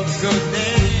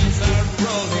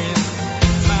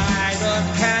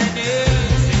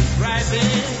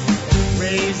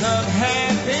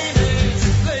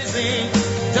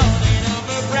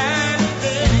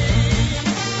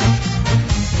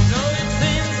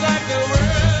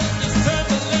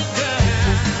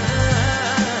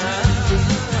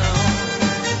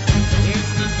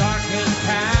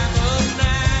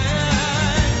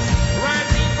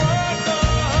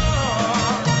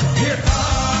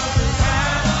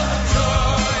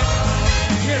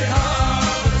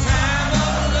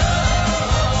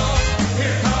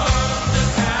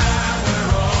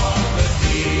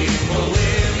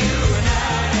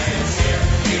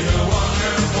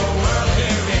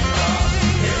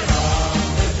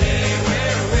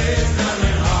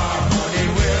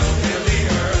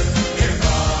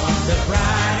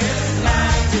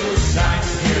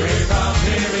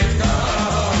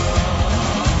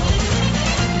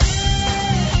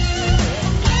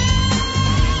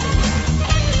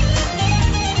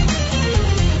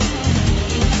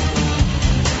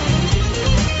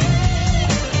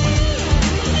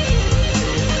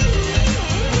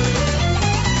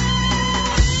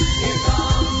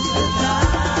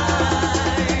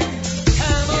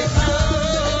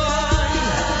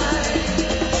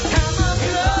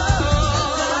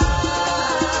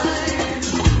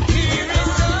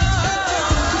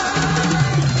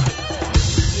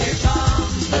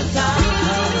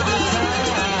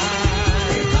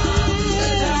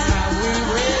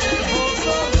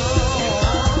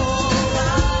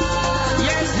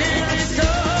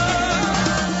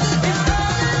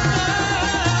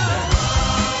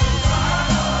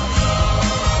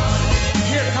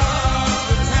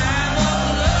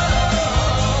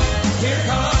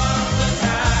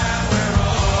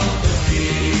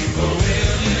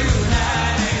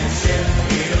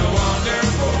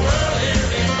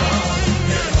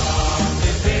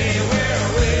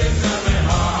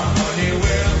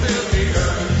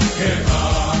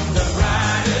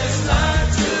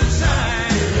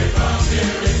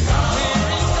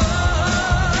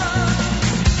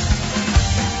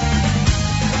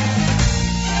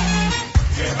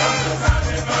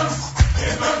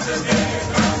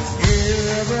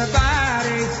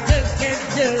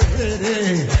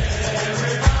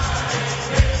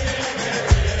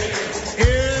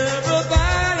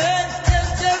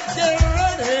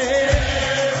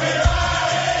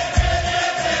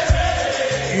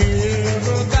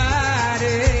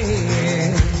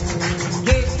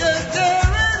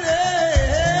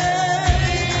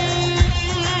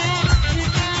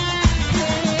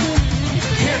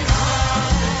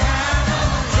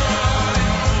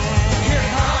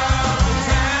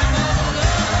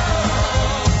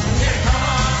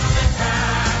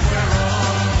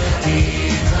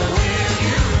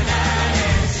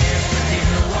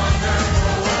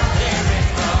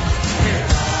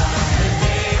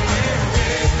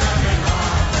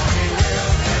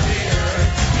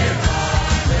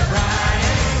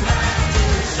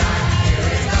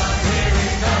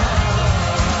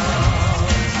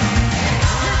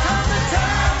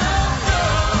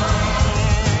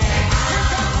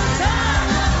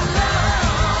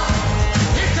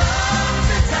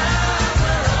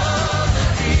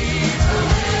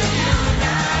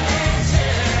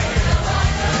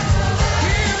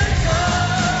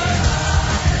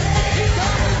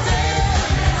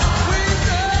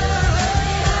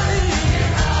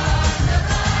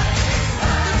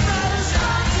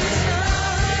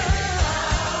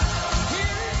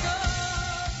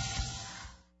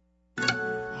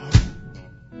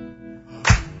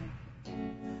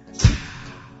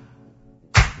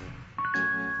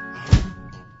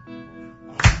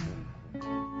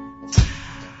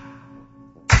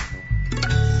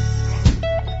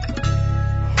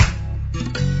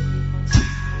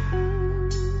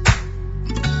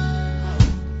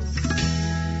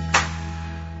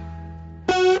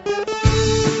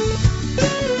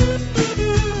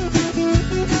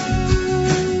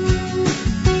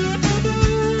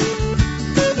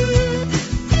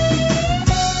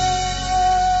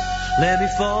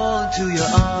fall into your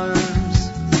arms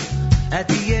at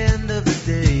the end of the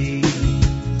day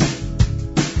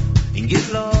and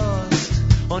get lost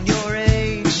on your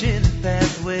ancient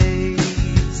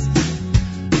pathways.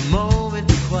 A moment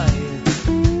of quiet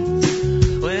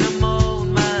when I'm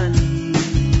on my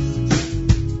knees,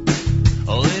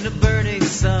 all in a burning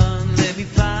sun. Let me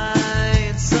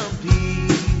find some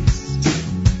peace.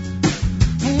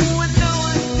 I know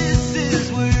what this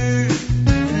is worth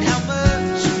and how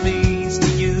much it means to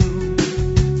you.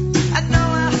 I know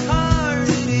how hard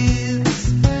it is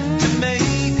to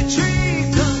make a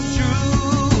dream come true.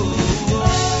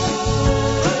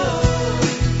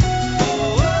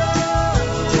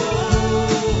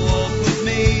 Walk with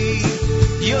me,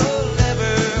 you'll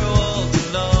never walk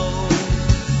alone.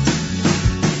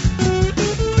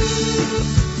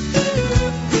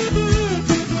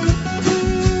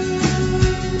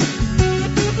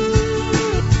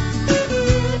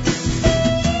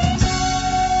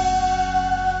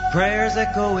 Prayers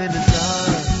echo in the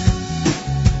dark,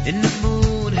 and the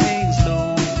moon hangs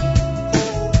low.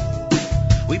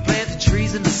 We planted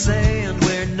trees in the sand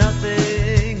where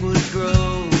nothing would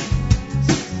grow,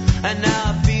 and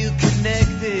now I feel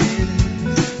connected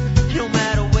no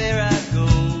matter where I go.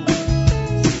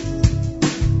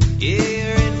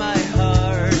 Here in my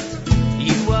heart,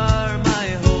 you are my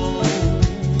home.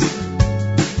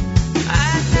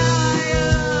 And now I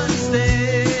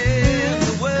understand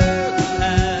the work we'll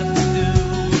have to do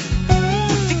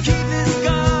to keep this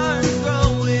garden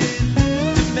growing,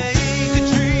 to make a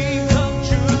dream come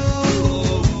true.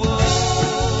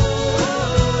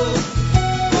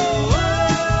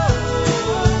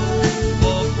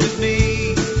 Walk with me,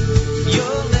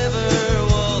 you'll never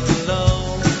walk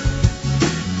alone.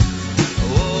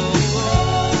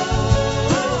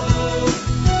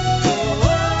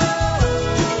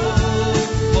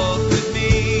 Walk with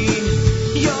me,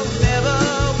 you'll never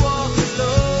walk alone.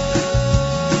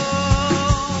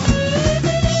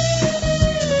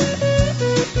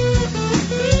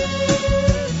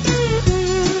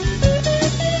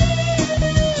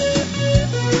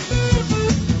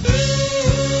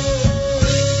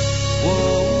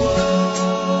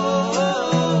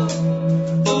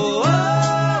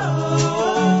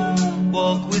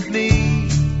 Walk with me,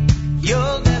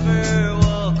 you'll never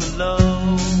walk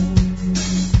alone.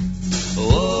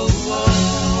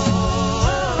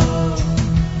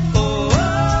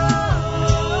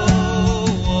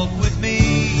 Walk with me,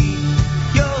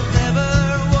 you'll never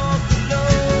walk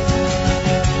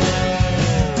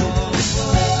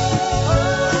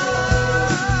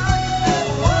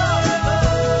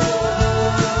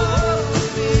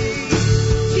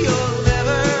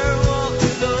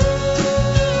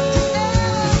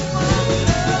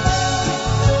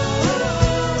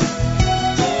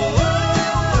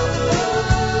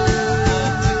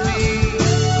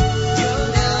You'll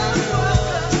never walk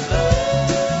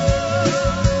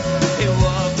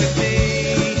Walk with me,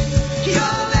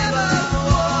 you'll never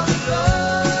walk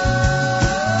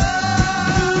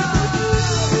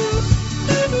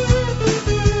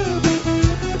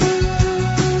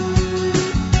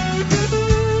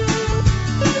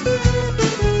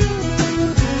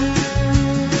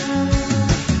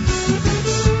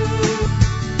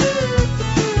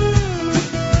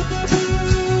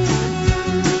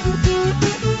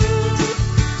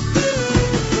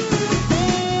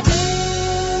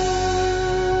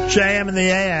JM in the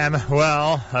AM.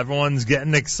 Well, everyone's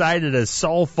getting excited as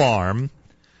Soul Farm,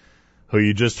 who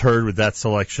you just heard with that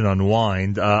selection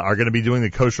Unwind, are going to be doing the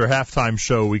Kosher Halftime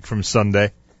Show a week from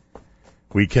Sunday.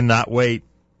 We cannot wait.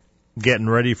 Getting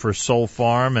ready for Soul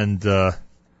Farm and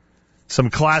some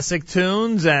classic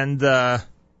tunes and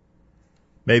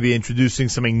maybe introducing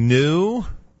something new.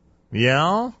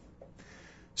 Yeah.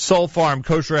 Soul Farm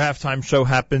Kosher Halftime Show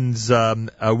happens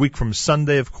a week from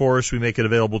Sunday, of course. We make it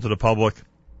available to the public.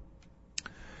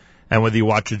 And whether you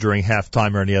watch it during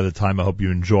halftime or any other time, I hope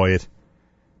you enjoy it.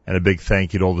 And a big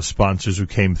thank you to all the sponsors who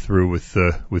came through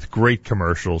with great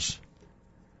commercials.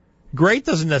 Great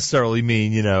doesn't necessarily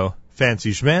mean,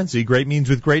 fancy schmancy. Great means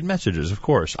with great messages, of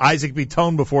course. Isaac B.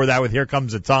 Tone before that with Here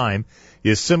Comes the Time.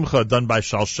 Is Simcha done by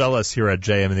Shalshelis here at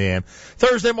JM in the AM.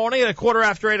 Thursday morning at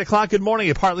 8:15. Good morning.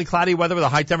 A partly cloudy weather with a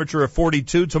high temperature of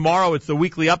 42. Tomorrow it's the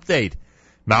weekly update.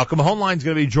 Malcolm Honeline's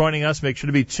going to be joining us. Make sure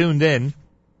to be tuned in.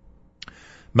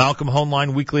 Malcolm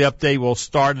Honeline weekly update will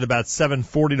start at about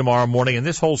 7:40 tomorrow morning. And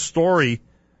this whole story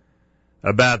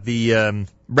about the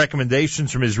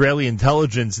recommendations from Israeli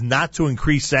intelligence not to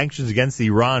increase sanctions against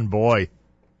Iran, boy,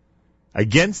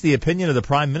 against the opinion of the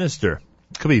Prime Minister.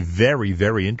 It could be very,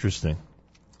 very interesting.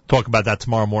 Talk about that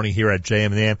tomorrow morning here at JM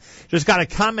and the AM. Just got a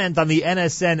comment on the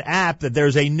NSN app that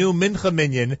there's a new Mincha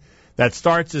Minyan that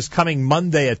starts this coming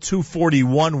Monday at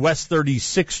 241 West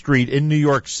 36th Street in New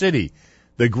York City.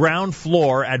 The ground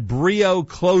floor at Brio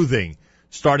Clothing,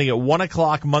 starting at 1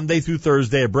 o'clock Monday through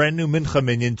Thursday, a brand new Mincha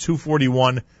Minyan,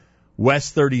 241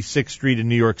 West 36th Street in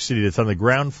New York City. That's on the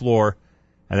ground floor,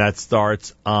 and that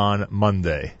starts on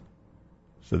Monday.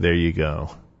 So there you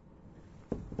go.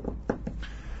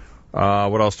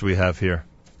 What else do we have here?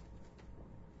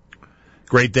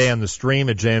 Great day on the stream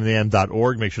at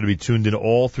jmam.org. Make sure to be tuned in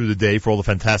all through the day for all the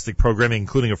fantastic programming,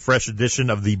 including a fresh edition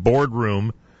of The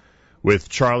Boardroom with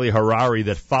Charlie Harari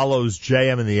that follows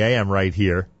JM in the AM right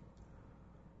here.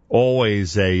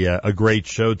 Always a great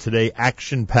show today,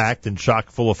 action-packed and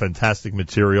chock full of fantastic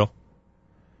material.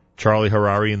 Charlie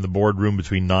Harari in The Boardroom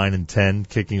between 9 and 10,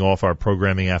 kicking off our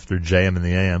programming after JM in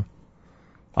the AM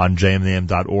on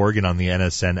jmam.org and on the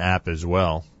NSN app as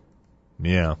well.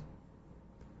 Yeah.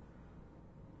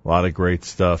 A lot of great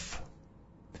stuff.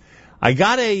 I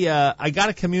got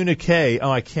a communique.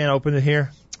 Oh, I can't open it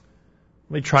here.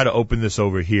 Let me try to open this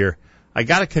over here. I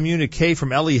got a communique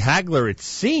from Ellie Hagler. It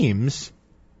seems,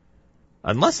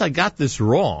 unless I got this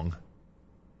wrong,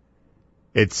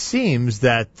 it seems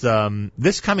that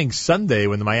this coming Sunday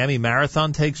when the Miami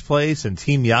Marathon takes place and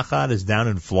Team Yachad is down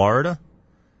in Florida,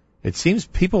 it seems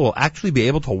people will actually be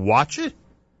able to watch it.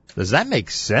 Does that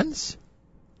make sense?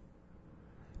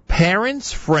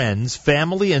 Parents, friends,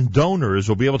 family, and donors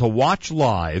will be able to watch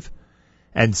live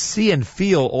and see and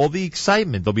feel all the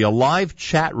excitement. There'll be a live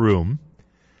chat room,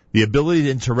 the ability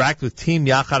to interact with Team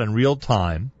Yachad in real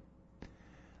time.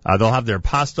 They'll have their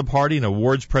pasta party and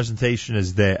awards presentation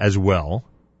as well.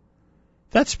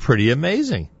 That's pretty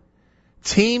amazing.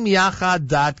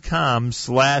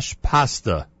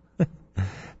 TeamYachad.com/pasta.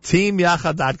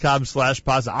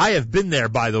 TeamYachad.com/pasta. I have been there,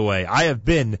 by the way. I have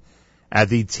been at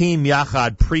the Team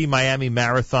Yachad pre-Miami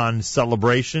Marathon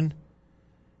celebration.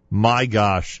 My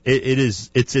gosh,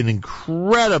 it's an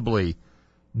incredibly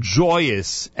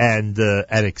joyous and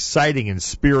exciting and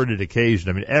spirited occasion.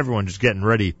 I mean, everyone just getting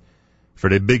ready for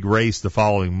the big race the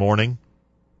following morning.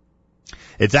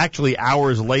 It's actually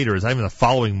hours later. It's not even the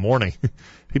following morning.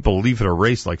 People leave for a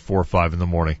race like 4 or 5 in the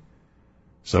morning.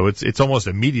 So it's almost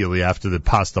immediately after the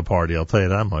pasta party, I'll tell you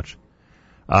that much.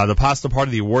 The pasta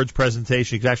party, the awards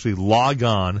presentation, you can actually log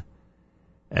on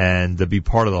and be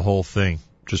part of the whole thing,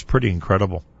 which is pretty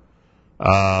incredible.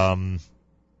 In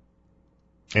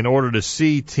order to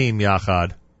see Team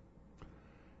Yachad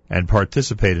and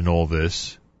participate in all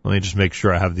this, let me just make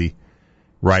sure I have the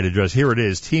right address. Here it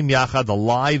is, Team Yachad, the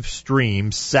live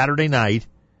stream, Saturday night,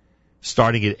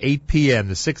 starting at 8 p.m.,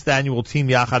 the 6th annual Team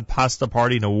Yachad Pasta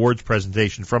Party and Awards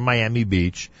presentation from Miami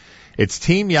Beach. It's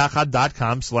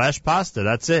TeamYachad.com/pasta.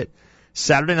 That's it.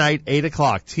 Saturday night, 8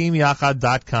 o'clock,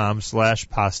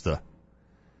 TeamYachad.com/pasta.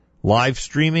 Live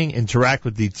streaming, interact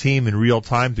with the team in real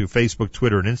time through Facebook,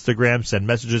 Twitter, and Instagram. Send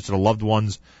messages to the loved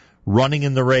ones running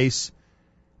in the race.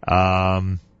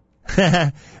 They're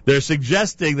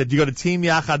suggesting that you go to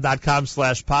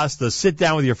TeamYachad.com/pasta, sit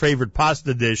down with your favorite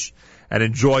pasta dish, and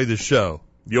enjoy the show.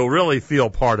 You'll really feel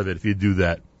part of it if you do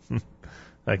that.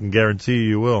 I can guarantee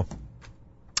you will.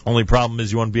 Only problem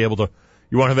is you won't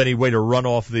have any way to run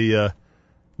off the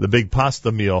big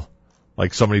pasta meal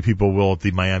like so many people will at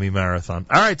the Miami Marathon.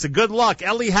 All right, so good luck.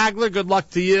 Ellie Hagler, good luck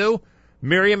to you.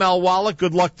 Miriam L. Wallach,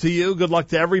 good luck to you. Good luck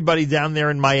to everybody down there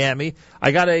in Miami.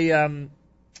 I got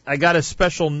a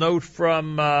special note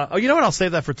from, you know what? I'll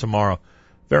save that for tomorrow.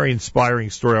 Very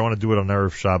inspiring story. I want to do it on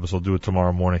Erev Shabbos. I'll do it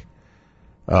tomorrow morning.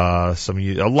 A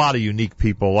lot of unique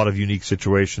people, a lot of unique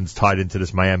situations tied into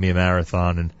this Miami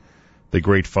Marathon and the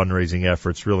great fundraising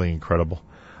efforts. Really incredible.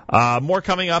 More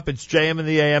coming up. It's JM in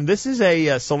the AM. This is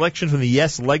a selection from the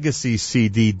Yes Legacy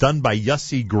CD done by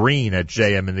Yossi Green at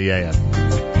JM in the AM.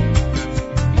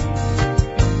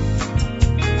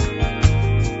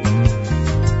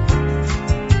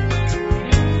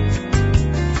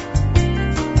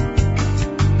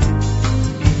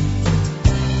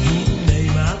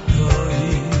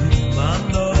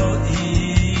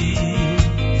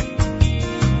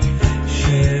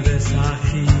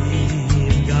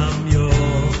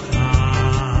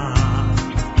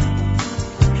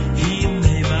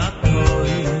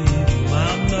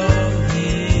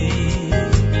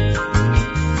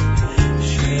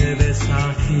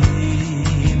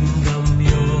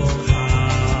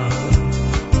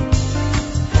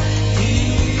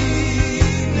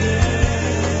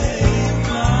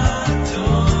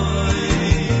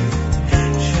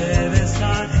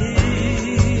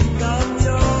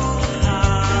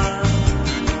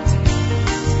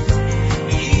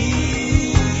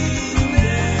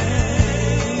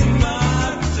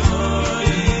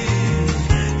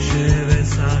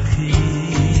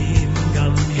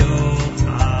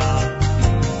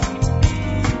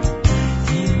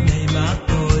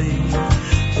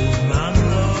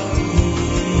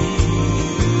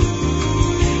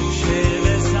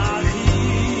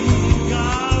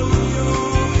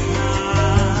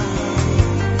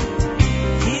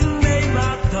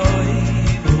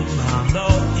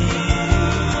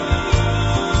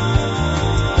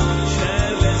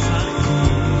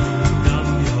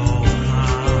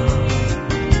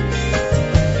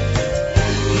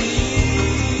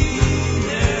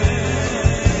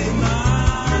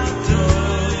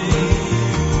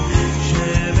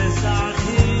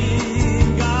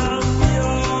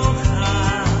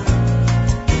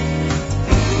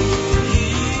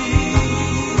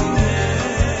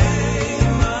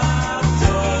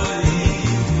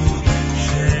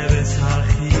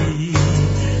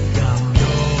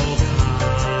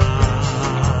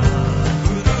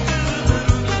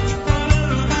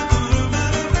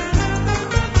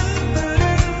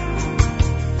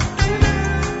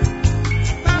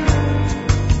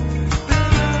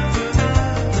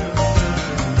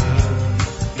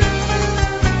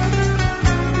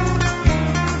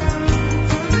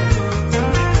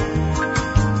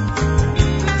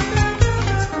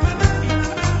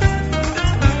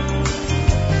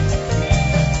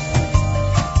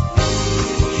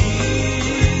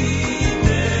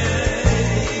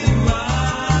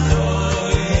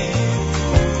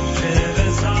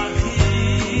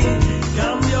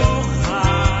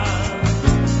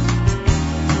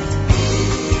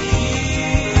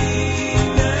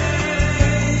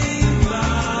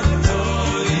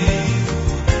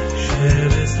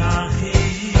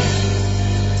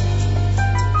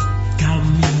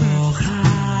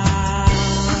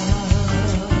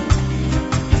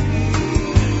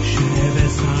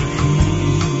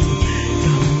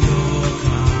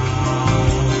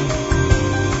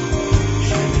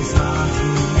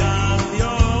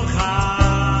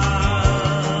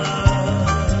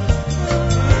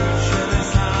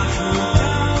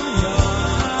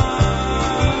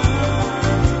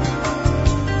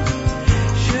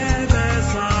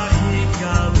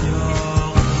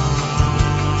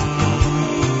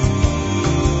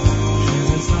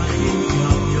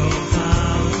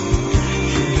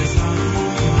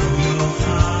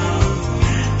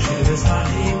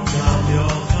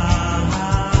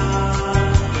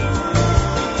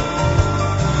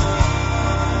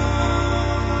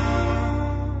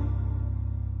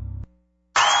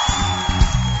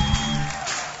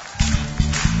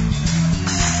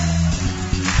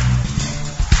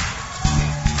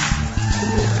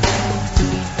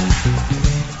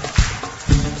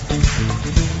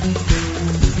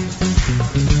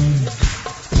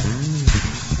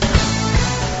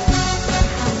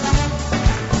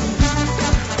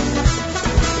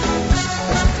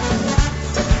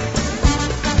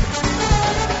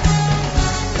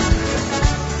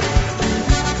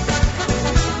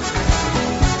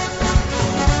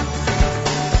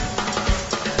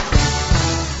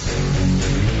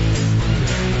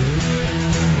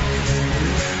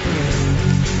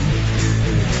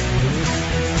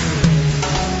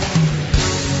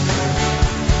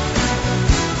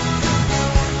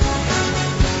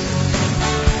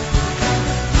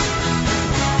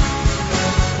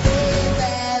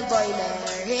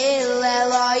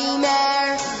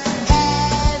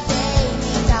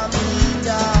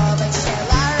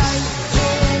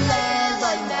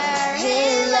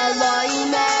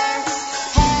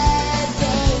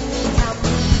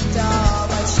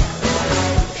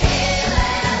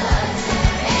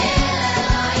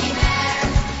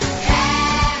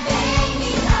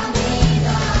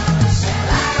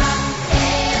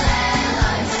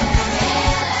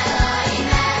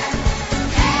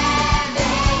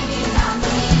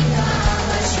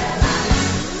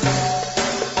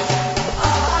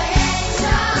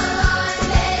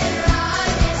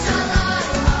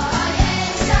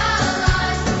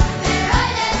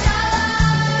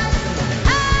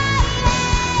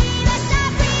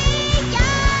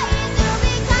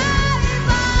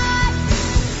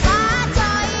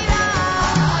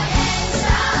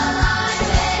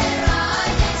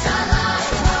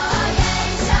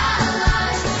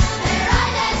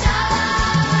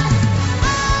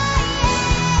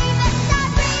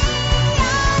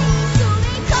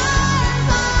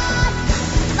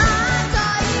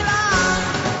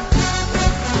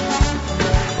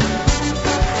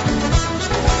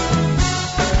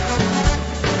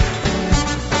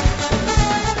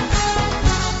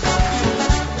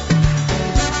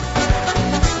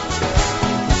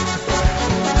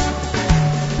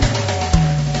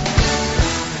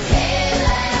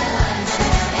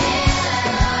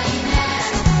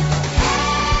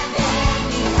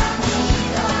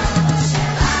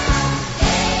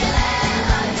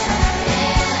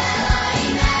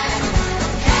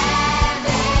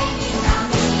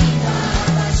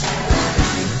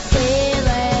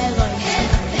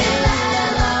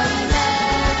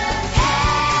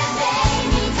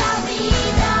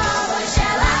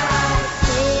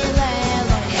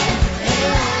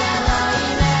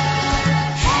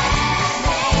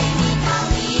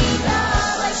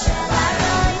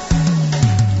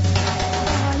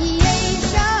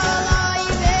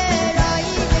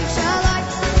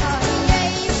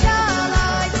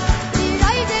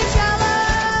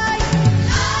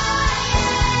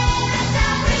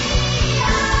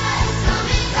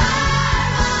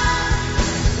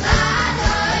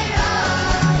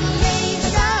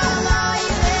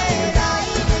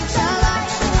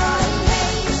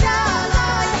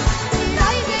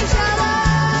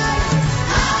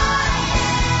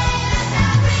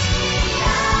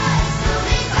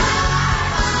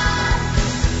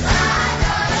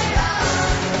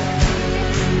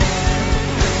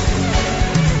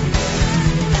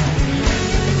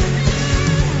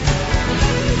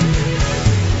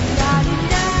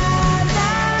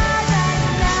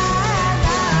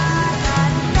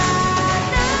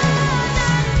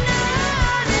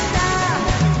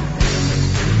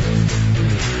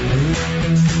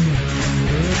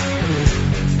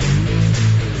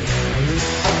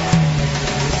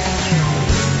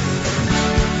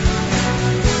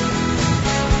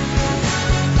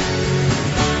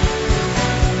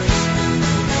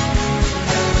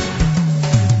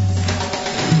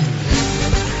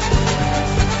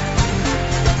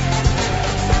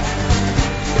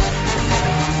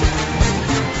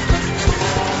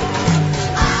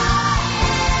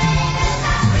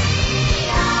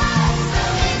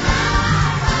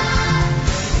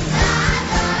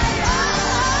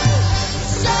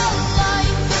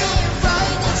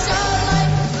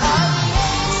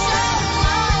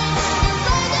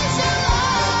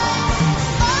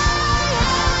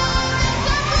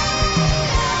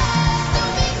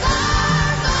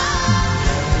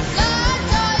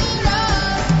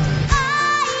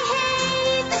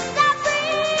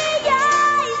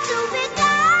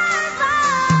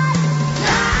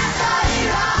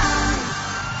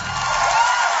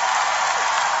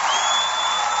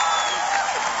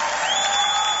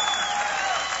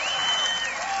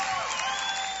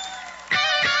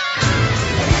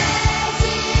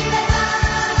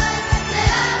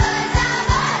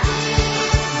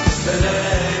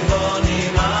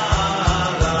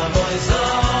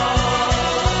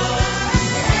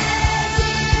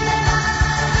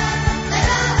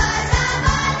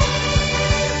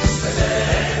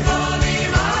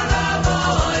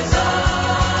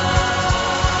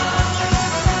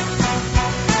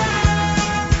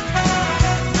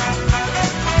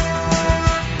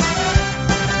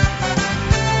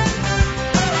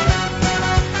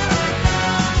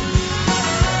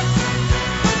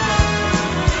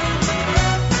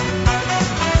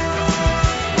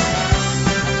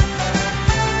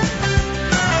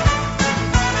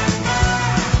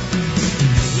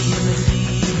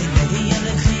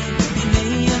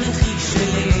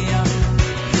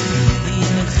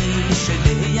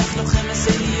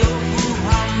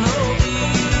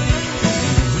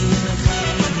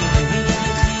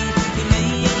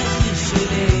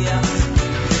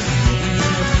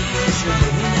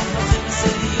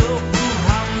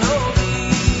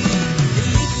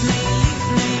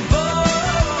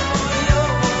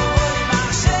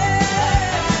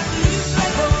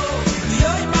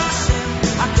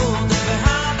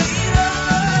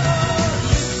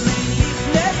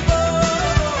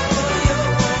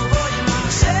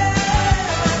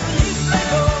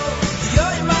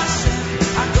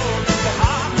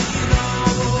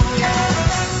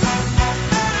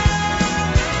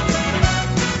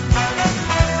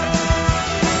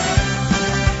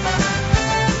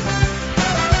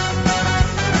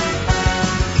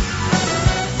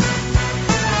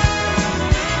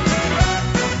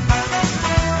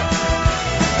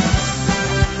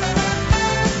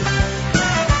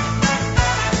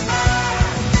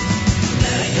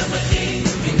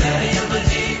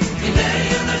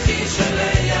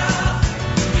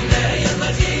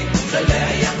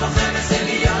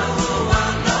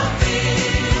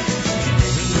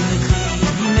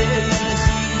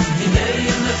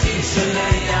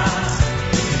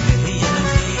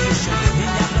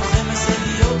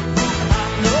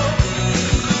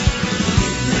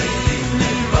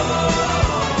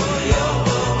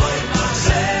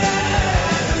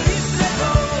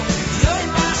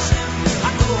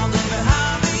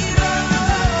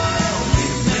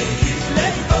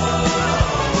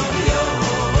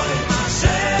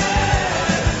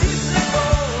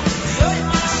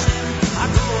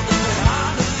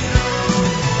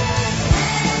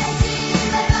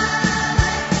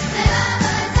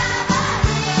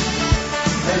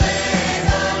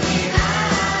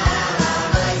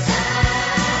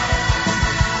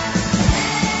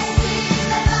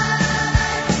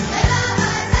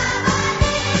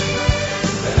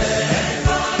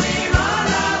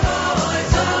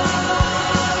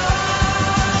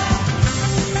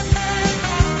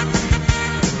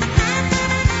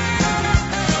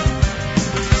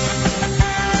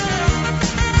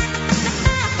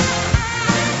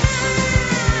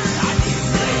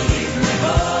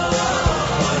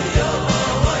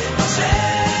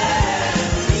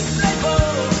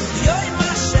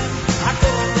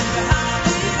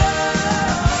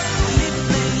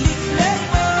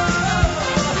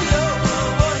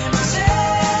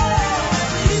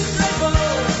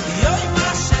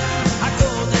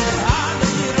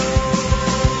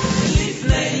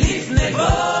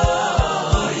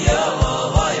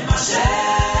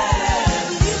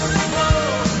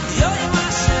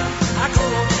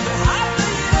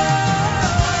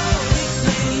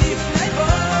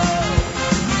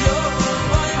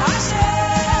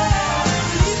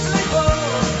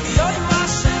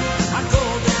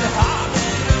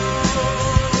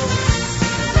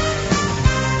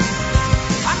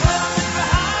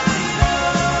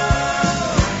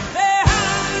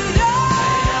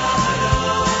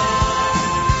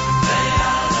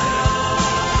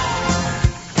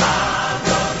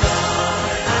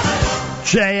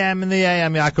 JM in the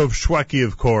AM, Yaakov Shweki,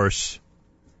 of course.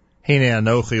 Hine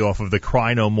Anochi off of the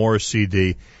Cry No More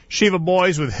CD. Shiva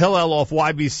Boys with Hillel off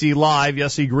YBC Live.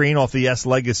 Yossi Green off the Yes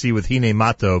Legacy with Hine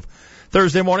Matov.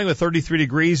 Thursday morning with 33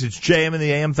 degrees. It's JM in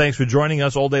the AM. Thanks for joining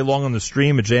us all day long on the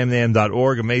stream at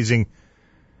jmintheam.org. Amazing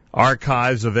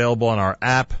archives available on our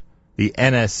app, the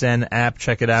NSN app.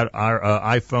 Check it out. Our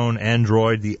iPhone,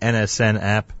 Android, the NSN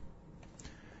app.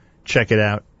 Check it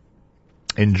out.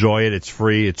 Enjoy it. It's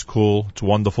free. It's cool. It's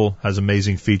wonderful. Has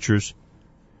amazing features.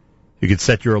 You could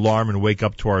set your alarm and wake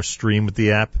up to our stream with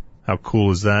the app. How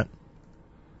cool is that?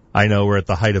 I know we're at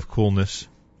the height of coolness.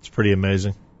 It's pretty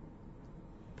amazing.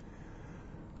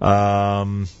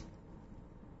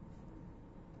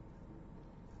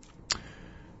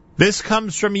 This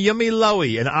comes from Yumi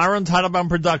Lowy, an Aaron Teitelbaum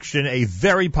production, a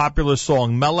very popular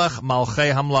song, Melech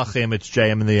Malchei Hamlachim. It's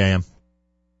JM in the AM.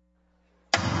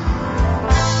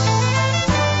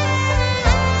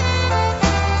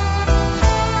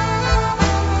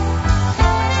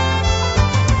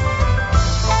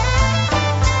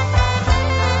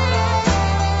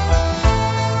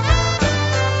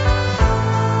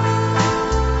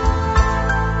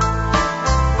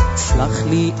 סלח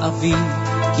לי אבי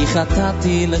כי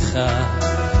חטאתי לך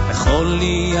וכל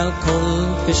לי על כל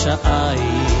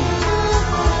פשעי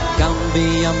גם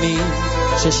בימים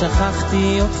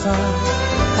ששכחתי אותך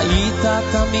היית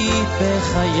תמיד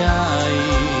בחיי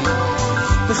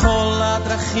בכל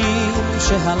הדרכים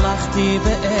שהלכתי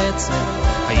בעצם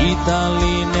היית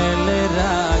לי נר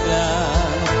לרגלי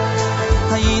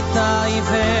היית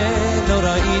עיוור לא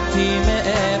ראיתי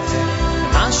מאפר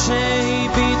מה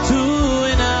שהביטו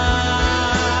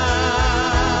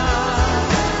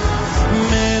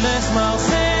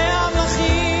מלכי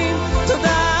המלכים,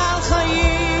 תודה על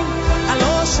חיים, על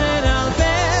אושר, על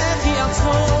בכי, על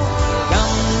צחוק, גם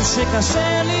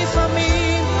שקשה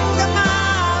לפעמים, גם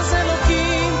אז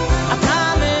אלוקים,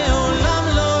 אתה לעולם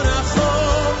לא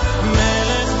רחוק.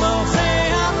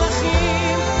 מלכי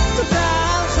המלכים,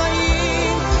 תודה על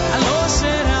חיים, על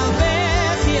אושר, על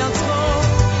בכי, על צחוק,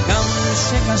 גם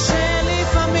שקשה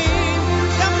לפעמים,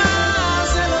 גם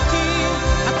אז אלוקים,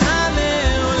 אתה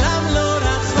לעולם לא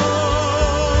רחוק.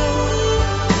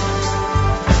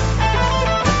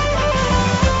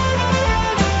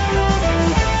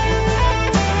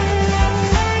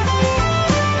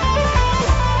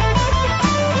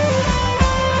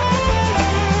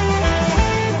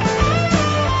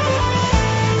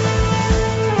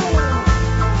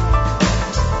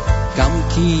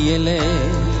 כי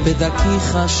ילד בדרכי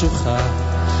חשוכה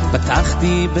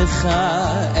בטחתי בך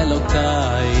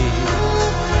אלוקיי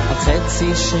על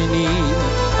חצי שני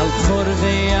על בחור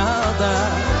וילדה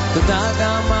תודה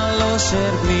גם על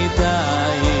אושר בלי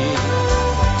די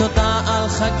תודה על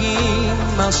חגים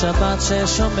על שבת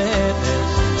ששומרת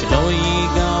שלא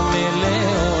ייגמר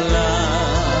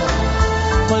לעולם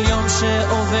כל יום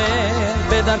שעובר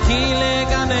בדרכי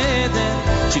לגן עדן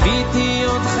שיביתי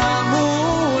אותך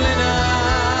מול עיניי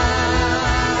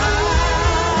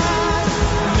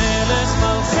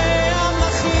מלכי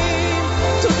המלכים,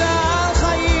 תודה על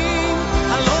חיים,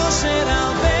 על אושר,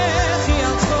 על בכי,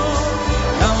 על צחוק,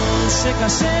 גם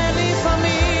שקשה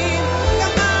לפעמים,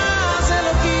 גם אז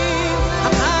אלוקים,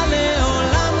 אתה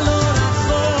לעולם לא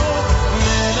רחוק.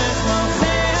 מלכי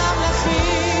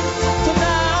המלכים,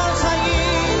 תודה על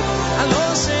חיים, על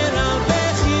אושר, על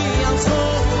בכי, על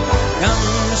צחוק, גם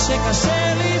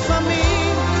שקשה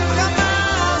לפעמים, גם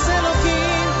אז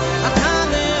אלוקים, אתה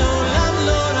לעולם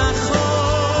לא רחוק.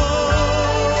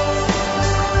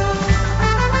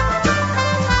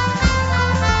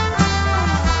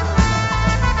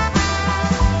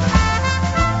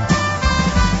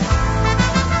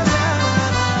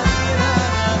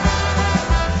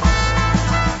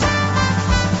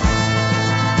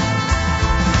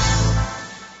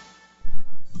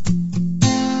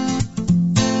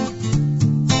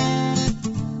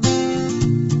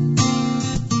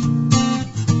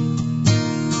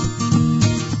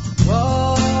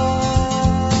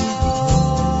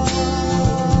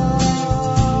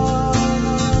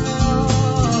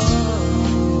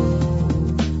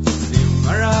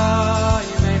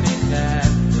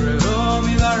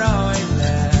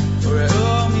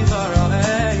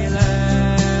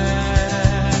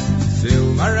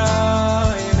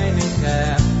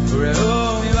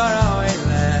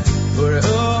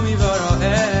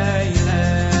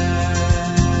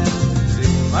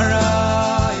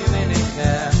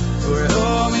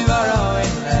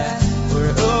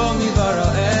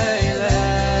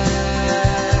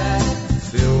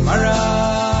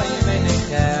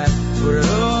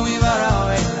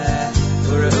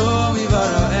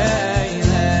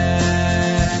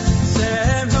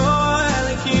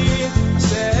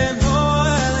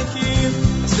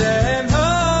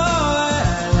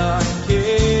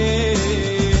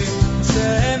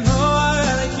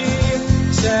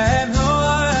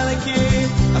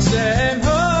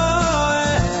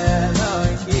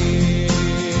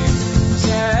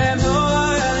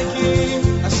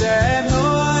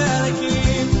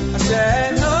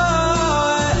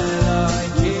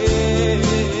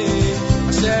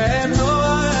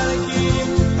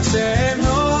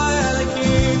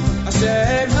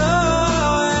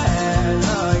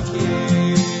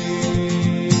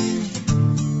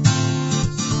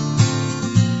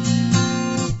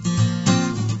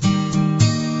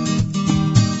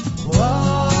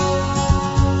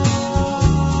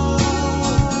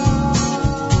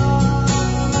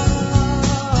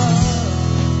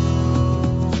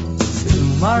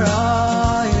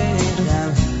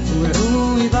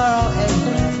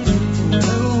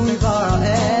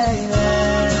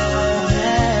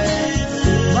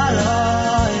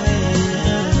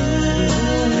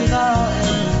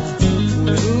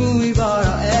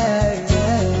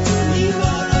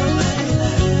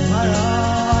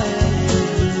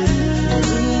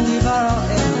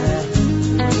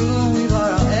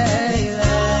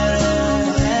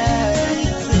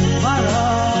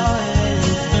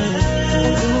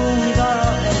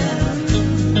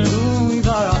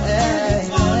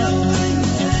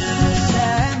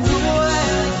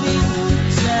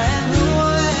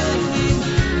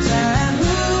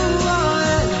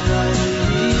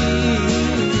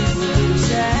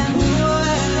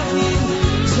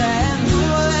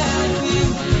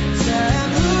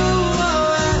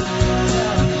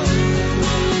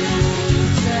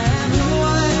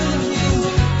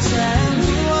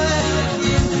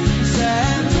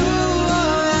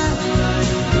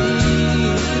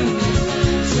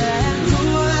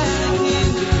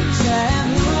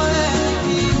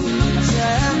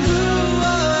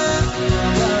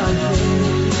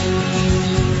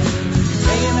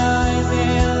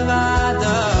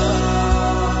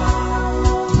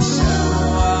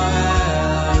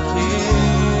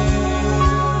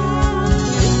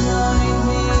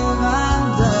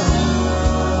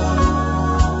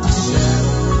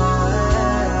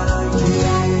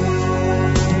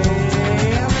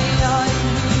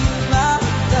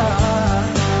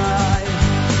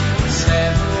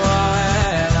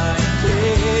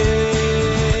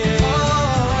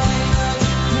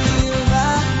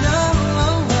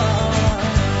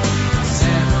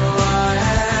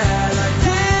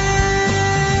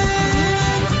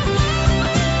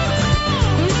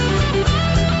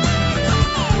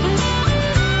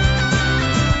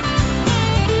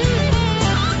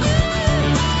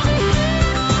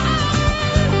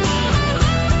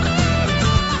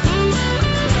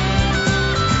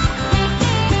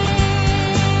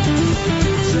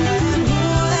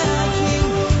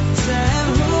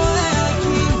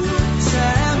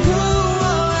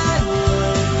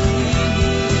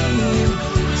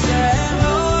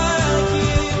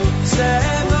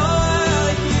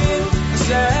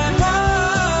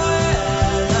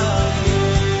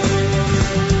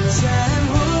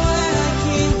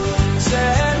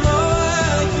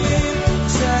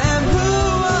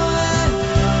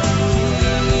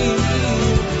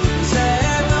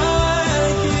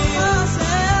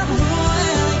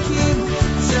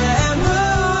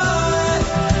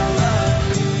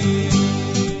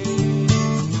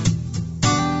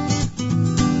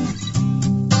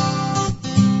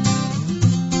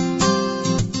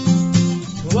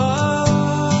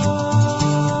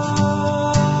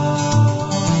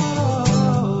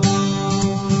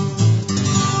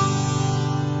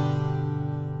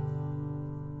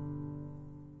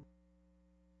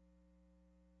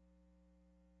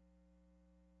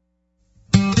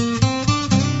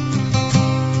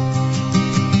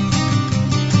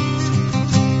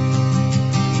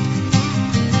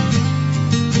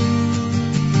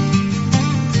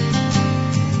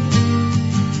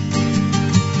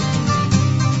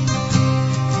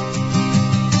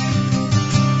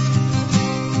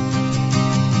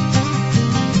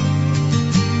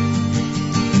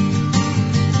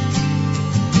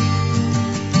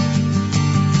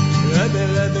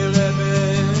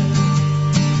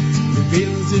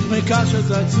 kasher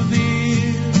sein zu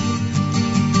dir.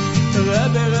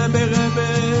 Rebbe, Rebbe, Rebbe,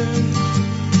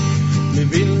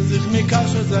 wir willen sich mit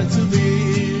kasher sein zu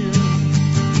dir.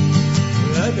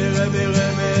 Rebbe, Rebbe,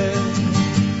 Rebbe,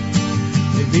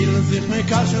 wir willen sich mit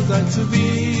kasher sein zu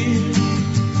dir.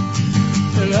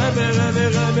 Rebbe, Rebbe,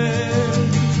 Rebbe,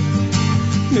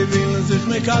 wir willen sich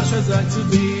mit kasher sein zu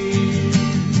dir.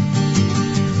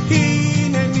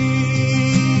 Hineni,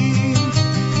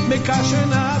 mit kasher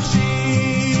nafshi,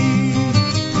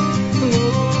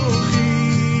 ruchi,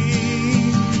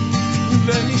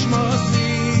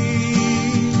 ונשמוסי.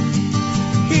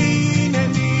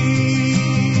 הנני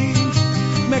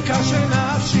מקשר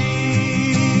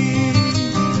נפשי,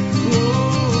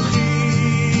 רוחי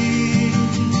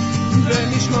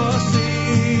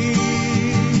ונשמוסי,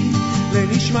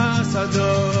 ונשמס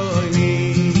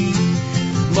אדוני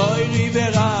מוירי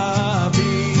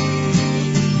ורבי.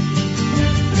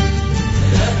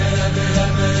 רבי רבי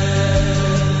רבי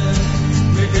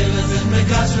מביל לזית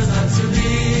מקשר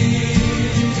נצבי.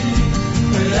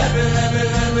 Rebbe, Rebbe,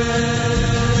 Rebbe,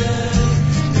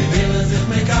 wir willen sich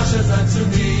mit Kasher sein zu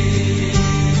dir.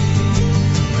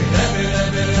 Rebbe,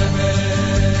 Rebbe, Rebbe,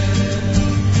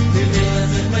 wir willen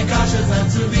sich mit Kasher sein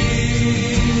zu dir.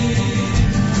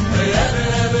 Rebbe,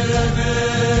 Rebbe, Rebbe,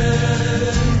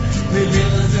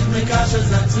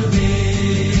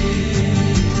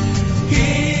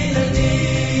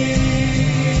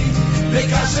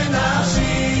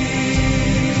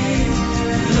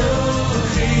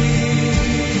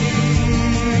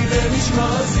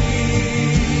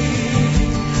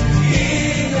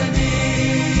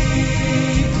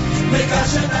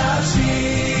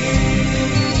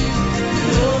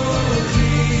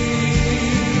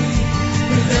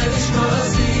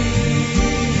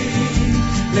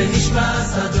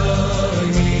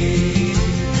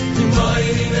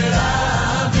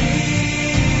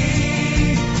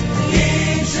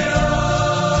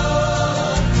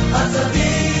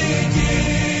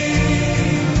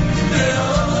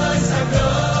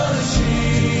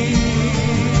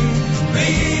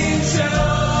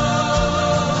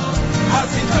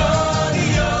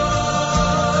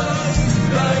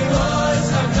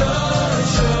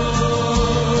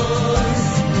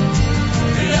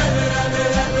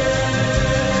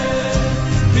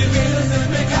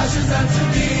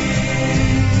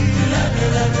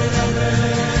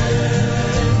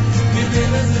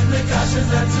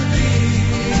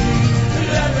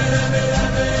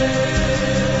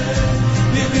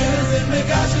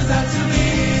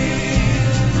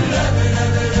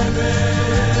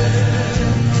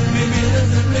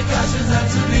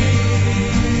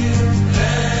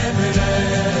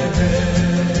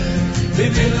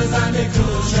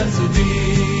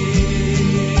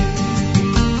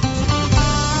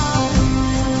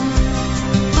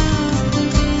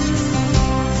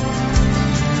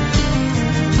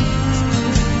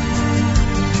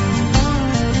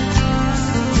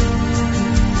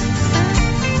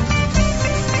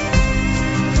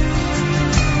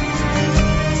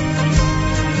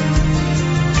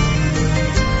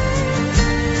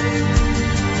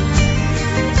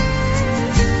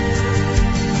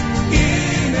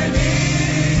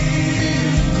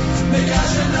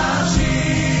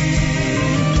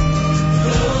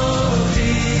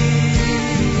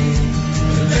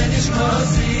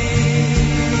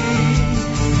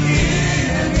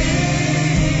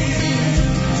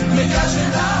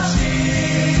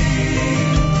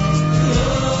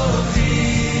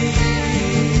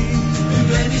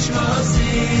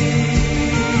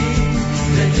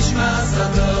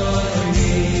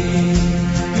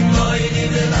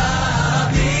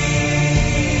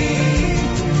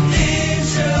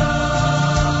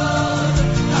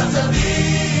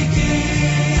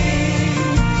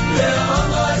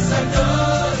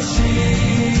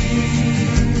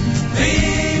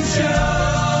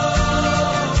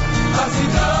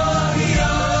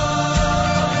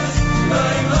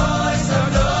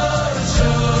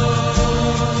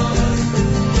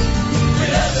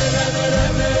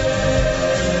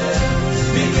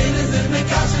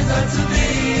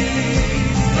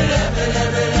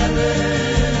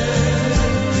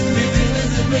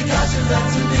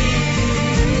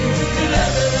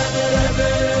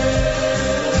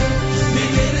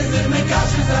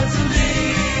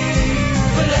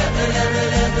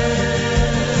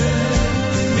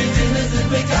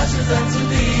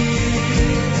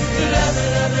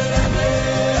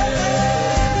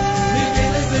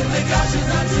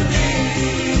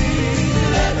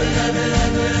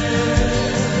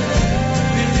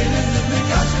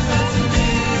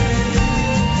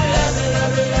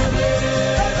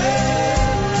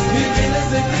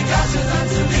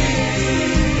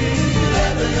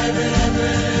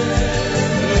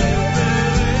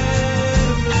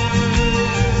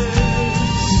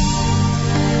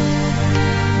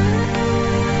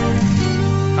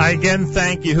 I again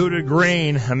thank Yehuda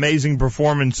Green. Amazing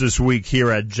performance this week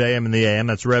here at JM in the AM.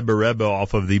 That's Rebbe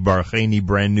off of the Barcheni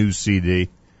brand new CD.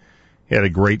 He had a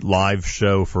great live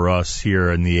show for us here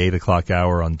in the 8 o'clock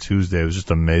hour on Tuesday. It was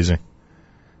just amazing.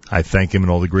 I thank him and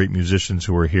all the great musicians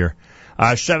who were here.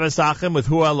 Sheves Achim with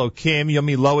Hu Elokim,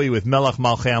 Yomi Lowy with Melech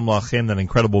Malchei Amlachim, that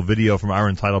incredible video from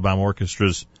Aaron Teitelbaum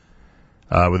Orchestras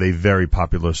with a very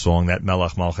popular song. That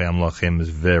Melech Malchei Amlachim is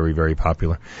very, very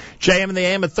popular. JM in the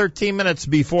AM at 13 minutes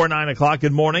before 9 o'clock.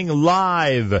 Good morning.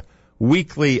 Live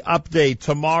weekly update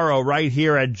tomorrow right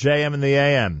here at JM in the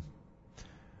AM.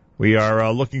 We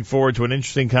are looking forward to an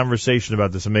interesting conversation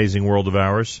about this amazing world of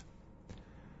ours.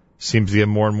 Seems to get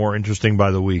more and more interesting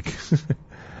by the week.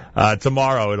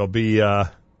 Tomorrow it'll be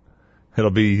Malcolm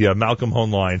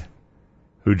Hoenlein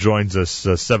who joins us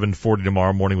 7:40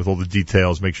 tomorrow morning with all the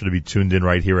details. Make sure to be tuned in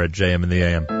right here at JM in the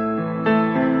AM.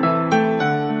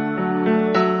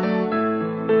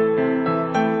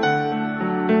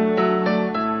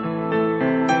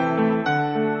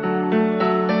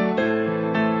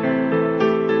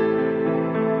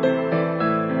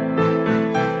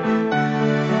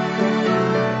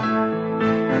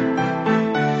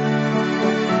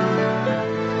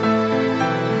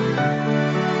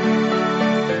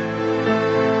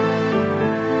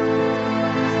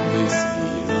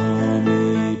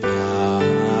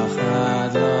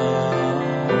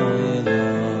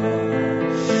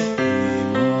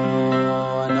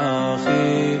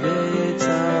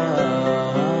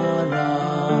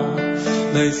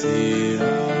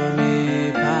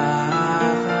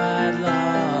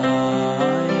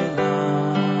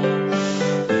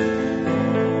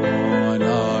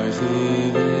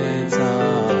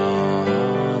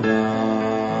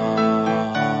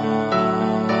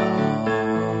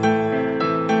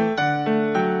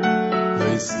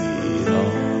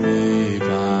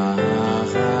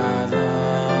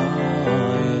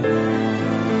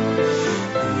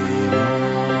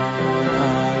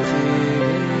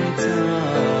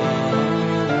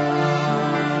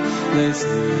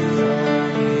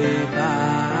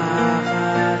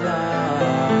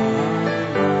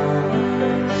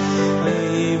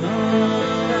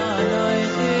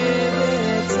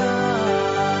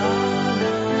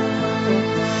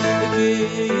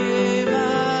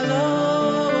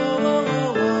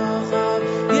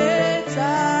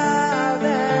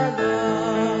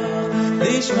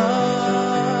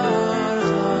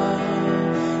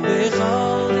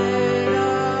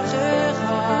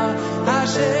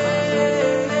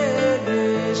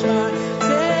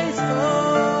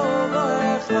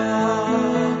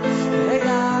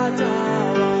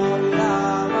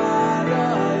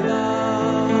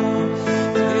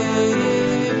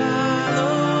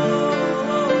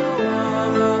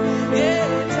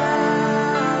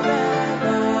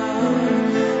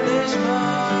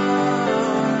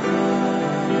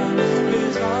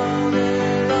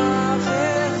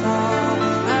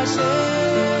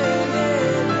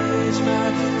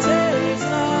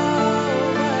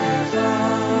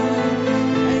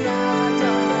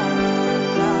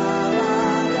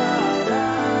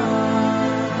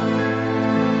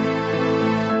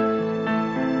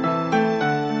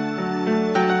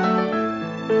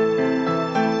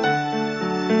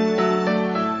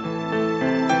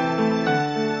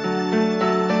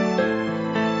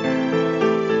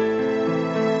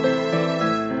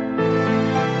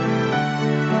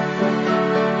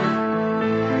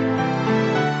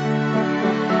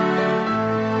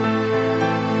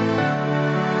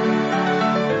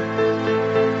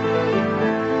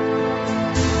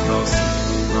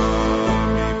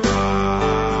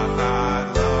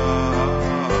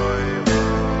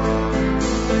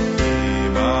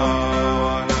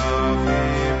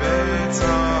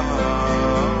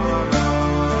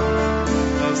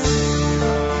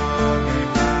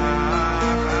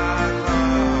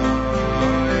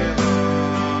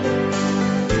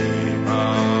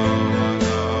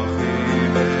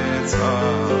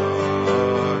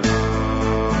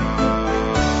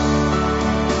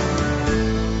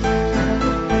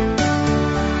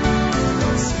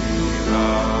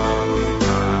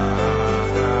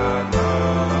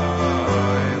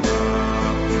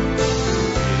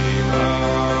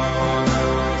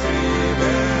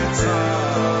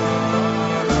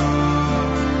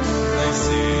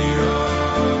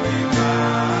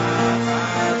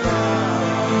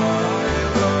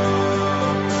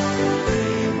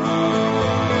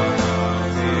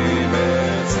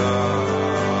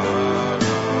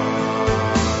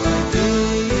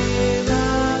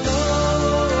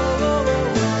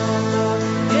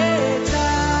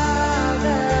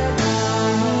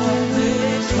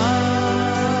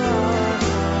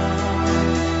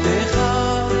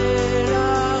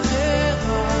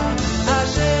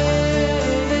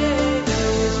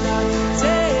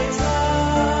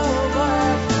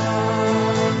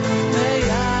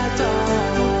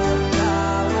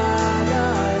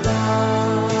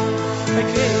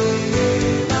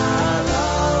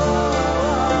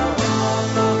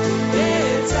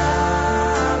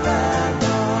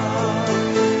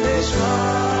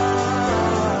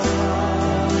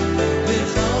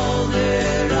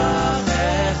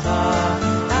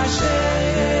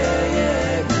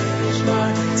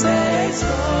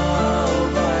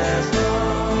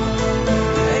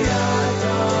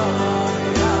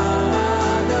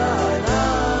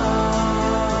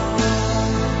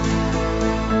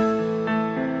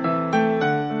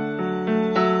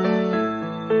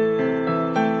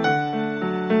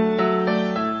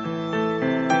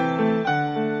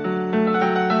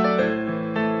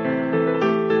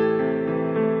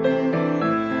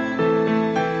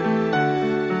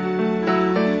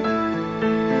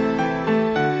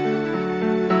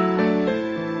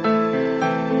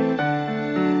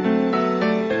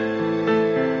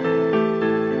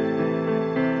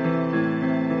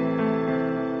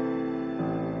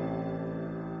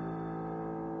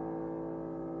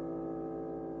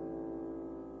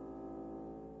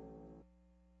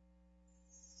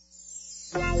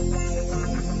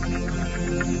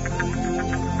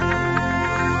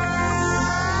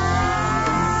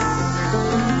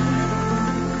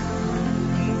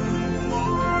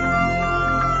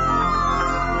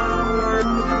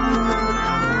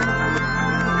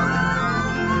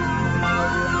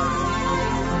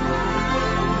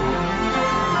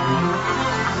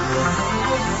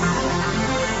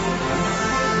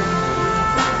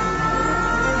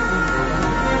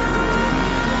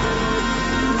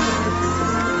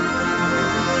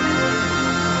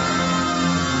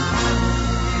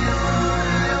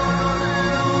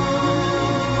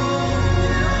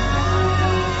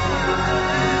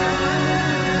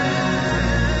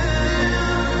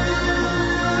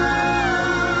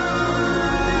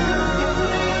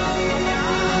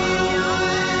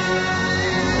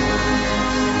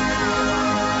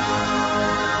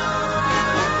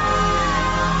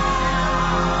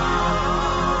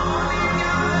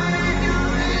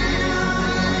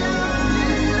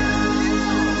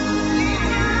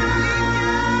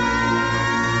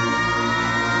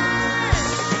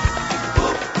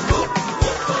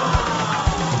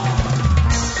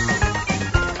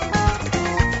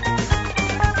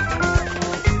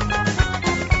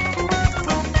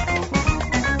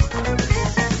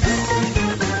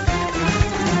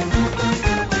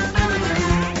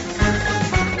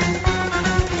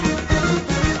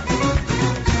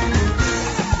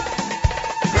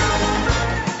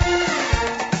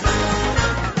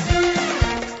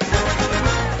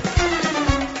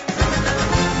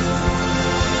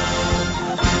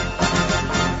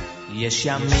 יש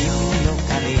ימים לא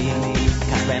קלים,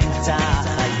 כך באמצע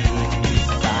החיים,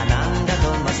 וענן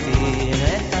גדול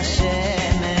מסתיר את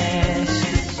השמש,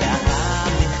 ואתה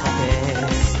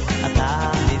מחפש,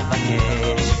 אתה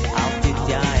מתבקש, אל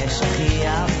תתייאש אחי,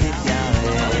 אל תתייאש.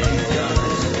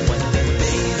 When the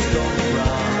days don't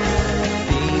run,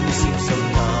 things seem so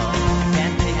tough,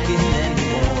 can't take it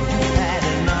anymore, had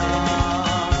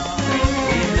enough.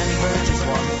 Remember just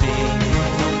one thing,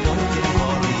 no, don't get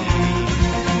worried,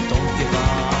 don't give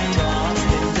up, trust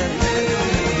in the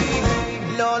dream.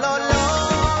 לא, לא, לא,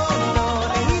 לא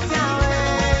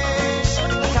להתייאש,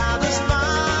 הקדוש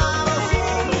ברוך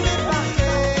הוא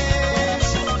מבקש,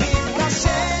 אם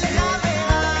קשה לך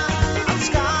ורע, אל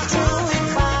תשכח שהוא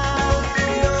איתך.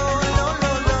 לא, לא,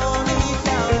 לא, לא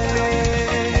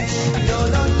להתייאש, לא,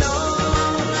 לא, לא,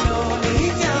 לא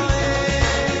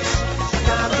להתייאש,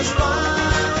 הקדוש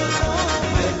ברוך הוא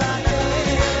מבקש,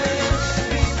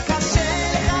 אם קשה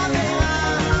לך ורע,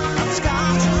 אל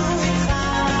תשכח שהוא איתך.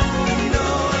 לא,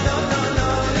 לא, לא, לא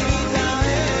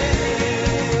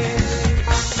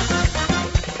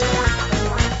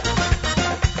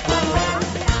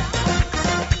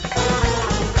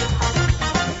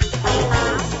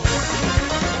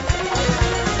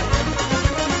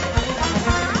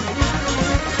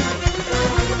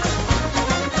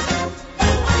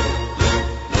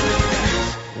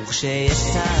וכשיש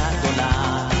צרה גדולה,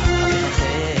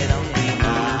 המפחד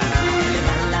המדינה,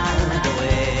 למעלה הוא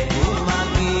דואג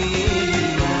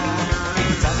ומגיע. אם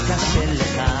קצת קשה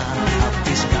לך, אל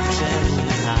תשכח שהוא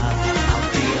איתך, אל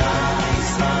תירא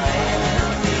ישראל,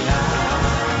 אל תירא.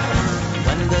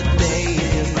 When the day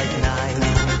feels like night,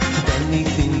 then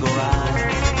anything go right,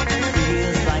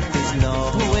 feels like there's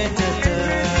nowhere to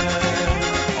turn.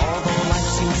 Although life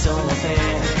seems so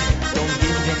unfair, don't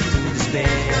give in to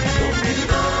despair, don't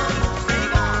give up.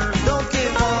 Don't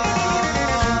give up.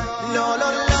 No, no,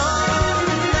 no, no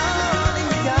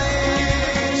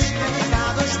להתייאש,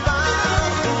 הקדוש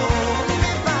ברוך הוא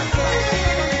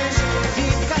מבקש,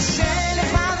 אם קשה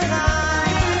לך ורע,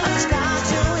 אל תשכח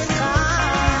שהוא איתך.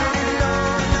 לא,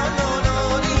 לא, לא, לא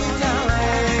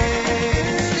להתייאש,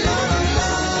 לא, לא,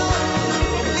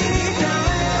 לא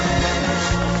להתייאש,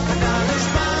 הקדוש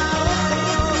ברוך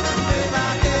הוא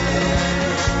מבקש,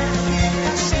 אם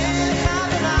קשה לך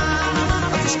ורע,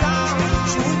 אל תשכח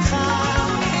שהוא איתך.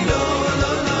 לא,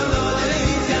 לא, לא, לא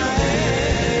להתייאש.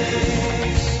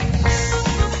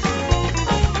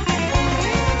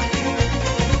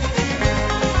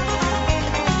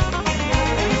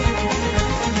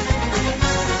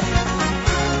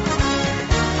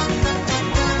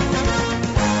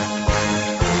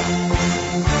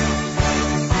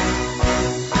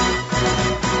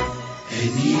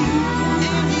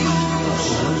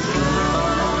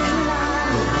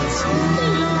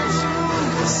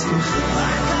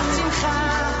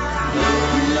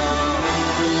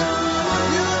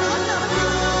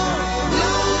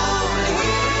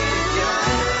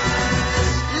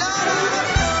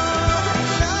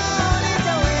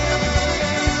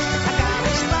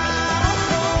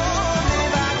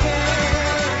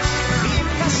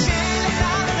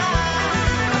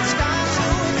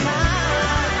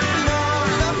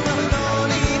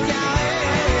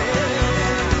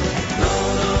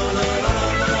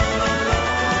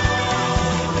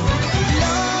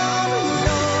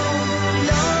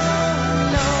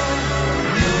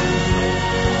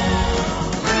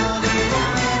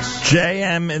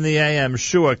 JM in the AM,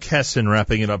 Shua Kessin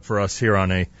wrapping it up for us here on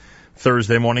a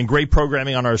Thursday morning. Great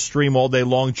programming on our stream all day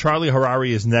long. Charlie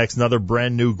Harari is next, another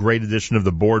brand new great edition of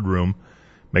The Boardroom.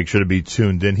 Make sure to be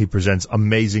tuned in. He presents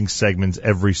amazing segments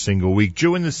every single week.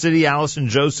 Jew in the City, Allison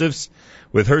Josephs,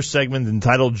 with her segment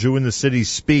entitled Jew in the City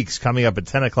Speaks, coming up at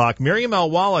 10 o'clock. Miriam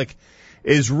L. Wallach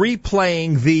is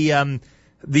replaying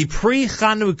the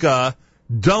pre-Chanukah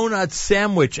donut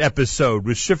sandwich episode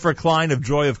with Shifra Klein of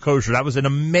Joy of Kosher. That was an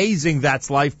amazing That's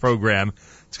Life program.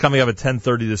 It's coming up at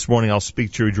 10:30 this morning. I'll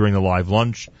speak to you during the live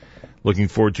lunch. Looking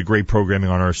forward to great programming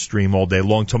on our stream all day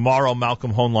long. Tomorrow,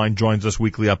 Malcolm Hoenlein joins us,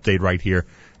 weekly update right here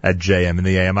at JM in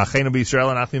the AM. Achenu b'Yisrael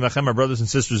and Achim Achem, our brothers and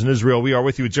sisters in Israel. We are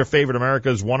with you. It's your favorite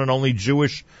America's one and only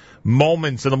Jewish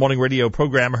Moments in the Morning radio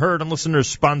program, heard on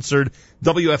listeners-sponsored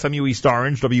WFMU East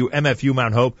Orange, WMFU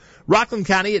Mount Hope, Rockland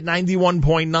County at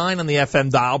 91.9 on the FM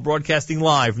dial, broadcasting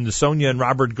live from the Sonia and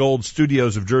Robert Gold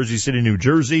studios of Jersey City, New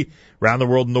Jersey, around the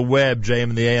world on the web,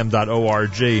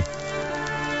 jmintheam.org.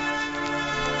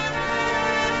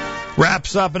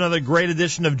 Wraps up another great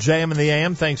edition of JM in the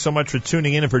AM. Thanks so much for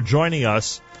tuning in and for joining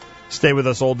us. Stay with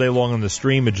us all day long on the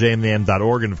stream at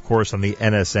jmintheam.org and, of course, on the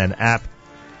NSN app.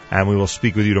 And we will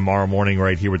speak with you tomorrow morning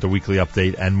right here with the weekly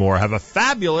update and more. Have a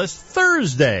fabulous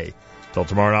Thursday. Till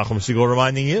tomorrow, Nachum Siegel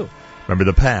reminding you, Remember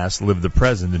the past, live the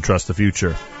present, and trust the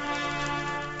future.